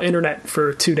been without internet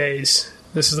for 2 days.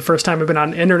 This is the first time I've been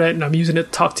on the internet, and I'm using it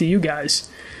to talk to you guys.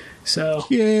 So,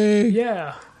 yay!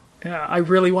 Yeah, I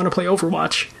really want to play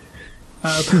Overwatch.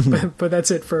 But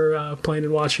that's it for playing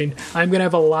and watching. I'm going to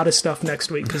have a lot of stuff next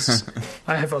week because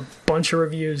I have a bunch of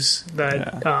reviews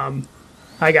that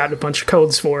I got a bunch of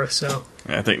codes for. So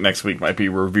yeah, I think next week might be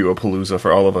Review-a-Palooza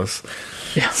for all of us.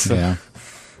 Yeah. So,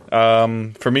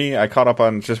 for me, I caught up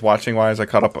on just watching wise. I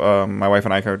caught up. My wife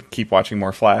and I keep watching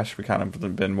more Flash. We kind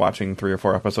of been watching 3 or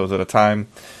 4 episodes at a time,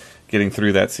 getting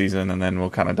through that season, and then we'll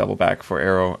kind of double back for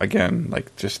Arrow again.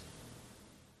 Just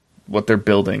what they're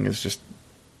building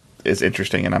is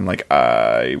interesting, and I'm like,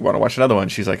 I want to watch another one.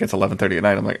 She's like, it's 11:30 at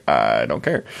night. I'm like, I don't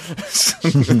care.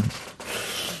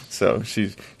 So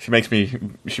she makes me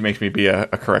be a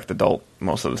correct adult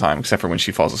most of the time, except for when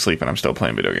she falls asleep and I'm still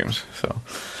playing video games. So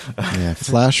yeah,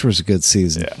 Flash was a good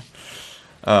season.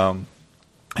 Yeah.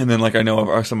 And then I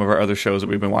know of some of our other shows that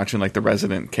we've been watching, like The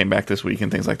Resident came back this week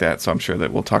and things like that. So I'm sure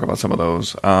that we'll talk about some of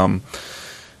those. And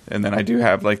then I do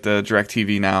have the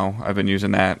DirecTV Now. I've been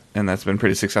using that, and that's been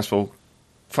pretty successful.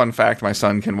 Fun fact, my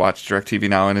son can watch DirecTV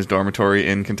Now in his dormitory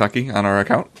in Kentucky on our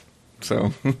account.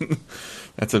 So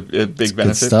that's a big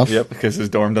benefit. Stuff. Yep, because his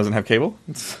dorm doesn't have cable.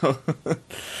 So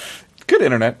good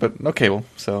internet, but no cable.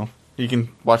 So you can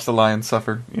watch the Lions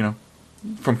suffer,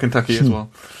 from Kentucky as well.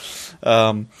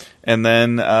 And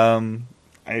then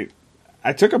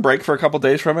I took a break for a couple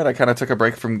days from it. I kind of took a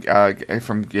break from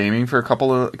gaming for a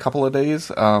couple of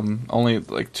days. Only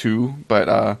 2, but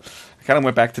I kind of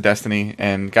went back to Destiny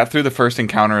and got through the first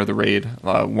encounter of the raid.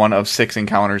 One of 6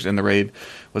 encounters in the raid.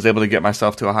 Was able to get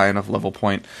myself to a high enough level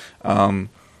point. And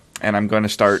I'm going to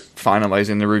start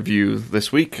finalizing the review this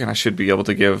week, and I should be able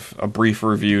to give a brief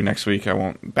review next week. I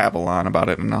won't babble on about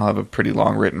it, and I'll have a pretty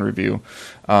long written review.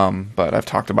 But I've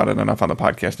talked about it enough on the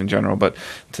podcast in general. But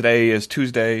today is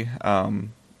Tuesday,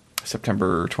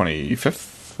 September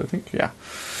 25th, I think. Yeah,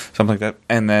 something like that.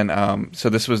 And then, so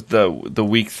this was the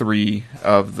week 3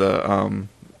 of the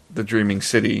Dreaming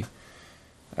City.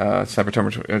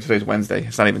 September. Today's Wednesday.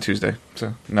 It's not even Tuesday.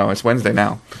 So no, it's Wednesday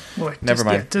now. Boy, never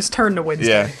mind. Yeah, just turn to Wednesday.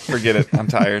 Yeah, forget it. I'm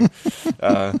tired.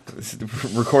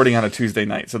 Recording on a Tuesday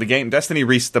night. So the game Destiny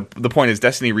the point is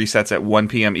Destiny resets at 1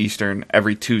 p.m. Eastern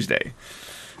every Tuesday.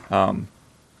 And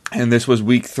this was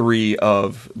week 3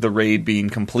 of the raid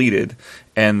being completed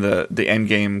and the end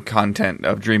game content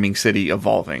of Dreaming City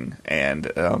evolving. And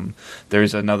there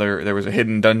was a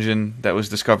hidden dungeon that was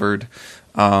discovered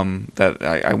that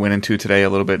I went into today a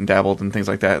little bit and dabbled and things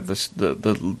like that.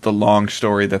 The long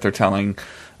story that they're telling.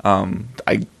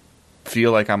 I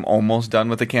feel like I'm almost done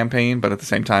with the campaign, but at the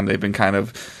same time they've been kind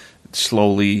of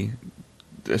slowly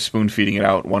spoon feeding it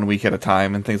out 1 week at a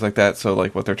time and things like that. So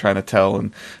what they're trying to tell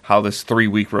and how this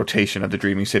 3-week rotation of the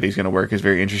Dreaming City is going to work is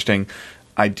very interesting.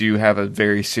 I do have a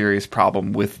very serious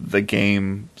problem with the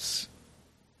game's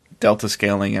delta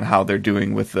scaling and how they're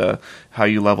doing with how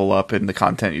you level up and the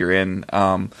content you're in.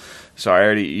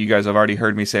 So you guys have already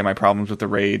heard me say my problems with the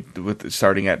raid, with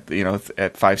starting at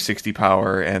 560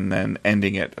 power and then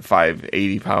ending at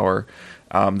 580 power.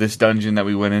 This dungeon that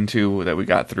we went into that we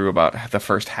got through about the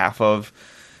first half of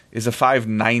is a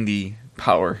 590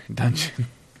 power dungeon.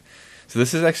 So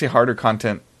this is actually harder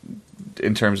content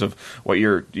in terms of what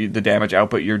the damage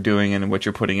output you're doing and what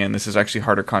you're putting in. This is actually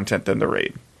harder content than the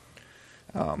raid.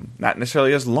 Not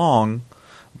necessarily as long,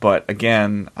 but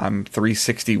again, I'm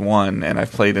 361 and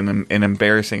I've played an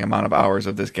embarrassing amount of hours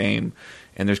of this game,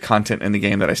 and there's content in the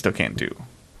game that I still can't do.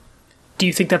 Do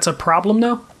you think that's a problem,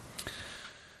 though?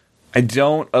 I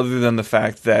don't, other than the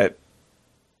fact that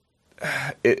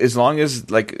as long as,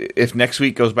 like, if next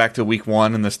week goes back to week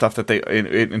 1 and the stuff that they,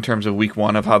 in terms of week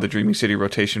 1 of how the Dreaming City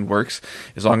rotation works,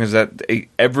 as long as that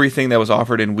everything that was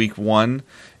offered in week 1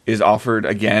 is offered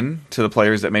again to the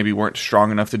players that maybe weren't strong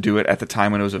enough to do it at the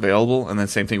time when it was available, and then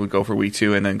same thing would go for week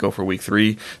 2 and then go for week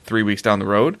 3 weeks down the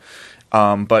road.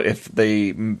 But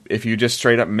if you just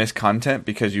straight up miss content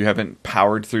because you haven't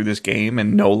powered through this game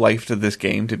and no life to this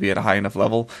game to be at a high enough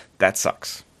level, that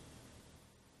sucks.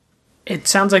 It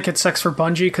sounds like it sucks for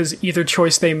Bungie, because either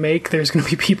choice they make, there's going to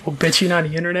be people bitching on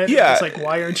the internet. Yeah. It's like,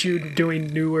 why aren't you doing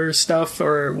newer stuff,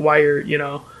 or why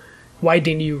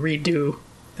didn't you redo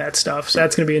that stuff? So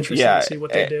that's going to be interesting to see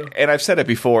what they do. And I've said it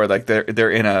before, like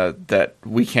they're in a that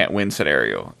we can't win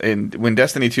scenario. And when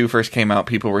Destiny 2 first came out,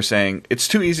 people were saying it's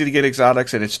too easy to get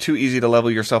exotics and it's too easy to level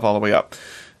yourself all the way up.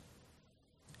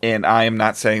 And I am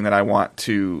not saying that I want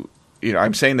to,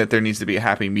 I'm saying that there needs to be a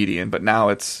happy median, but now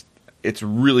it's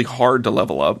really hard to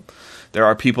level up. There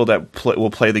are people that will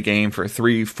play the game for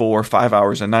 3, 4, 5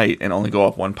 hours a night and only go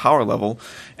up 1 power level.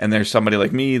 And there's somebody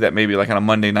like me that maybe like on a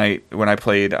Monday night when I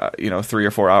played, 3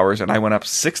 or 4 hours and I went up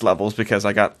 6 levels because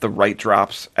I got the right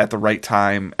drops at the right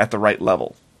time at the right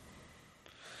level.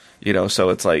 So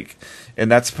it's like,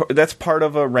 and that's part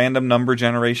of a random number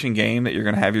generation game, that you're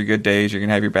going to have your good days, you're going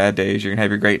to have your bad days, you're going to have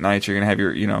your great nights, you're going to have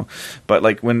your, but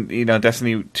like when,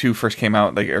 Destiny 2 first came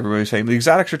out, like everybody was saying the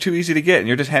exotics are too easy to get and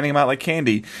you're just handing them out like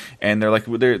candy, and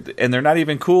they're not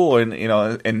even cool, and,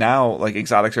 and now like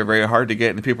exotics are very hard to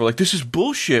get, and people are like, this is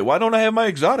bullshit, why don't I have my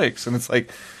exotics? And it's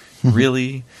like,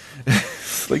 really?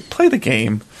 Like, play the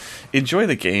game, enjoy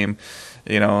the game.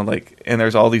 And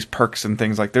there's all these perks and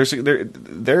things, like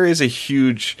there is a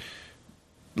huge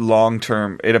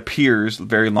long-term, it appears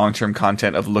very long-term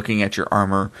content of looking at your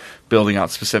armor, building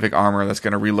out specific armor that's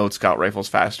going to reload scout rifles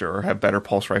faster or have better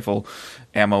pulse rifle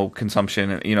ammo consumption,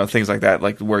 and things like that,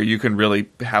 like where you can really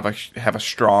have a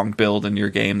strong build in your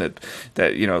game that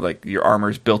like your armor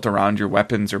is built around your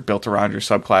weapons or built around your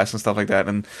subclass and stuff like that,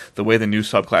 and the way the new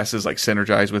subclasses like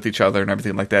synergize with each other and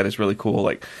everything like that is really cool.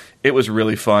 Like, it was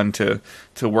really fun to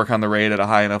work on the raid at a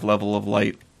high enough level of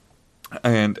light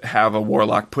and have a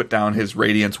warlock put down his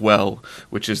Radiance Well,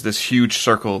 which is this huge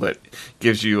circle that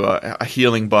gives you a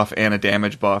healing buff and a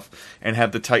damage buff, and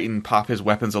have the Titan pop his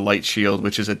Weapons of Light shield,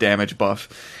 which is a damage buff,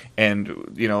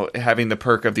 and having the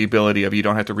perk of the ability of you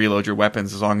don't have to reload your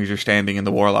weapons as long as you're standing in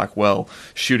the Warlock Well,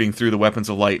 shooting through the Weapons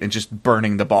of Light and just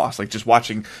burning the boss, like just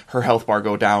watching her health bar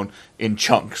go down in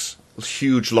chunks,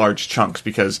 huge large chunks,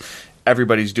 because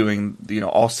everybody's doing,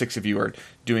 all 6 of you are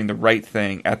doing the right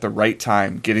thing at the right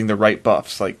time, getting the right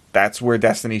buffs. Like, that's where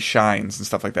Destiny shines and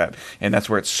stuff like that. And that's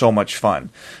where it's so much fun.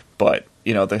 But,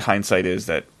 the hindsight is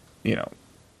that, you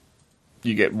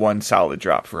get 1 solid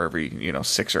drop for every,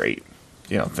 6 or 8,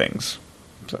 things.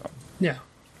 So. Yeah.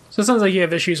 So it sounds like you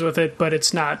have issues with it, but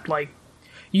it's not like,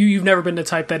 you've never been the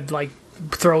type that, like,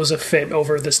 throws a fit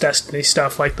over this Destiny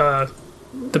stuff like the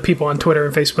people on Twitter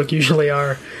and Facebook usually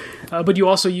are. But you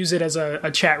also use it as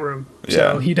a chat room,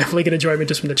 so you definitely get enjoyment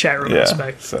just from the chat room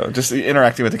aspect. So just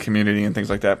interacting with the community and things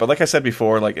like that. But like I said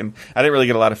before, and I didn't really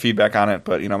get a lot of feedback on it,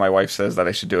 but my wife says that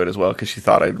I should do it as well because she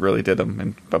thought I really did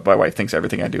them. But my wife thinks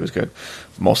everything I do is good,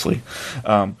 mostly.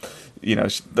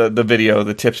 The video,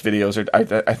 the tips videos are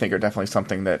I think are definitely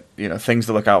something that things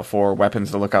to look out for,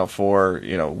 weapons to look out for,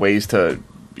 ways to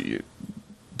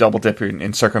double dip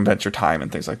and circumvent your time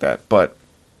and things like that. But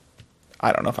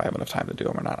I don't know if I have enough time to do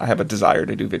them or not. I have a desire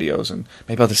to do videos, and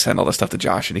maybe I'll just send all this stuff to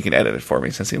Josh, and he can edit it for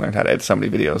me since he learned how to edit so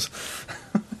many videos.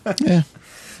 Yeah.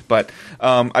 But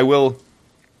I will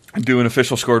do an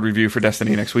official scored review for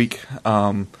Destiny next week.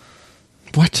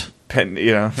 What? And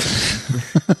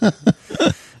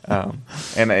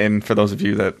for those of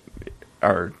you that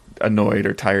are annoyed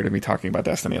or tired of me talking about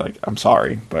Destiny, I'm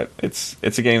sorry, but it's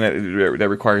a game that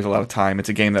requires a lot of time. It's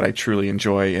a game that I truly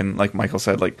enjoy, and like Michael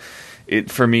said,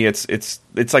 for me, it's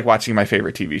like watching my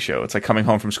favorite TV show. It's like coming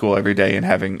home from school every day and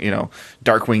having,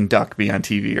 Darkwing Duck be on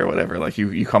TV or whatever. Like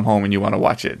you come home and you want to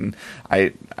watch it. And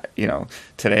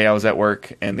today I was at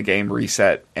work and the game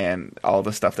reset and all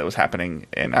the stuff that was happening.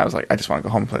 And I was like, I just want to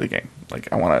go home and play the game. I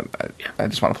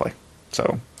just want to play.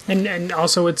 So And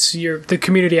also it's the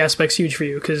community aspect's huge for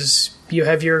you because you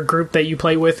have your group that you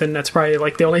play with, and that's probably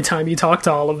like the only time you talk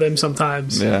to all of them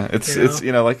sometimes. Yeah, it's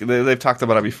like they've talked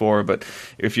about it before, but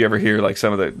if you ever hear like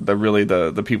some of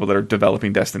the people that are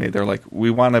developing Destiny, they're like, we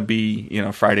want to be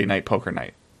Friday night poker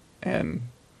night, and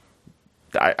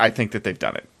I think that they've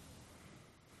done it.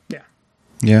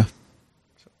 Yeah.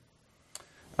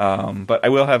 But I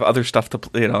will have other stuff to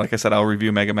like I said, I'll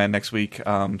review Mega Man next week.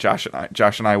 Josh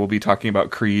and I will be talking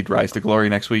about Creed Rise to Glory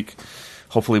next week.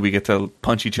 Hopefully we get to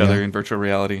punch each other in virtual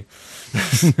reality.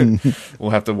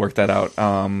 We'll have to work that out.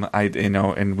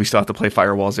 And we still have to play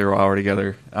Firewall 0 Hour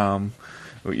together.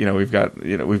 We've got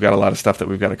a lot of stuff that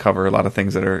we've got to cover, a lot of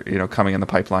things that are coming in the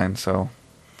pipeline. So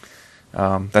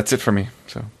that's it for me.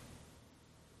 So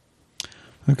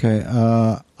okay,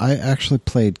 I actually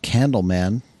played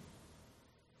Candleman,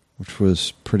 which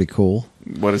was pretty cool.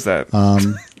 What is that?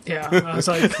 Yeah, I was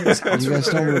like, you guys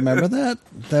don't remember that?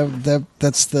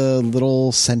 That's the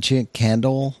little sentient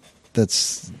candle.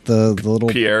 That's the little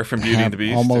Pierre from Beauty and the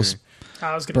Beast. Almost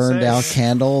burned out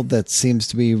candle that seems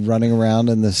to be running around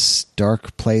in this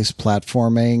dark place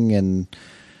platforming, and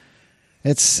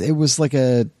it was like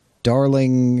a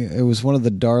darling. It was one of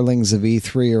the darlings of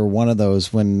E3 or one of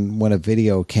those when a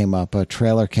video came up, a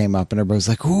trailer came up, and everybody was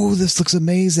like, "Ooh, this looks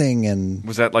amazing!" And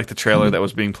was that like the trailer that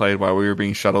was being played while we were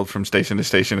being shuttled from station to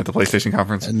station at the PlayStation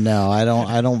conference? No, I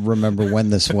don't remember when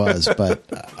this was, but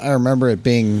I remember it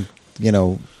being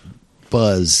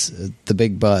buzz, the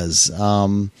big buzz.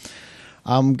 I'm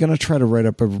gonna try to write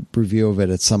up a review of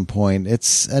it at some point.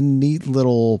 It's a neat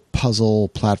little puzzle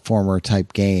platformer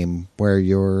type game where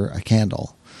you're a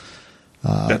candle.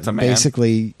 That's a man.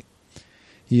 Basically,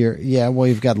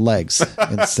 you've got legs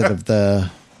instead of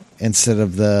the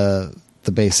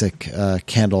basic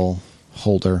candle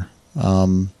holder,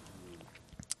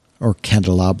 or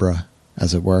candelabra,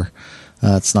 as it were.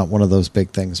 It's not one of those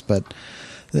big things, but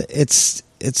it's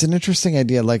an interesting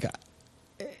idea. Like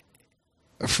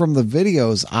from the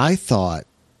videos,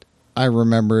 I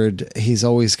remembered he's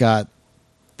always got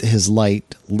his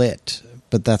light lit.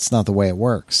 But that's not the way it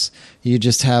works. You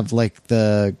just have like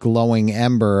the glowing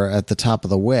ember at the top of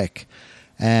the wick,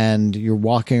 and you're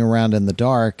walking around in the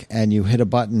dark, and you hit a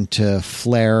button to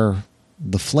flare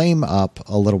the flame up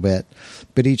a little bit.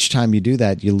 But each time you do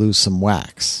that, you lose some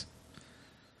wax.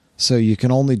 So you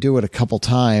can only do it a couple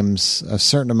times, a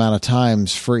certain amount of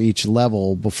times for each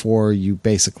level before you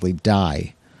basically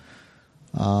die.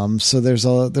 So there's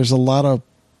a lot of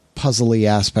puzzly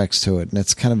aspects to it, and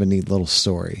it's kind of a neat little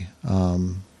story.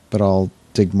 But I'll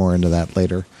dig more into that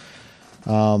later.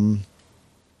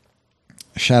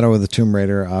 Shadow of the Tomb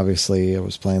Raider, obviously, I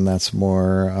was playing that some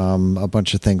more. A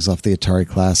bunch of things off the Atari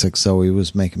Classic Zoe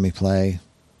was making me play,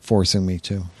 forcing me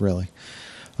to, really.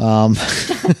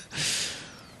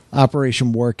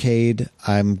 Operation Warcade,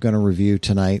 I'm going to review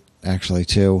tonight, actually,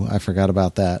 too. I forgot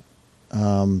about that.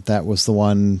 That was the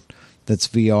one that's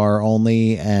VR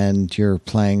only, and you're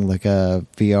playing like a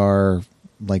VR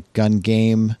like gun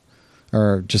game,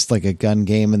 or just like a gun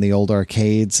game in the old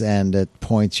arcades, and at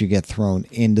points you get thrown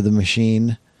into the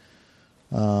machine.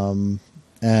 And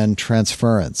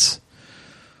Transference,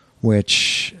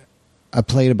 which I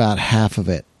played about half of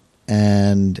it,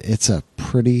 and it's a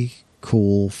pretty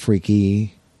cool,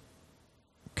 freaky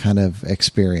kind of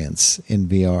experience in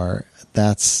VR.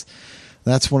 That's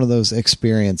one of those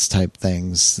experience type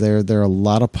things. There are a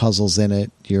lot of puzzles in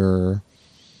it.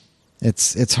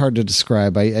 It's hard to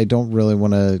describe. I don't really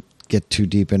want to get too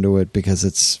deep into it because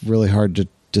it's really hard to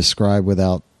describe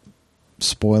without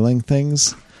spoiling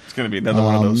things. It's going to be another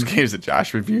one of those games that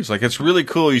Josh reviews. Like, it's really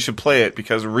cool. You should play it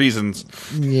because of reasons.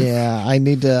 Yeah, I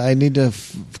need to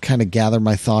kind of gather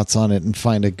my thoughts on it and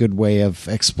find a good way of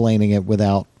explaining it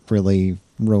without really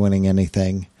ruining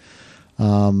anything.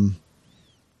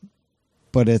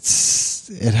 But it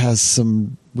has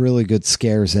some really good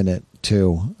scares in it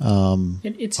too.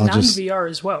 It's non-VR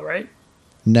as well, right?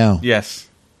 No. Yes.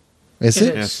 Is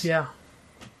it? Yes. Yeah.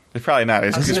 It's probably not.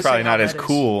 It's probably not as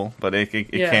cool, but it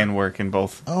can work in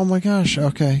both. Oh my gosh!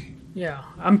 Okay. Yeah,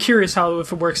 I'm curious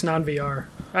if it works non-VR.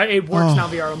 It works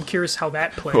non-VR. I'm curious how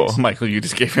that plays. Well, Michael, you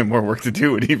just gave him more work to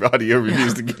do when he audio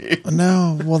reviews the game.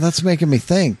 No, well, that's making me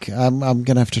think. I'm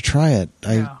gonna have to try it.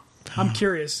 I'm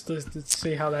curious to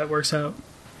see how that works out.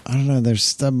 I don't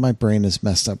know. My brain is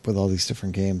messed up with all these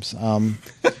different games.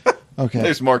 Okay.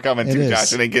 There's more coming too,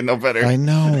 Josh. It ain't getting no better. I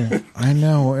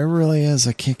know. It really is.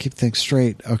 I can't keep things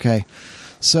straight. Okay.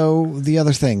 So the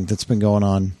other thing that's been going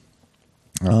on,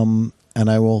 and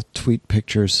I will tweet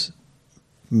pictures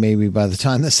maybe by the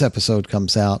time this episode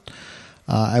comes out.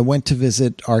 I went to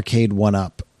visit Arcade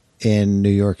 1-Up in New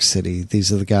York City.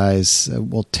 These are the guys,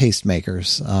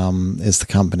 Tastemakers is the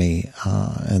company,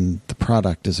 and the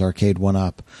product is Arcade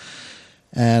 1-Up.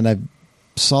 And I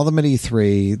saw them at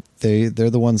E3. They're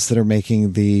the ones that are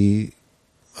making the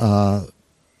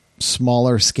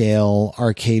smaller scale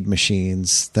arcade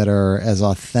machines that are as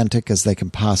authentic as they can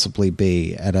possibly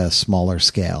be at a smaller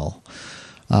scale.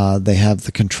 They have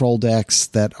the control decks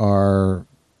that are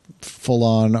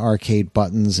full-on arcade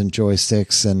buttons and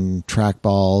joysticks and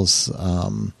trackballs,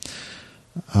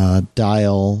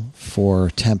 dial for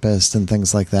Tempest and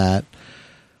things like that.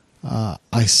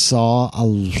 I saw a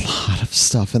lot of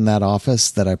stuff in that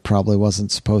office that I probably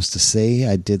wasn't supposed to see.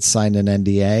 I did sign an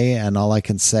NDA, and all I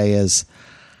can say is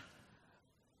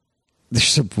there's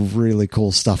some really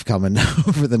cool stuff coming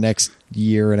over the next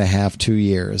year and a half, 2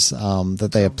 years that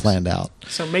they have planned out.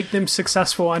 So make them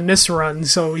successful on this run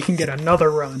so we can get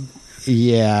another run.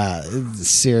 Yeah,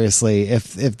 seriously.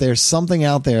 If there's something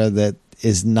out there that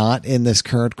is not in this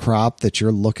current crop that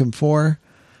you're looking for,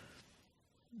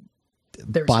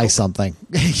 buy something.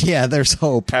 Yeah, there's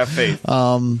hope. Have faith.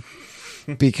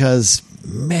 Because,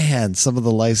 man, some of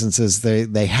the licenses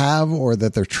they have or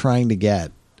that they're trying to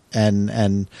get,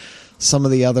 and some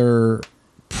of the other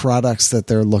products that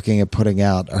they're looking at putting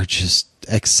out are just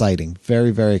exciting. Very,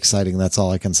 very exciting. That's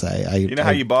all I can say. You know how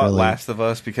you bought Last of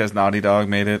Us because Naughty Dog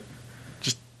made it?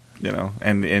 Just,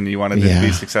 and you wanted it to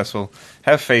be successful.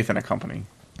 Have faith in a company.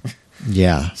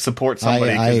 Yeah. Support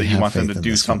somebody because you want them to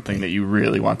do something that you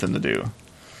really want them to do.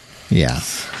 Yeah.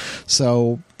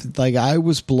 So, I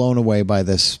was blown away by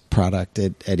this product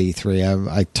at E3.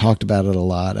 I talked about it a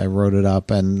lot. I wrote it up,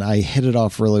 and I hit it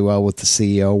off really well with the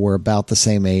CEO. We're about the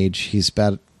same age. He's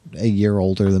about a year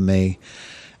older than me.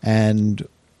 And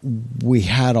we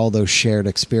had all those shared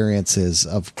experiences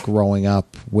of growing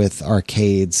up with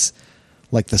arcades,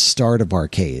 like the start of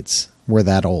arcades. We're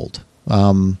that old.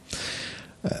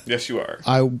 Yes, you are.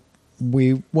 I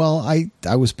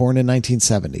was born in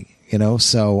 1970.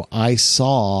 So I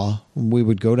saw, we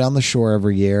would go down the shore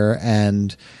every year,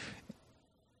 and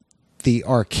the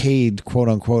arcade, quote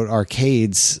unquote,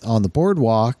 arcades on the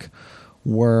boardwalk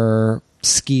were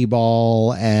skee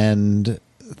ball and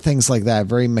things like that,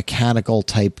 very mechanical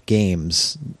type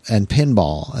games and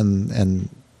pinball. And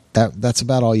that's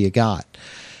about all you got.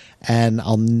 And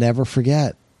I'll never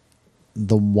forget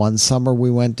the one summer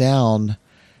we went down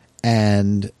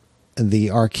and the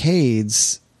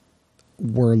arcades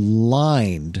were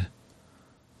lined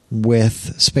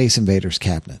with Space Invaders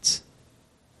cabinets.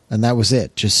 And that was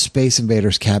it. Just Space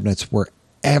Invaders cabinets were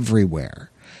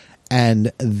everywhere.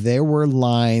 And there were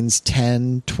lines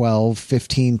 10, 12,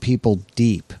 15 people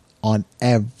deep on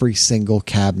every single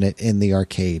cabinet in the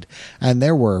arcade. And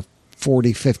there were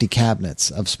 40, 50 cabinets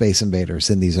of Space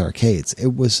Invaders in these arcades.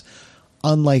 It was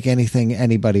unlike anything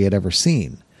anybody had ever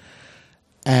seen.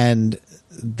 And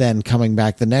then coming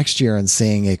back the next year and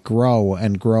seeing it grow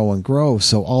and grow and grow.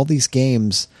 So all these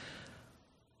games,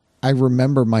 I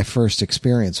remember my first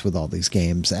experience with all these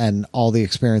games and all the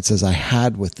experiences I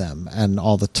had with them and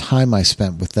all the time I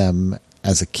spent with them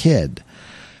as a kid.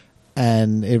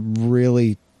 And it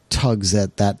really tugs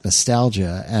at that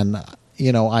nostalgia. And,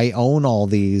 I own all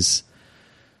these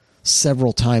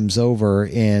several times over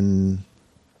in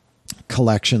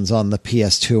collections on the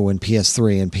PS2 and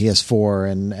PS3 and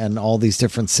PS4 and all these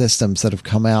different systems that have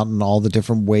come out and all the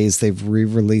different ways they've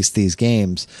re-released these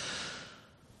games.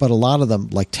 But a lot of them,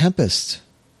 like Tempest,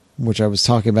 which I was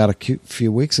talking about a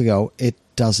few weeks ago, it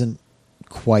doesn't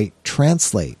quite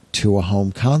translate to a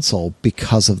home console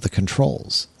because of the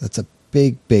controls. That's a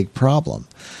big, big problem.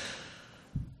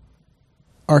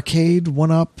 Arcade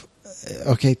 1-Up,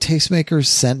 Tastemakers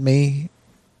sent me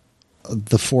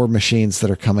the 4 machines that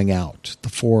are coming out, the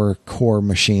 4 core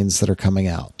machines that are coming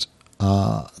out.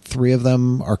 3 of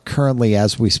them are currently,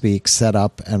 as we speak, set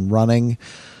up and running.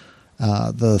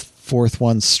 The 4th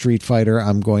one, Street Fighter,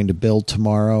 I'm going to build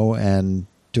tomorrow and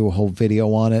do a whole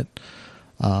video on it.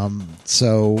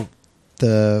 So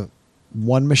the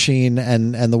one machine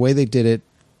and the way they did it,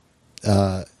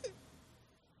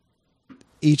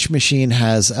 each machine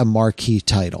has a marquee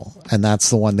title, and that's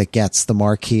the one that gets the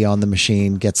marquee on the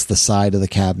machine, gets the side of the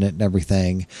cabinet and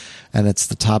everything, and it's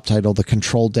the top title. The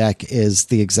control deck is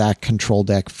the exact control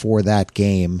deck for that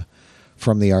game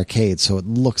from the arcade, so it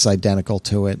looks identical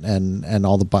to it, and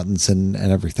all the buttons and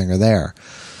everything are there.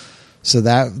 So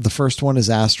that the first one is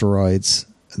Asteroids,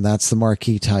 and that's the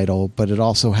marquee title, but it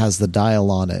also has the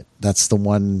dial on it. That's the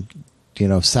one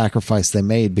sacrifice they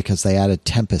made because they added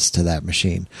Tempest to that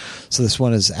machine. So this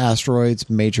one is Asteroids,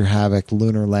 Major Havoc,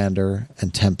 Lunar Lander,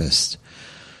 and Tempest.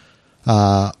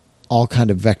 All kind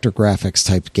of vector graphics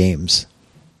type games.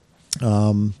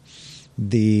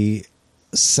 The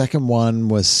second one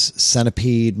was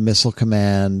Centipede, Missile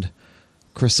Command,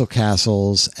 Crystal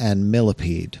Castles, and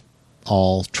Millipede,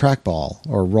 all trackball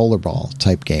or rollerball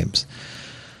type games.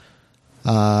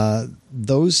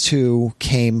 Those two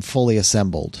came fully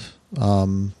assembled.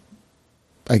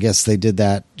 I guess they did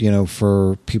that,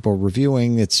 for people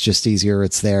reviewing. It's just easier.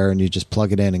 It's there, and you just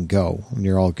plug it in and go, and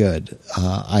you're all good.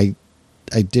 I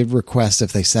did request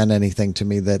if they send anything to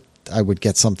me that I would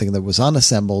get something that was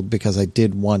unassembled, because I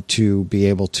did want to be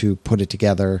able to put it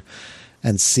together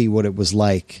and see what it was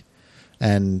like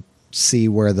and see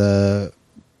where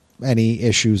any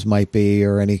issues might be,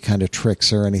 or any kind of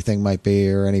tricks or anything might be,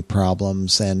 or any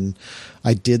problems. And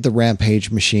I did the Rampage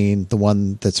machine, the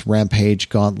one that's Rampage,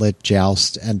 Gauntlet,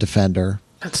 Joust, and Defender.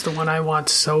 That's the one I want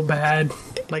so bad.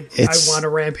 I want a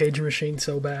Rampage machine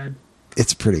so bad.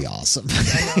 It's pretty awesome.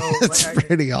 I know, it's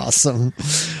pretty awesome.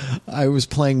 I was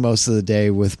playing most of the day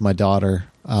with my daughter,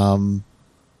 and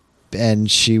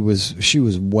she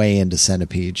was way into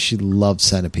Centipede. She loved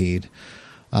Centipede.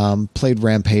 Played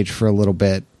Rampage for a little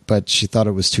bit, but she thought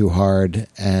it was too hard,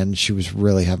 and she was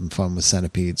really having fun with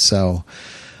Centipede. So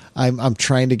I'm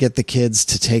trying to get the kids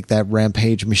to take that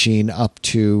Rampage machine up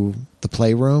to the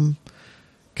playroom,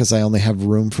 because I only have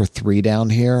room for 3 down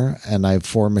here, and I have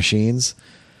 4 machines.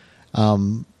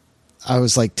 I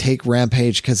was like, take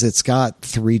Rampage, because it's got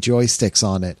 3 joysticks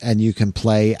on it, and you can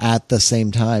play at the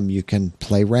same time. You can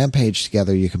play Rampage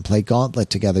together. You can play Gauntlet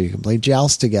together. You can play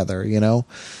Joust together.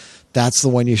 That's the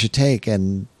one you should take.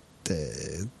 And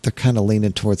they're kind of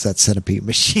leaning towards that Centipede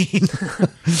machine,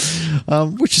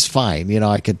 which is fine.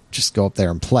 I could just go up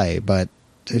there and play, but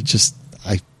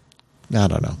I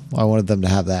don't know. I wanted them to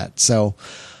have that. So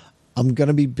I'm going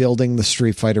to be building the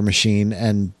Street Fighter machine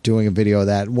and doing a video of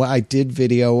that. Well, I did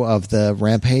video of the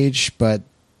Rampage, but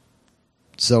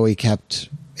Zoe kept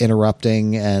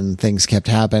interrupting and things kept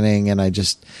happening. And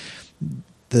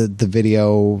the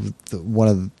video, one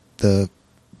of the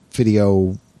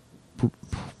video,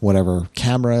 whatever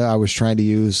camera I was trying to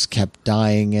use kept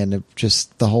dying, and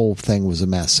the whole thing was a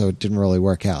mess. So it didn't really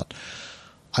work out.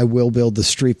 I will build the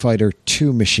Street Fighter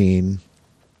 2 machine,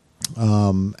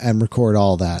 and record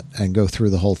all that and go through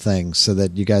the whole thing, so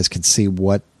that you guys can see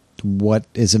what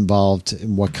is involved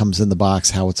and what comes in the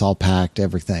box, how it's all packed,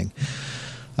 everything.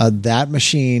 That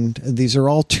machine, these are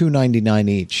all $299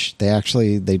 each.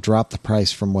 They dropped the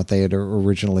price from what they had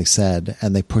originally said,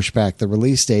 and they pushed back the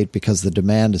release date because the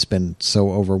demand has been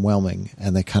so overwhelming,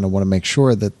 and they kind of want to make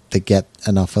sure that they get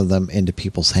enough of them into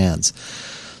people's hands.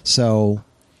 So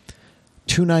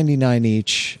 $299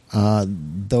 each.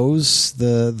 Those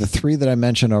the 3 that I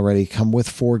mentioned already come with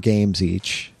 4 games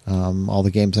each. All the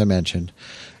games I mentioned.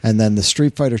 And then the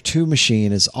Street Fighter 2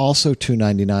 machine is also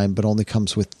 $299, but only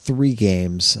comes with 3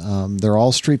 games. They're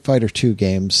all Street Fighter 2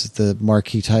 games. The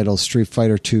marquee title is Street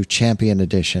Fighter 2 Champion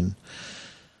Edition.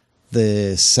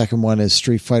 The second one is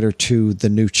Street Fighter 2 The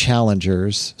New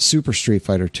Challengers. Super Street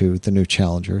Fighter 2 The New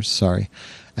Challengers, sorry.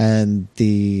 And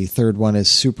the third one is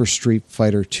Super Street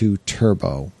Fighter 2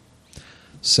 Turbo.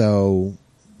 So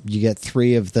you get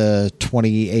 3 of the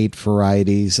 28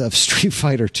 varieties of Street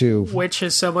Fighter 2. Which,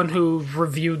 as someone who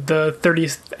reviewed the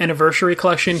 30th anniversary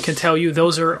collection, can tell you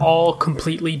those are all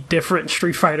completely different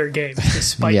Street Fighter games,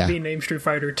 despite being named Street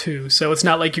Fighter 2. So it's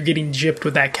not like you're getting gypped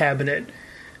with that cabinet.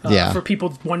 For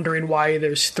people wondering why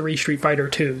there's 3 Street Fighter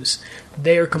 2s,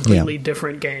 they are completely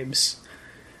different games.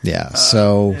 Yeah,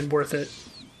 and worth it.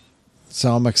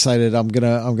 So I'm excited. I'm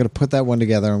gonna put that one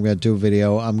together. I'm gonna do a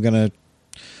video. I'm gonna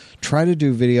try to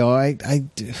do video.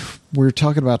 We're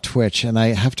talking about Twitch, and I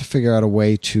have to figure out a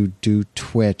way to do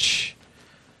Twitch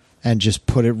and just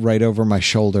put it right over my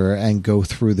shoulder and go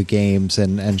through the games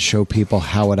and show people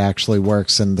how it actually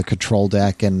works, and the control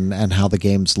deck and how the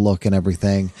games look and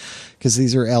everything. Because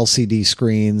these are LCD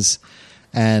screens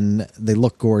and they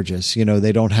look gorgeous.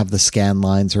 They don't have the scan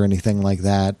lines or anything like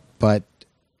that, but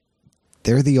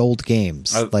they're the old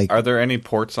games. Are there any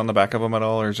ports on the back of them at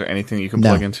all, or is there anything you can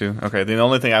plug into? Okay, the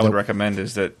only thing I would recommend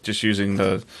is that just using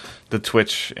the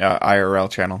Twitch IRL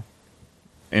channel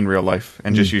in real life,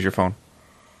 and just use your phone.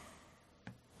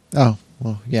 Oh,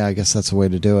 well, yeah, I guess that's a way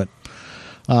to do it.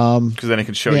 Because then it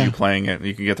can show you playing it.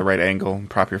 You can get the right angle and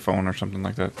prop your phone or something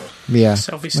like that. Yeah.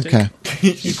 Selfie stick. Okay.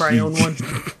 You probably own one.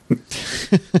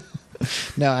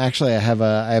 No, actually, I have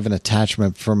an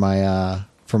attachment for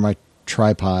my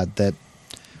tripod that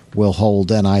will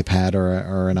hold an iPad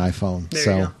or an iPhone. There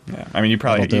so you go. Yeah, I mean,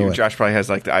 Josh probably has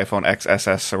like the iPhone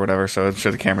XSS or whatever, so I'm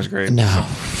sure the camera's great. No,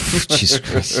 Jesus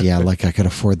Christ, yeah, like I could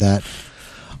afford that.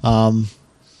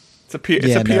 It's a PR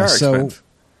expense.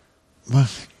 Well,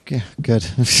 yeah, good.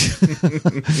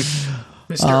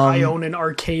 Mr. I own an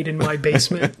arcade in my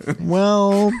basement.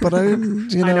 Well, but I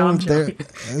know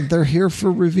they're here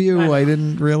for review. I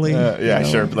didn't really.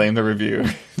 Sure. Blame the review.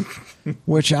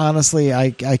 Which honestly,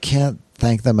 I can't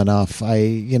thank them enough.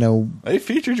 They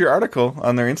featured your article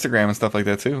on their Instagram and stuff like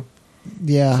that too.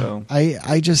 Yeah, so.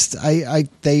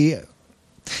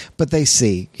 But they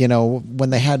see, when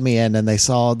they had me in and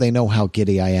they know how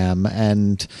giddy I am,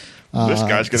 and this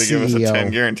guy's going to give us a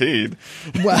 10 guaranteed.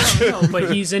 Well, no,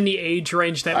 but he's in the age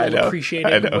range that will appreciate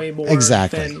it way more.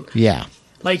 Exactly. Yeah.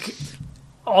 Like,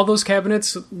 all those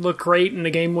cabinets look great and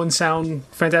the game ones sound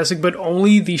fantastic, but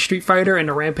only the Street Fighter and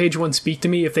the Rampage one speak to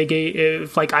me. If I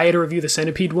had to review the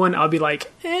Centipede one, I'll be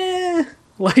like,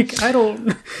 like, I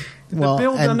don't. The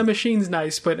build on the machine's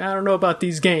nice, but I don't know about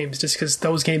these games, just because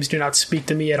those games do not speak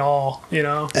to me at all,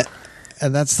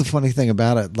 And that's the funny thing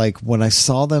about it. Like, when I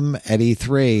saw them at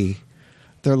E3,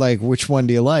 they're like, which one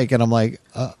do you like? And I'm like,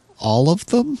 all of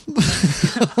them?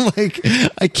 Like,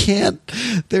 I can't.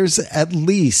 There's at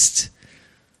least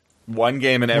one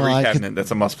game in every cabinet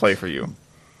that's a must-play for you.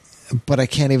 But I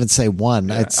can't even say one.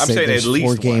 Yeah. I'd say there's at least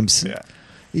 4 games. Yeah.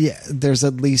 Yeah, there's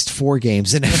at least 4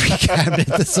 games in every cabinet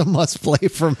that's a must-play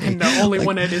for me. And the only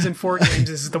one that isn't 4 games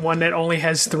is the one that only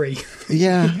has 3.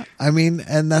 Yeah, I mean,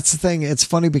 and that's the thing. It's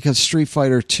funny because Street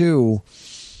Fighter 2,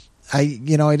 I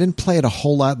didn't play it a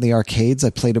whole lot in the arcades. I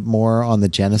played it more on the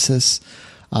Genesis.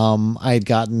 I had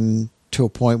gotten to a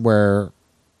point where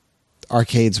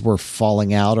arcades were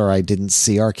falling out, or I didn't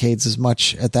see arcades as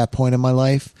much at that point in my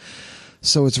life.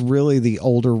 So it's really the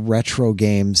older retro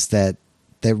games that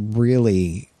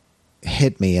really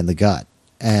hit me in the gut.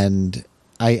 And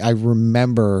I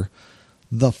remember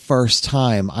the first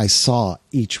time I saw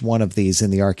each one of these in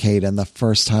the arcade and the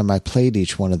first time I played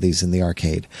each one of these in the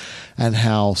arcade, and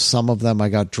how some of them I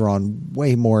got drawn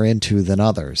way more into than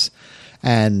others.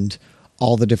 And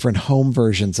all the different home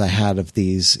versions I had of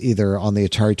these, either on the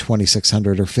Atari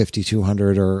 2600 or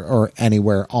 5200 or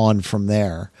anywhere on from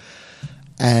there.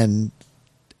 And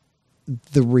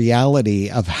the reality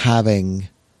of having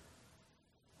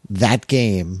that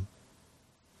game,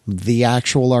 the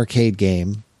actual arcade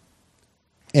game,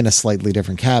 in a slightly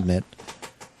different cabinet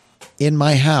in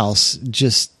my house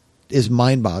just is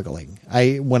mind-boggling.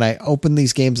 When I opened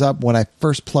these games up, when I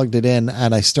first plugged it in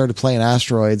and I started playing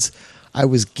Asteroids, I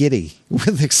was giddy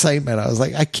with excitement. I was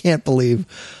like, I can't believe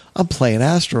I'm playing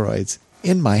Asteroids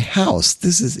in my house.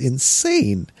 This is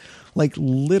insane. Like,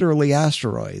 literally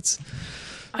Asteroids.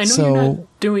 I know you're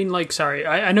not doing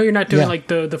I know you're not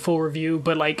doing the full review,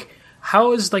 but like,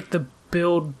 how is like the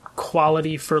build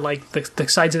quality for like the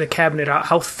sides of the cabinet?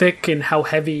 How thick and how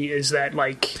heavy is that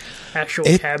like actual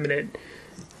cabinet?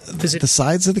 The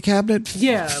sides of the cabinet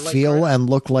feel and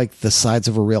look like the sides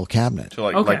of a real cabinet. So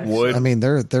like wood. I mean,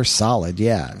 they're solid.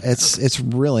 Yeah, it's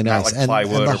really nice. Not like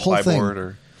plywood and the or whole thing,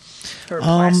 or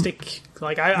plastic.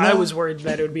 Like I was worried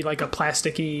that it would be like a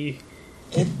plasticky.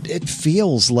 It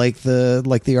feels like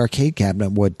the arcade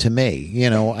cabinet would to me.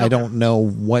 I don't know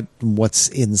what's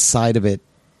inside of it,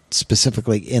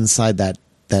 specifically inside that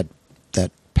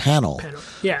panel.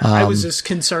 Yeah, I was just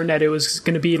concerned that it was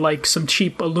going to be like some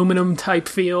cheap aluminum type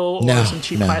feel or some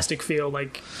cheap plastic feel.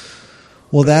 Like,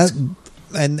 well,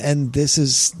 and this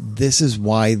is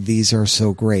why these are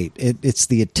so great. It's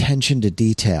the attention to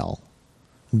detail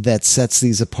that sets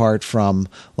these apart from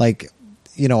like.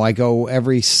 I go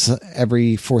every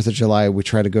 4th of July, we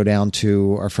try to go down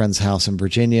to our friend's house in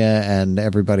Virginia, and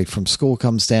everybody from school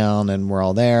comes down and we're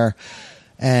all there.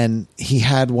 And he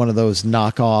had one of those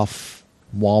knockoff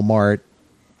Walmart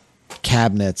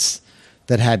cabinets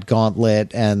that had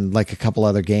Gauntlet and like a couple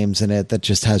other games in it that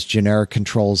just has generic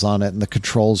controls on it. And the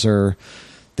controls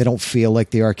they don't feel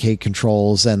like the arcade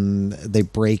controls, and they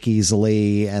break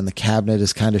easily, and the cabinet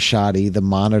is kind of shoddy. The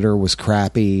monitor was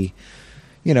crappy.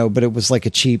 But it was like a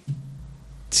cheap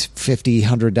 $50,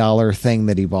 $100 thing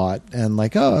that he bought. And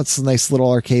like, oh, it's a nice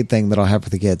little arcade thing that I'll have for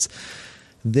the kids.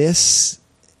 The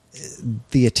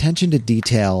attention to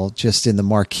detail just in the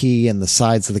marquee and the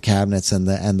sides of the cabinets and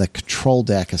the control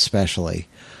deck especially,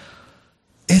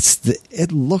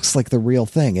 it looks like the real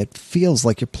thing. It feels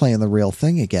like you're playing the real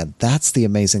thing again. That's the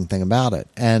amazing thing about it.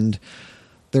 And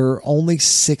they're only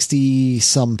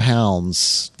 60-some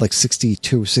pounds, like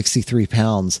 62, 63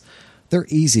 pounds. They're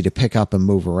easy to pick up and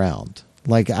move around.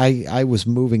 Like I was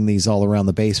moving these all around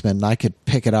the basement, and I could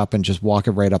pick it up and just walk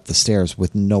it right up the stairs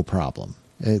with no problem.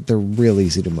 They're real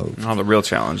easy to move. Well, the real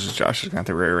challenge is Josh is going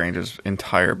to rearrange his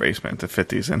entire basement to fit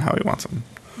these in how he wants them.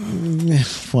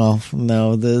 Well,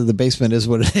 no, the basement is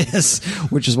what it is,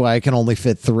 which is why I can only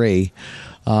fit 3.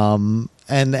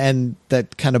 And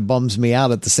that kind of bums me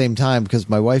out at the same time because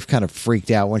my wife kind of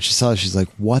freaked out when she saw it. She's like,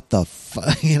 what the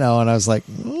fuck? And I was like,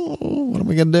 oh, what am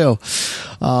I going to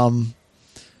do?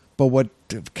 But what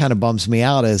kind of bums me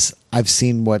out is I've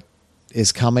seen what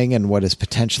is coming and what is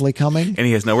potentially coming. And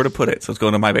he has nowhere to put it, so it's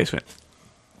going to my basement.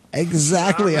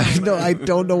 Exactly. I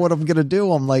don't know what I'm going to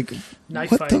do. I'm like, knife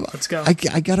fight. Let's go.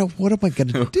 What am I going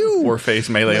to do? Warface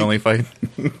melee only fight.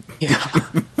 Yeah.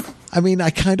 I mean, I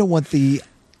kind of want the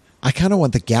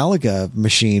Galaga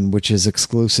machine, which is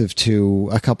exclusive to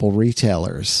a couple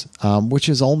retailers, which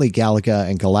is only Galaga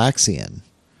and Galaxian.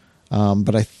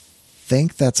 But I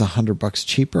think that's $100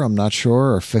 cheaper. I'm not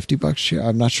sure, or $50 cheaper.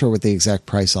 I'm not sure what the exact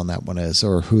price on that one is,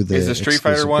 or who the is the Street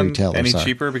Fighter one any are.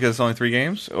 cheaper because it's only 3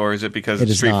 games, or is it because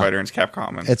it's Street Fighter and it's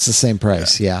Capcom? It's the same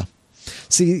price. Yeah.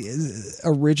 See,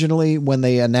 originally when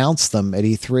they announced them at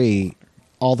E3,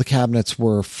 all the cabinets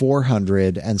were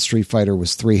 $400 and Street Fighter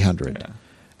was $300. Yeah.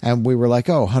 And we were like,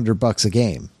 oh, $100 a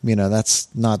game.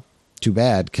 That's not too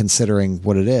bad considering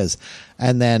what it is.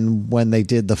 And then when they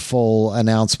did the full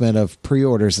announcement of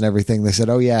pre-orders and everything, they said,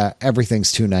 oh, yeah,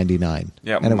 everything's $299.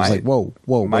 Yeah, and it was like, whoa,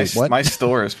 wait, what? My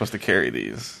store is supposed to carry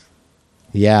these.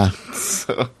 Yeah.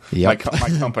 So yep. my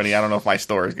company, I don't know if my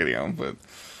store is getting them, but...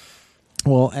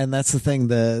 Well, and that's the thing.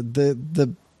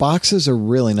 The boxes are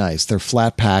really nice. They're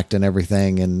flat packed and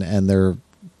everything, and they're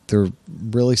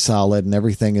really solid, and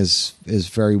everything is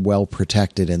very well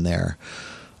protected in there.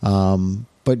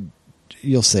 But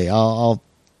you'll see. I'll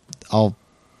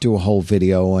do a whole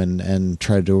video and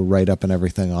try to do a write up and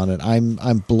everything on it.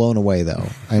 I'm blown away though.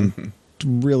 I'm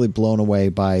really blown away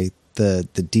by the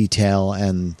detail,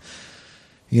 and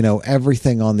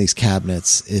everything on these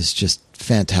cabinets is just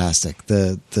fantastic.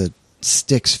 The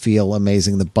sticks feel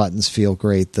amazing. The buttons feel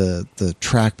great. The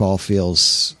trackball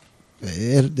feels.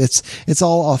 It's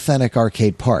all authentic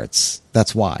arcade parts.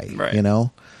 That's why, right.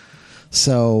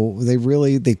 So they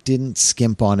didn't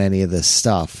skimp on any of this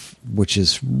stuff, which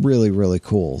is really, really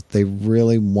cool. They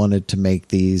really wanted to make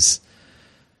these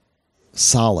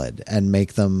solid and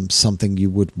make them something you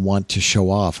would want to show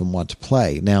off and want to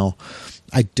play. Now,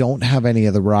 I don't have any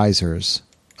of the risers,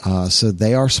 so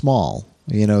they are small.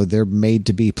 They're made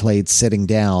to be played sitting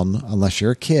down. Unless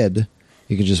you're a kid,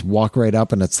 you can just walk right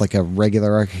up and it's like a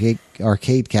regular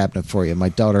arcade cabinet for you. My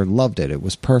daughter loved it. It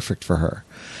was perfect for her.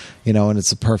 And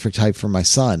it's a perfect height for my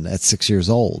son at 6 years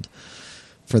old.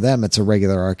 For them, it's a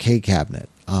regular arcade cabinet.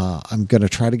 I'm going to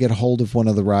try to get a hold of one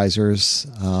of the risers,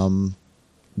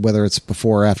 whether it's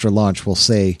before or after lunch, we'll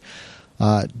see.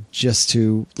 Just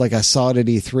to, like, I saw it at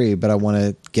E3, but I want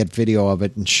to get video of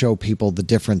it and show people the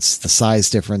difference, the size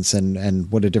difference,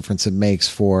 and what a difference it makes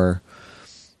for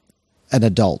an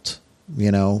adult,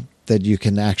 that you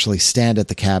can actually stand at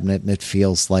the cabinet and it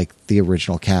feels like the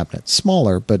original cabinet.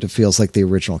 Smaller, but it feels like the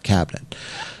original cabinet.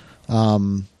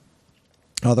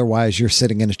 Otherwise, you're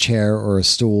sitting in a chair or a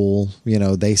stool.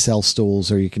 They sell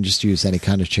stools, or you can just use any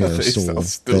kind of chair or stool.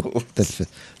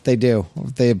 They do.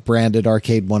 They have branded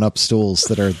Arcade 1-Up stools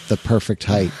that are the perfect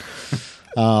height.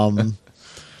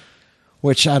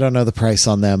 Which I don't know the price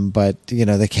on them, but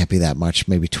they can't be that much.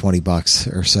 Maybe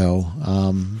 $20 or so.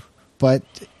 But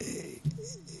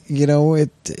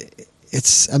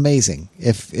it's amazing.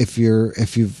 If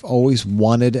you've always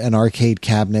wanted an arcade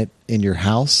cabinet in your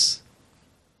house,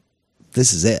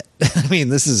 this is it. I mean,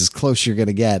 this is as close you're going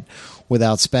to get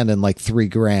without spending like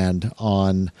 $3,000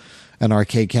 on an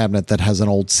arcade cabinet that has an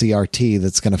old CRT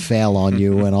that's going to fail on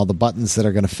you, and all the buttons that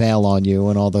are going to fail on you,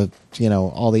 and all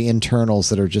the internals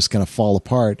that are just going to fall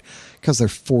apart because they're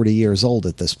 40 years old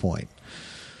at this point.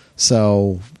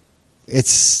 So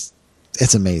it's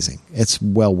amazing. It's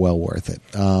well worth it.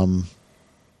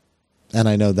 And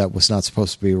I know that was not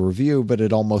supposed to be a review, but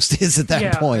it almost is at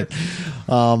that point.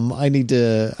 I need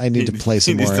to play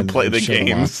some more. He needs to play the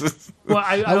games. Well,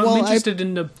 I'm interested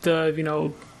in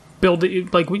the build,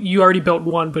 like you already built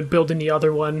one, but building the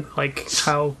other one, like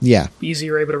how easy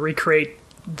you're able to recreate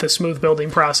the smooth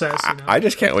building process. I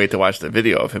just can't wait to watch the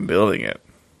video of him building it.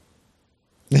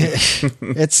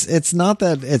 It's not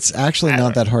that. It's actually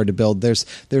not that hard to build.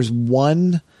 There's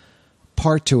one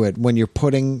part to it when you're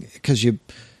putting, because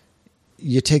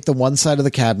you take the one side of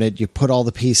the cabinet, you put all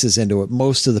the pieces into it,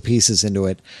 most of the pieces into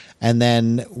it, and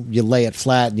then you lay it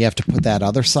flat and you have to put that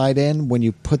other side in. When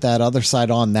you put that other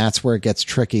side on, that's where it gets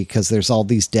tricky, because there's all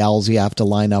these dowels you have to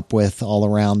line up with all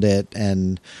around it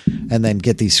and then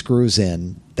get these screws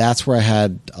in. That's where I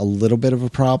had a little bit of a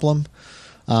problem.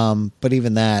 But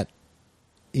even that,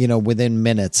 within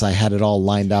minutes, I had it all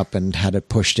lined up and had it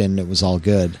pushed in. It was all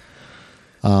good.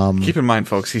 Keep in mind,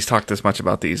 folks, he's talked this much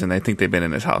about these, and I think they've been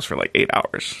in his house for like 8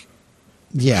 hours.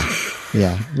 Yeah.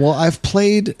 Well, I've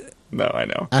played No, I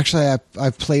know. Actually,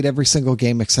 I've played every single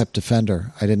game except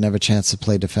Defender. I didn't have a chance to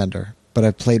play Defender, but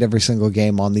I've played every single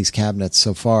game on these cabinets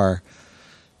so far.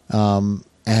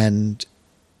 And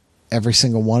every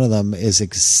single one of them is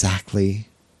exactly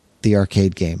the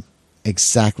arcade game.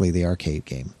 Exactly the arcade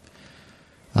game.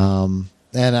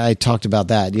 And I talked about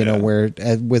that, you know, where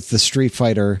with the Street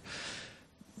Fighter,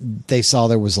 they saw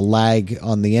there was a lag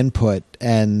on the input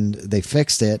and they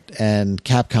fixed it, and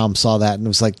Capcom saw that and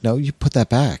was like, no, you put that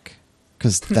back,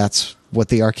 because that's what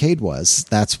the arcade was.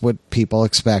 That's what people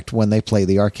expect when they play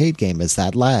the arcade game, is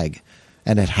that lag,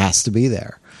 and it has to be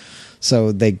there.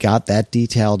 So they got that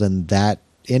detailed and that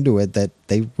into it, that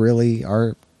they really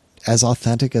are as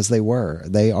authentic as they were.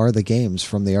 They are the games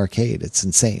from the arcade. It's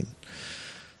insane.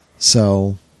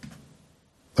 So,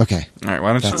 okay. All right.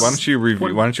 Why don't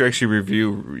you actually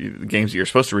review the games that you're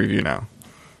supposed to review now?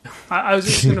 I was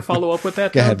just going to follow up with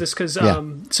that though, just because.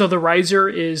 So the riser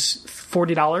is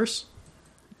 $40.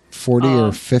 40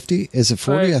 or 50? Is it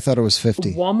 40? I thought it was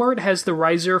 50. Walmart has the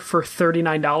riser for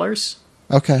 $39.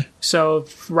 Okay. So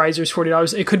riser's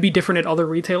 $40. It could be different at other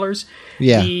retailers.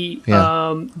 Yeah. The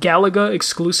Galaga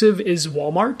exclusive is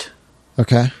Walmart.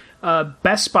 Okay.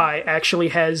 Best Buy actually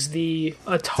has the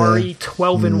Atari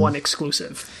 12-in-1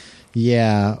 exclusive.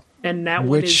 Yeah. And that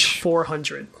one is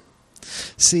 $400.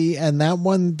 See, and that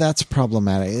one, that's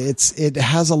problematic. It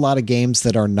has a lot of games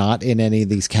that are not in any of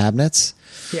these cabinets,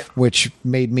 which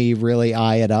made me really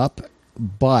eye it up.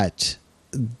 But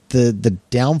the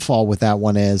downfall with that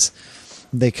one is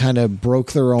they kind of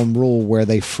broke their own rule, where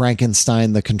they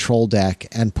Frankenstein the control deck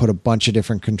and put a bunch of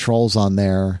different controls on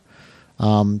there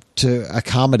to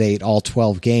accommodate all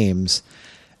 12 games.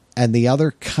 And the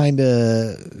other kind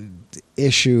of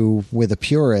issue with a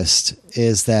purist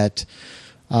is that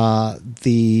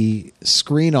the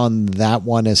screen on that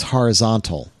one is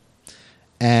horizontal,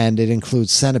 and it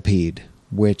includes Centipede,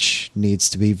 which needs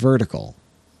to be vertical.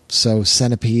 So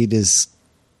Centipede is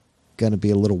going to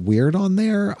be a little weird on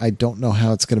there. I don't know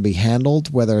how it's going to be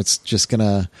handled, whether it's just going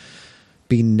to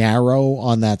be narrow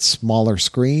on that smaller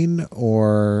screen,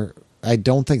 or I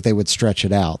don't think they would stretch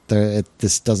it out.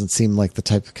 This doesn't seem like the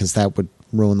type, because that would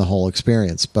ruin the whole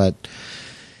experience. But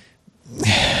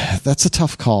that's a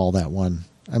tough call, that one.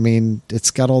 I mean,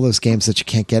 it's got all those games that you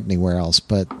can't get anywhere else,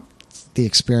 but the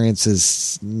experience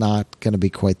is not going to be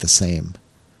quite the same.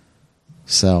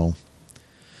 So,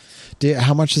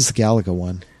 how much is the Galaga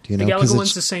one? Do you know? The Galaga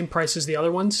one's the same price as the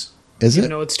other ones. Is it?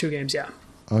 Even though it's two games, yeah.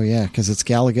 Oh, yeah, because it's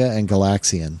Galaga and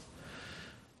Galaxian.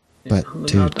 But,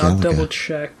 dude, I'll double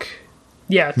check.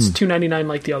 Yeah, it's $2.99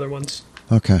 like the other ones.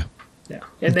 Okay. Yeah,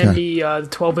 and then the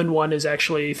 12-in-1 is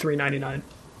actually $3.99.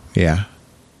 Yeah.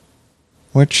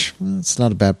 Which, it's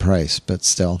not a bad price, but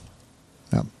still.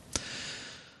 Yeah.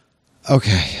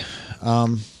 Okay.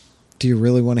 Do you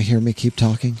really want to hear me keep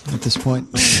talking at this point?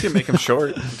 You can make them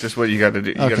short. Just what you got to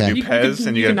do. You got to do Pez,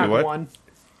 and you got to do what? One.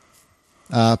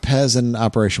 Pez and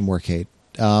Operation Workade.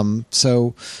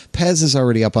 So Pez is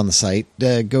already up on the site.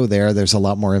 Go there. There's a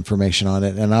lot more information on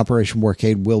it. And Operation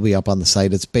Workade will be up on the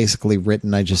site. It's basically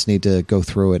written. I just need to go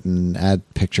through it and add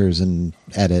pictures and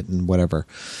edit and whatever.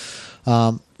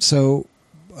 So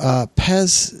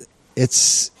Pez,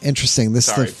 it's interesting. This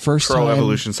is the first Pro time.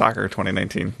 Evolution Soccer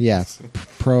 2019. Yeah,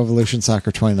 Pro Evolution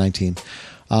Soccer 2019.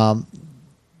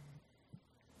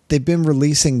 They've been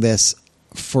releasing this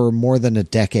for more than a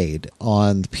decade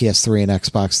on the PS3 and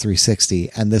Xbox 360,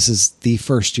 and this is the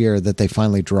first year that they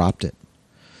finally dropped it.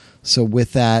 So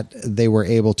with that, they were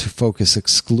able to focus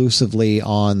exclusively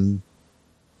on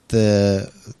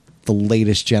the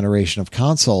latest generation of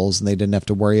consoles, and they didn't have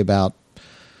to worry about,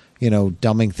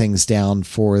 dumbing things down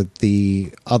for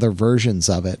the other versions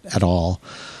of it at all.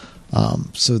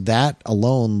 So that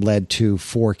alone led to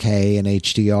 4K and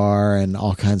HDR and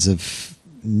all kinds of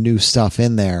new stuff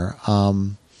in there.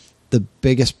 The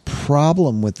biggest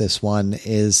problem with this one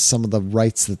is some of the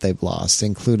rights that they've lost,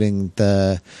 including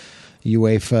the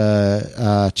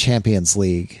UEFA Champions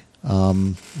League,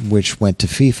 which went to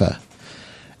FIFA.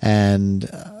 And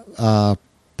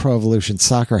Pro Evolution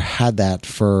Soccer had that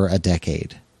for a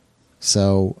decade.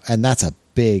 So, and that's a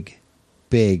big,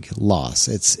 big loss.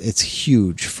 It's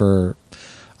huge for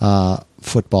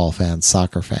football fans,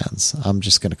 soccer fans. I'm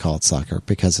just going to call it soccer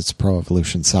because it's Pro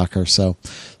Evolution Soccer. So,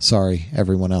 sorry,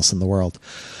 everyone else in the world.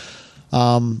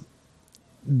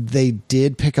 They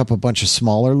did pick up a bunch of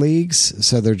smaller leagues,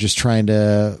 so they're just trying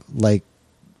to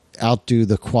outdo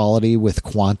the quality with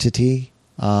quantity.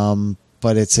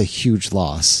 But it's a huge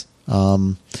loss.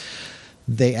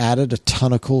 They added a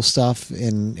ton of cool stuff,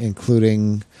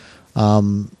 including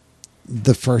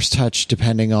the first touch,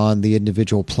 depending on the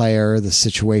individual player, the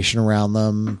situation around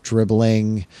them,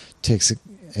 dribbling, takes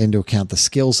into account the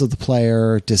skills of the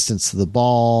player, distance to the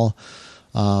ball.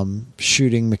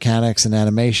 Shooting mechanics and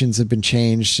animations have been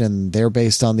changed, and they're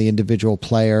based on the individual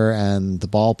player and the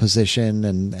ball position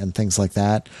and things like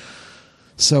that.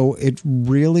 So it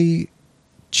really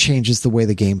changes the way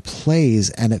the game plays,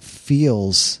 and it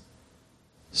feels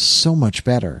so much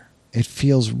better. It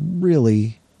feels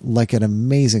really like an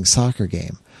amazing soccer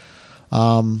game.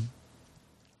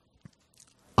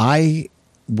 I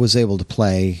was able to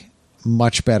play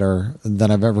much better than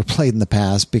I've ever played in the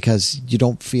past because you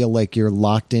don't feel like you're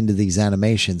locked into these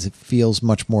animations. It feels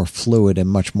much more fluid and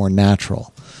much more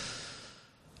natural.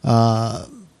 I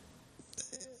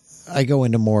go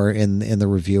into more in the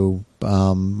review.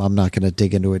 I'm not going to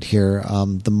dig into it here.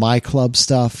 The My Club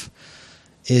stuff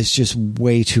is just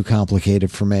way too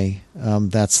complicated for me.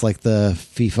 That's like the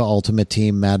FIFA Ultimate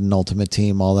Team, Madden Ultimate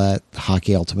Team, all that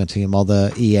Hockey Ultimate Team, all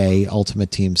the EA Ultimate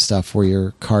Team stuff where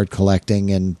you're card collecting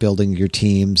and building your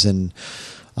teams and,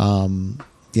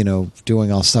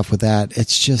 doing all stuff with that.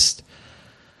 It's just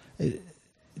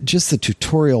the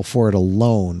tutorial for it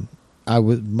alone.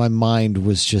 My mind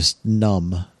was just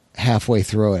numb halfway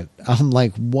through it. I'm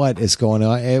like, what is going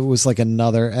on? It was like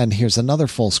and here's another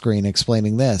full screen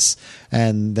explaining this,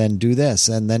 and then do this,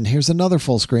 and then here's another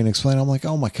full screen explaining. I'm like,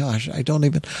 oh my gosh, I don't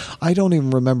even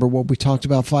remember what we talked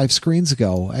about 5 screens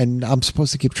ago, and I'm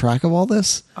supposed to keep track of all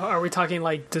this? Are we talking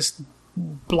like just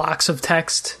blocks of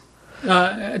text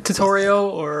tutorial,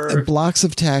 or blocks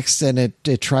of text, and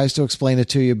it tries to explain it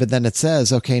to you, but then it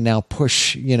says, okay, now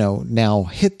push, now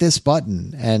hit this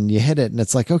button, and you hit it, and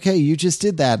it's like, okay, you just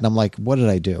did that, and I'm like, what did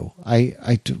I do?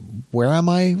 Where am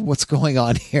I? What's going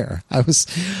on here? I was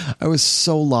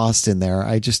so lost in there.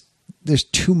 There's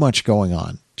too much going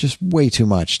on, just way too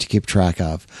much to keep track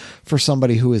of for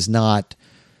somebody who is not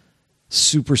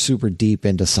super, super deep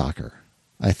into soccer,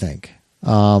 I think.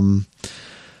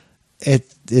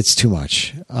 It's too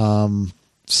much.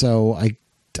 So I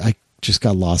just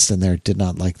got lost in there. Did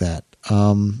not like that.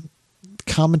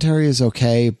 Commentary is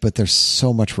okay, but there's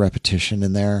so much repetition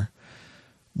in there,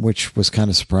 which was kind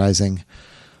of surprising.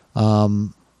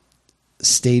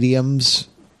 Stadiums,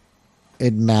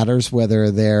 it matters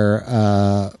whether they're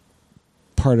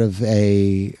part of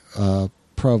a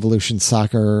Pro Evolution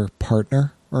Soccer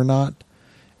partner or not.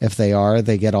 If they are,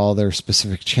 they get all their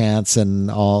specific chants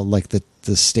and all, like the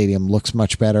stadium looks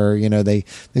much better. They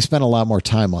spend a lot more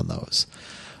time on those.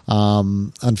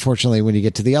 Unfortunately, when you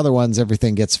get to the other ones,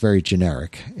 everything gets very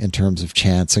generic in terms of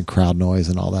chants and crowd noise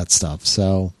and all that stuff.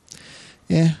 So,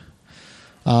 yeah.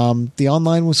 The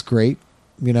online was great.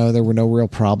 There were no real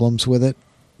problems with it.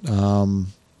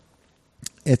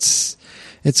 It's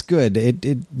good.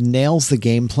 It nails the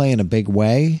gameplay in a big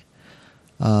way,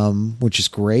 which is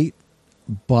great.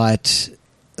 But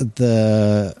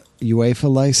the UEFA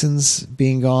license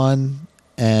being gone,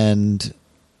 and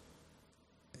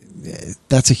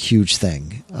that's a huge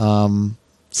thing.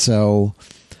 So,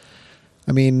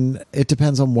 I mean, it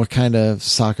depends on what kind of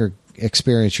soccer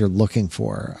experience you're looking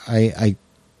for. I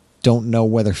don't know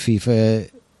whether FIFA,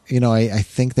 I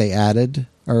think they added,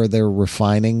 or they're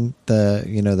refining the,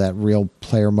 that real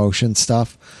player motion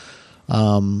stuff.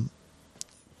 But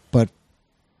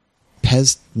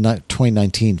PES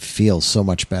 2019 feels so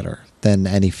much better than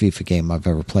any FIFA game I've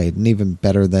ever played, and even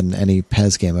better than any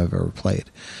PES game I've ever played.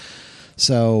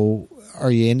 So, are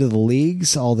you into the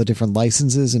leagues, all the different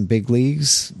licenses and big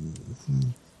leagues?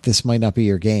 This might not be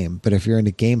your game, but if you're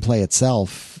into gameplay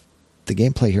itself, the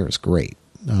gameplay here is great.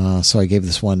 So I gave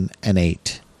this one an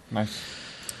 8. Nice.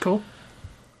 Cool.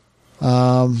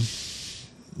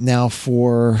 Now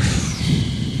for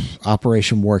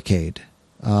Operation Warcade.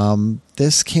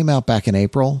 This came out back in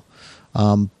April,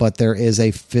 but there is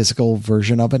a physical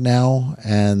version of it now,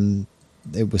 and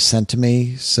it was sent to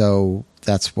me, so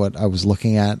that's what I was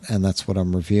looking at, and that's what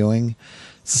I'm reviewing.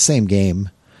 It's the same game.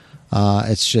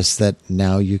 It's just that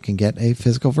now you can get a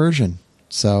physical version.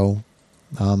 So,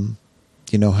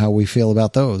 you know how we feel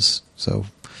about those. So,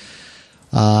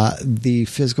 the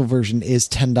physical version is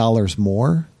 $10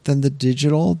 more than the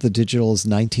digital. The digital is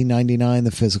 $19.99.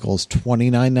 The physical is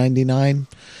 $29.99.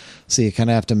 So you kind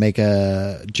of have to make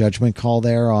a judgment call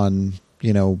there on,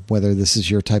 whether this is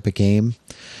your type of game.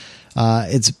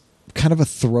 It's kind of a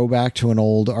throwback to an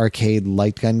old arcade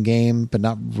light gun game, but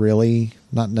not really,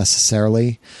 not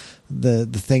necessarily. The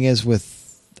thing is,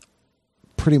 with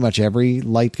pretty much every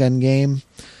light gun game,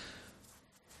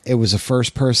 it was a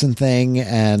first-person thing,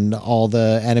 and all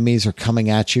the enemies are coming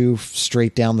at you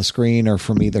straight down the screen or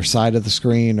from either side of the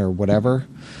screen or whatever.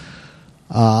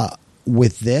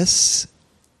 With this,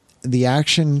 the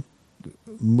action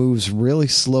moves really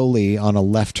slowly on a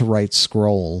left-to-right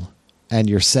scroll and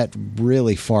you're set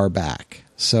really far back.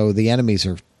 So the enemies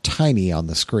are tiny on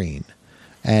the screen,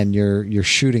 and you're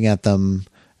shooting at them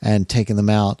and taking them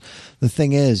out. The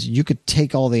thing is, you could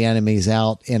take all the enemies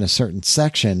out in a certain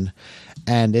section,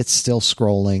 and it's still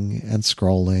scrolling and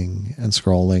scrolling and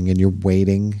scrolling, and you're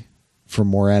waiting for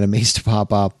more enemies to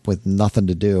pop up with nothing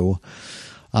to do.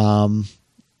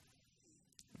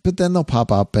 But then they'll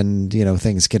pop up and,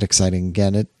 things get exciting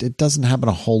again. It doesn't happen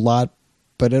a whole lot,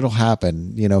 but it'll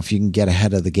happen, if you can get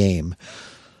ahead of the game.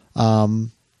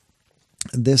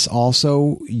 This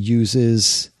also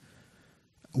uses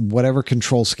whatever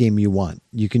control scheme you want.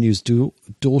 You can use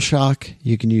DualShock,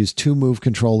 you can use 2 Move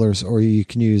controllers, or you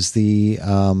can use the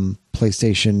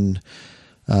PlayStation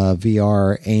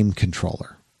VR aim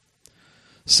controller.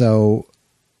 So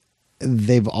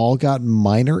they've all got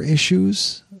minor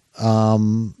issues.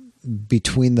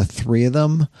 Between the 3 of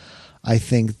them, I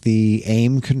think the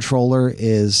aim controller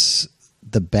is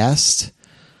the best,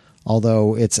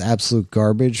 although it's absolute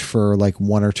garbage for like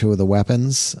 1 or 2 of the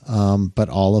weapons. But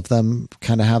all of them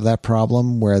kind of have that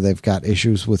problem where they've got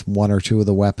issues with 1 or 2 of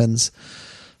the weapons.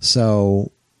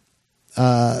 So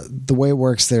the way it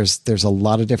works, there's a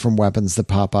lot of different weapons that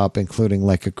pop up, including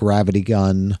like a gravity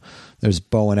gun. There's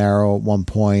bow and arrow at one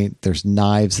point. There's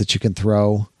knives that you can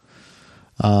throw.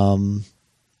 And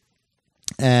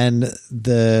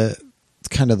the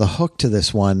kind of the hook to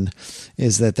this one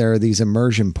is that there are these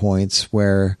immersion points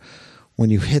where when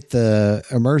you hit the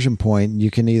immersion point, you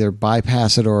can either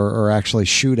bypass it or actually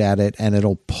shoot at it, and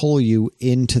it'll pull you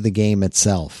into the game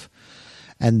itself.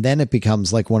 And then it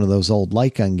becomes like one of those old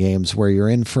light gun games where you're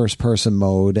in first person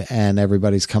mode and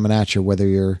everybody's coming at you, whether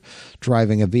you're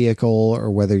driving a vehicle or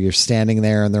whether you're standing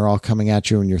there and they're all coming at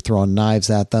you and you're throwing knives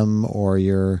at them, or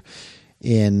you're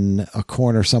in a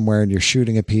corner somewhere and you're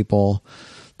shooting at people.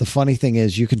 The funny thing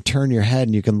is you can turn your head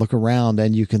and you can look around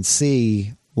and you can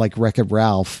see, like Wreck-It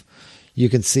Ralph, you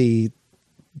can see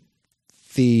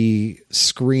the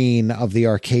screen of the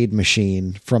arcade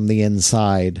machine from the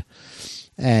inside.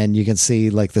 And you can see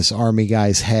like this army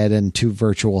guy's head and 2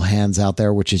 virtual hands out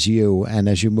there, which is you. And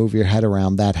as you move your head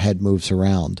around, that head moves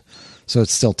around. So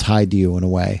it's still tied to you in a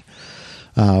way,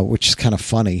 which is kind of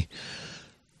funny.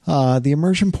 The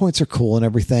immersion points are cool and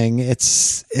everything.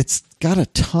 It's got a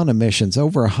ton of missions,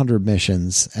 over 100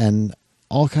 missions, and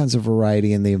all kinds of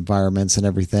variety in the environments and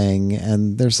everything.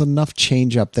 And there's enough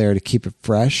change up there to keep it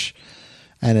fresh.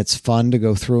 And it's fun to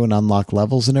go through and unlock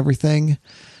levels and everything.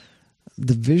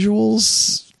 The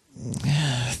visuals,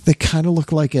 they kind of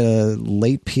look like a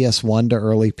late PS1 to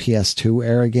early PS2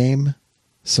 era game.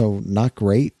 So not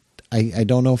great. I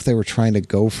don't know if they were trying to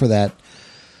go for that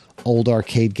old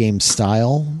arcade game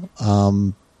style.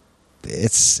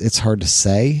 It's hard to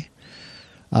say.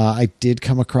 I did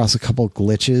come across a couple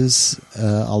glitches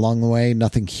along the way,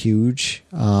 nothing huge.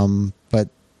 But,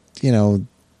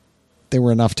 they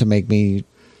were enough to make me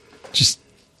just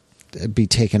be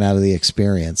taken out of the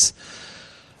experience.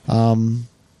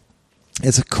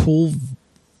 It's a cool,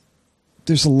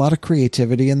 there's a lot of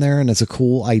creativity in there and it's a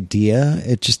cool idea.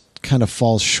 It just kind of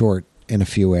falls short in a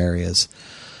few areas.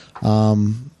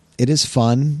 It is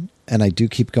fun and I do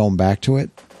keep going back to it.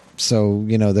 So,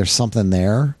 there's something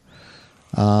there.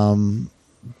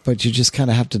 But you just kind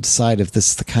of have to decide if this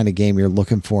is the kind of game you're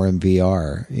looking for in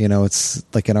VR. It's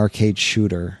like an arcade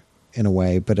shooter in a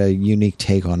way, but a unique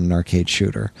take on an arcade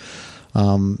shooter.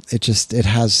 It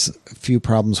has a few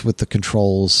problems with the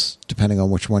controls depending on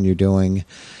which one you're doing,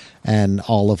 and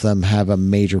all of them have a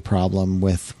major problem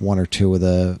with 1 or 2 of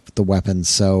the weapons.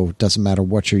 So it doesn't matter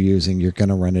what you're using, you're going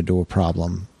to run into a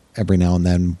problem every now and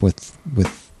then with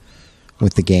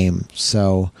the game.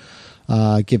 So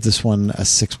give this one a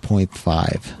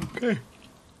 6.5. Okay.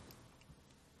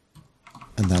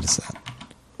 And that is that.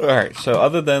 All right, so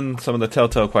other than some of the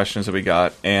Telltale questions that we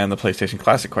got and the PlayStation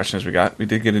Classic questions we got, we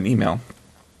did get an email.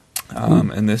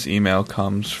 And this email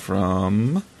comes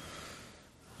from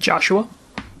Joshua.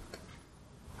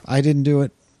 I didn't do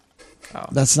it. Oh.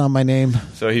 That's not my name.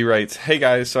 So he writes, "Hey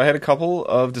guys, so I had a couple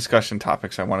of discussion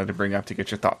topics I wanted to bring up to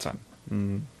get your thoughts on."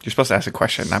 You're supposed to ask a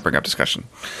question, not bring up discussion.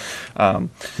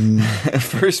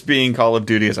 First being Call of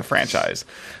Duty as a franchise.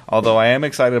 Although I am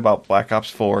excited about Black Ops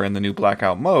 4 and the new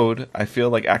Blackout mode, I feel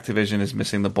like Activision is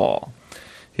missing the ball.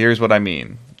 Here's what I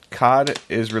mean. COD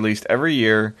is released every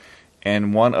year,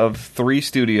 and one of 3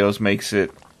 studios makes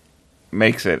it,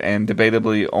 and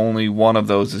debatably only one of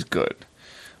those is good.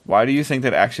 Why do you think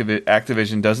that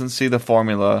Activision doesn't see the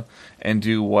formula and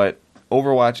do what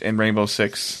Overwatch and Rainbow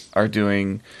Six are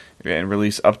doing and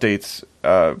release updates,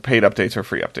 paid updates or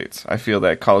free updates? I feel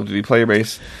that Call of Duty player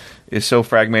base is so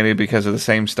fragmented because of the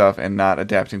same stuff and not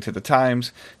adapting to the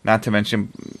times, not to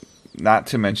mention not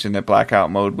to mention that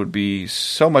Blackout mode would be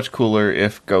so much cooler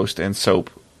if Ghost and Soap,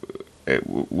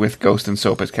 with Ghost and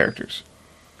Soap as characters.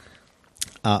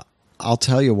 I'll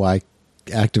tell you why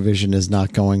Activision is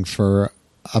not going for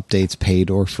updates paid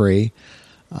or free.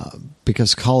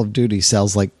 Because Call of Duty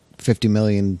sells like 50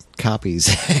 million copies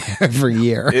every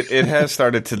year. It has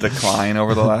started to decline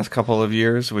over the last couple of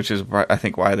years, which is, I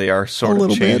think, why they are sort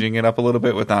of changing it up a little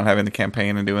bit with not having the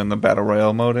campaign and doing the Battle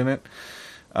Royale mode in it.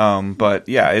 But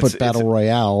Battle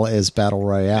Royale is Battle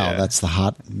Royale. Yeah. That's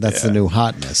the new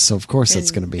hotness. So of course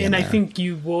it's going to be in there. And I think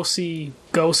you will see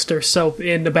Ghost or Soap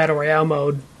in the Battle Royale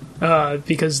mode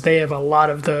because they have a lot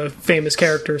of the famous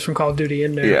characters from Call of Duty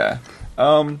in there. Yeah.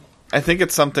 I think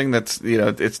it's something that's,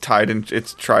 it's tried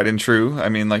and true. I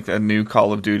mean, like a new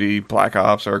Call of Duty Black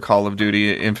Ops or Call of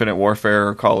Duty Infinite Warfare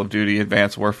or Call of Duty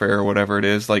Advanced Warfare or whatever it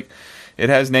is, like, it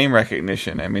has name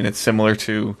recognition. I mean, it's similar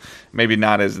to, maybe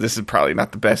not as, this is probably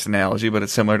not the best analogy, but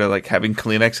it's similar to like having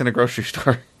Kleenex in a grocery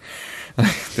store.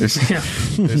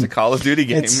 There's a Call of Duty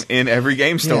game in every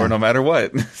game store, no matter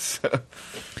what. So.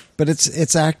 But it's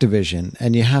Activision,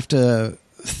 and you have to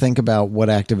think about what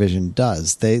Activision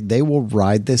does. They will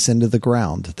ride this into the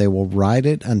ground. They will ride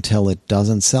it until it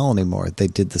doesn't sell anymore. They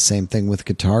did the same thing with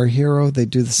Guitar Hero. They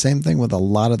do the same thing with a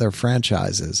lot of their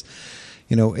franchises.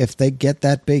 If they get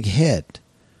that big hit,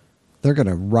 they're going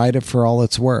to ride it for all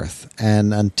it's worth.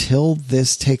 And until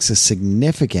this takes a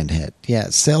significant hit,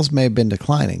 sales may have been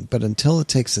declining, but until it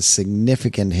takes a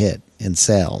significant hit in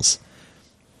sales,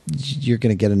 you're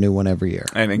going to get a new one every year.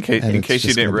 And in case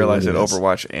you didn't realize that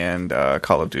Overwatch and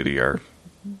Call of Duty are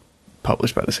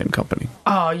published by the same company.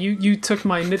 Oh, you took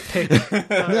my nitpick.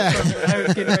 I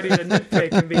was getting ready to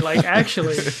nitpick and be like,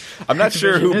 actually, I'm not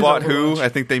sure who bought who. I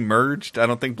think they merged. I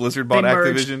don't think Blizzard bought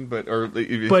Activision, but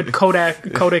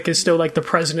Kodak is still like the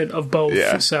president of both.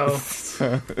 Yeah. So,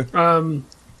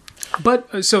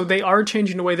 so they are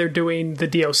changing the way they're doing the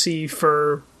DLC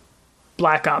for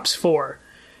Black Ops 4.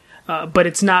 But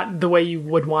it's not the way you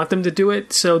would want them to do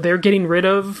it. So they're getting rid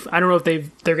of, I don't know if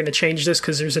they're going to change this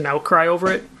because there's an outcry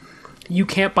over it. You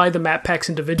can't buy the map packs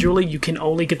individually. You can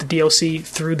only get the DLC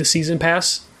through the Season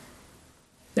Pass.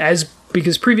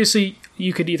 Because previously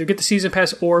you could either get the Season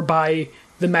Pass or buy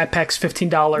the map packs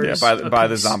 $15. Yeah, buy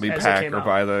the zombie pack or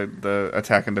buy the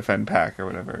attack and defend pack or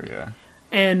whatever, yeah.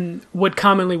 And what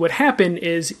commonly would happen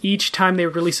is each time they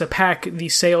release a pack, the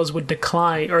sales would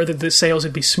decline, or the sales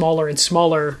would be smaller and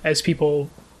smaller as people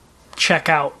check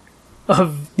out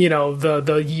of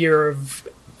the year of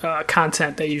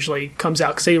content that usually comes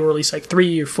out, because they release like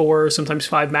 3 or 4, sometimes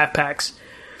 5 map packs,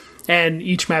 and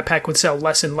each map pack would sell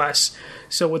less and less.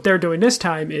 So what they're doing this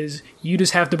time is you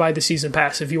just have to buy the season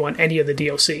pass if you want any of the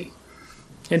DLC,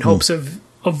 in hopes of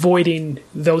avoiding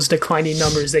those declining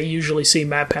numbers they usually see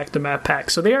map pack to map pack.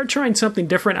 So they are trying something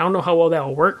different. I don't know how well that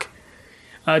will work,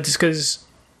 just because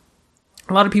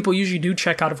a lot of people usually do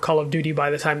check out of Call of Duty by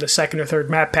the time the second or third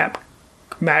map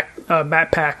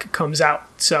pack comes out.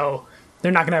 So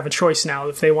they're not going to have a choice now.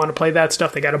 If they want to play that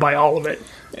stuff, they got to buy all of it.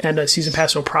 And a season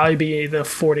pass will probably be the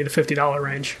 $40 to $50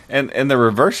 range. And the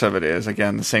reverse of it is,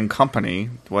 again, the same company,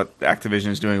 what Activision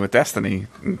is doing with Destiny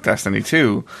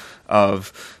 2,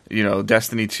 of,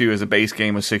 Destiny 2 as a base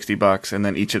game was $60, and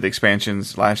then each of the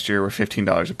expansions last year were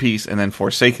 $15 a piece, and then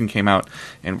Forsaken came out,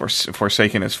 and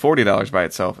Forsaken is $40 by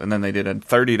itself, and then they did a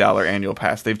 $30 annual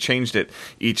pass. They've changed it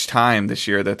each time this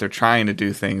year that they're trying to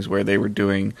do things where they were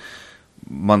doing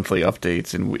monthly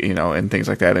updates and and things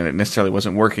like that, and it necessarily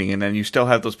wasn't working. And then you still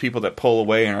have those people that pull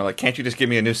away and are like, can't you just give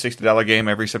me a new $60 game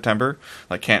every September?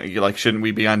 Like, shouldn't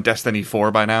we be on Destiny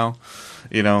 4 by now?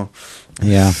 Yeah.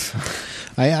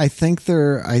 I think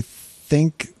they're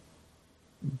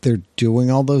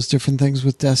doing all those different things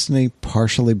with Destiny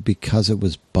partially because it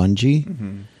was Bungie.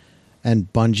 Mm-hmm.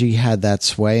 And Bungie had that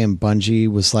sway, and Bungie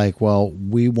was like, well,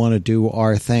 we want to do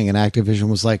our thing. And Activision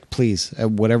was like, please,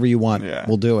 whatever you want,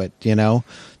 we'll do it,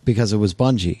 because it was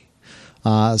Bungie.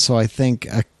 So I think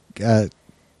a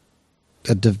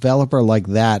developer like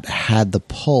that had the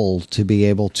pull to be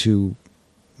able to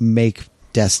make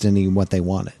Destiny what they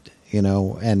wanted.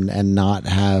 And not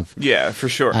have for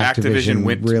sure. Activision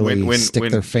went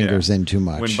stick their fingers in too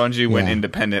much. When Bungie went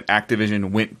independent,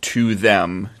 Activision went to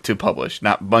them to publish.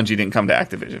 Not Bungie didn't come to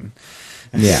Activision.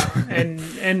 Yeah, and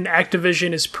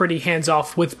Activision is pretty hands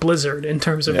off with Blizzard in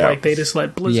terms of they just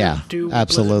let Blizzard do what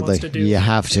absolutely Blizzard wants to do. You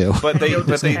have to, but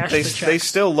they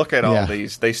still look at all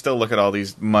these. They still look at all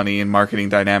these money and marketing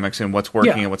dynamics and what's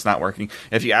working and what's not working.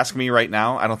 If you ask me right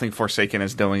now, I don't think Forsaken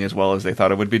is doing as well as they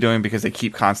thought it would be doing, because they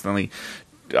keep constantly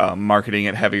marketing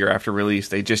it heavier after release.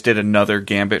 They just did another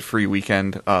Gambit free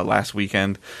weekend last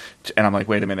weekend, and I'm like,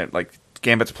 wait a minute, like,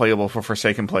 Gambit's playable for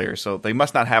Forsaken players. So they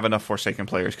must not have enough Forsaken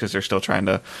players because they're still trying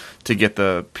to get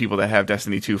the people that have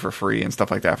Destiny 2 for free and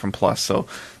stuff like that from Plus. So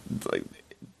like,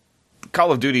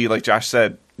 Call of Duty, like Josh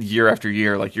said, year after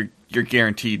year, like you're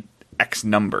guaranteed X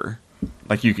number.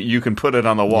 Like you can put it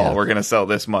on the wall. Yeah. We're going to sell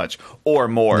this much or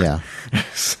more. Yeah.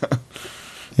 So.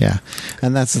 Yeah.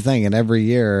 And that's the thing. And every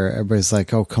year, everybody's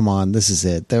like, oh, come on, this is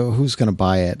it. Who's going to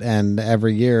buy it? And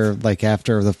every year, like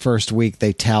after the first week,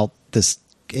 they tout this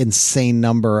insane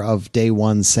number of day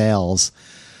one sales.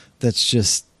 That's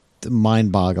just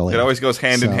mind-boggling. It always goes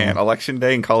hand in hand. Election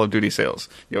Day and Call of Duty sales.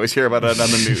 You always hear about it on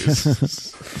the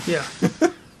news. Yeah.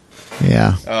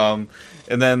 Yeah.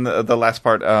 And then the last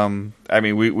part, I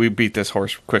mean, we beat this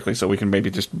horse quickly, so we can maybe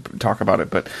just talk about it.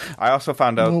 But I also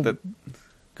found out that...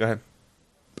 Go ahead.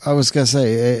 I was going to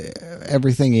say,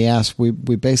 everything he asked, we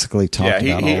basically talked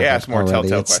about. He asked more already.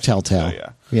 Telltale it's questions. Telltale.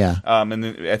 So, yeah. And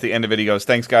then at the end of it, he goes,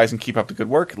 thanks, guys, and keep up the good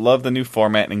work. Love the new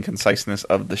format and conciseness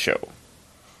of the show.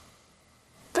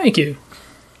 Thank you.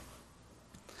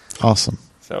 Awesome.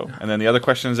 So, and then the other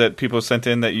questions that people sent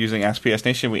in that using Ask PS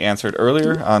Nation, we answered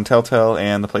earlier on Telltale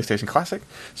and the PlayStation Classic.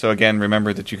 So again,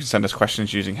 remember that you can send us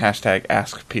questions using hashtag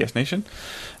AskPSNation.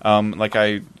 Like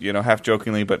I, half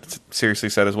jokingly but seriously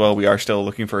said as well, we are still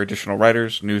looking for additional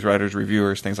writers, news writers,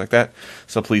 reviewers, things like that.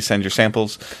 So please send your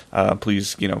samples.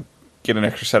 Please, get an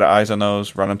extra set of eyes on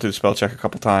those. Run them through the spell check a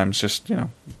couple times. Just,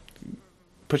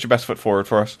 put your best foot forward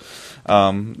for us.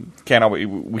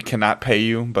 We cannot pay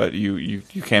you, but you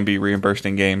can be reimbursed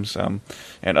in games and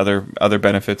other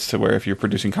benefits to where if you're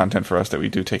producing content for us, that we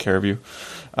do take care of you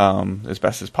as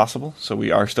best as possible. So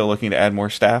we are still looking to add more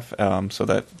staff so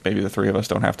that maybe the three of us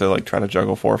don't have to try to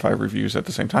juggle 4 or 5 reviews at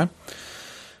the same time.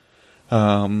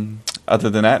 Other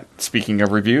than that, speaking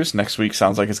of reviews, next week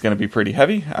sounds like it's going to be pretty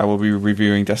heavy. I will be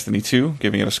reviewing Destiny 2,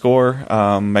 giving it a score,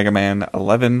 Mega Man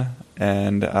 11,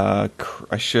 and I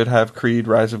should have Creed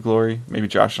Rise of Glory. Maybe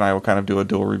Josh and I will kind of do a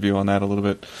dual review on that a little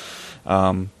bit.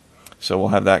 So we'll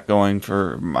have that going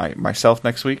for myself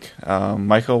next week.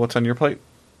 Michael, what's on your plate?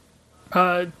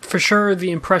 For sure,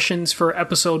 the impressions for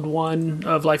episode 1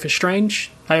 of Life is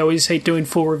Strange. I always hate doing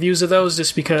full reviews of those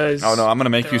just because... Oh, no, I'm going to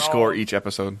make you score each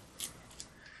episode.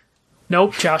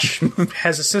 Nope, Josh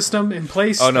has a system in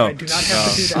place. Oh, no. I do not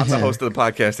have to do that. I'm the host of the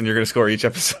podcast, and you're going to score each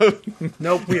episode.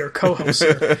 Nope, we are co-hosts.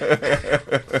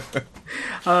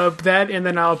 That, and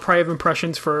then I'll probably have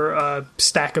impressions for a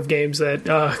stack of games that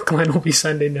Glenn will be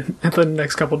sending in the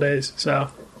next couple days. So,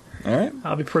 all right,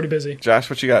 I'll be pretty busy. Josh,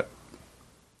 what you got?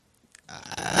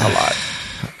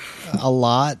 A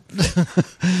lot.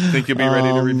 Think you'll be ready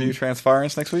to review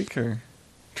Transference next week, or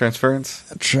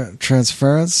Transference?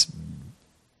 Transference.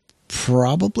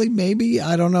 Probably, maybe.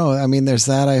 I don't know. I mean, there's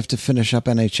that. I have to finish up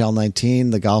NHL 19,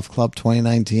 the Golf Club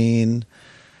 2019.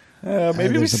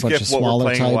 Maybe we skip what we're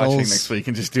playing and watching next week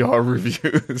and just do our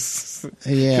reviews.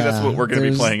 Yeah. That's what we're going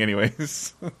to be playing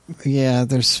anyways. Yeah,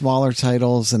 there's smaller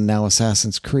titles and now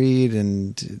Assassin's Creed,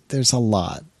 and there's a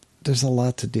lot. There's a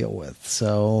lot to deal with.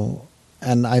 So,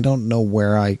 and I don't know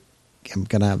where I am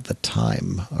going to have the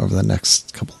time over the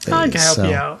next couple of days. I can help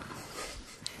you out.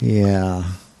 Yeah.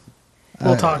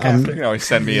 We'll talk after. You can always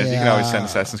send me. You can always send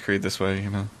Assassin's Creed this way.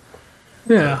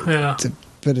 Yeah.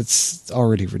 But it's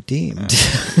already redeemed.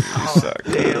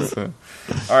 Damn. So,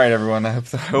 all right, everyone. I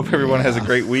hope everyone has a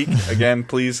great week. Again,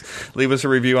 please leave us a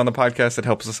review on the podcast. It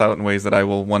helps us out in ways that I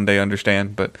will one day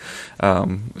understand, but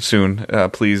soon.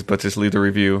 Please, but just leave the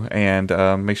review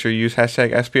and make sure you use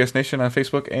hashtag AskPSNation on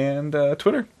Facebook and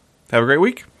Twitter. Have a great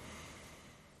week.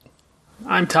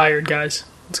 I'm tired, guys.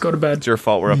 Let's go to bed. It's your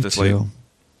fault we're up this late.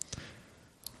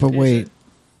 But wait,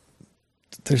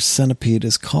 their centipede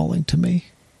is calling to me.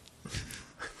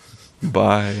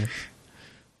 Bye.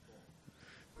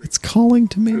 It's calling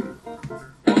to me.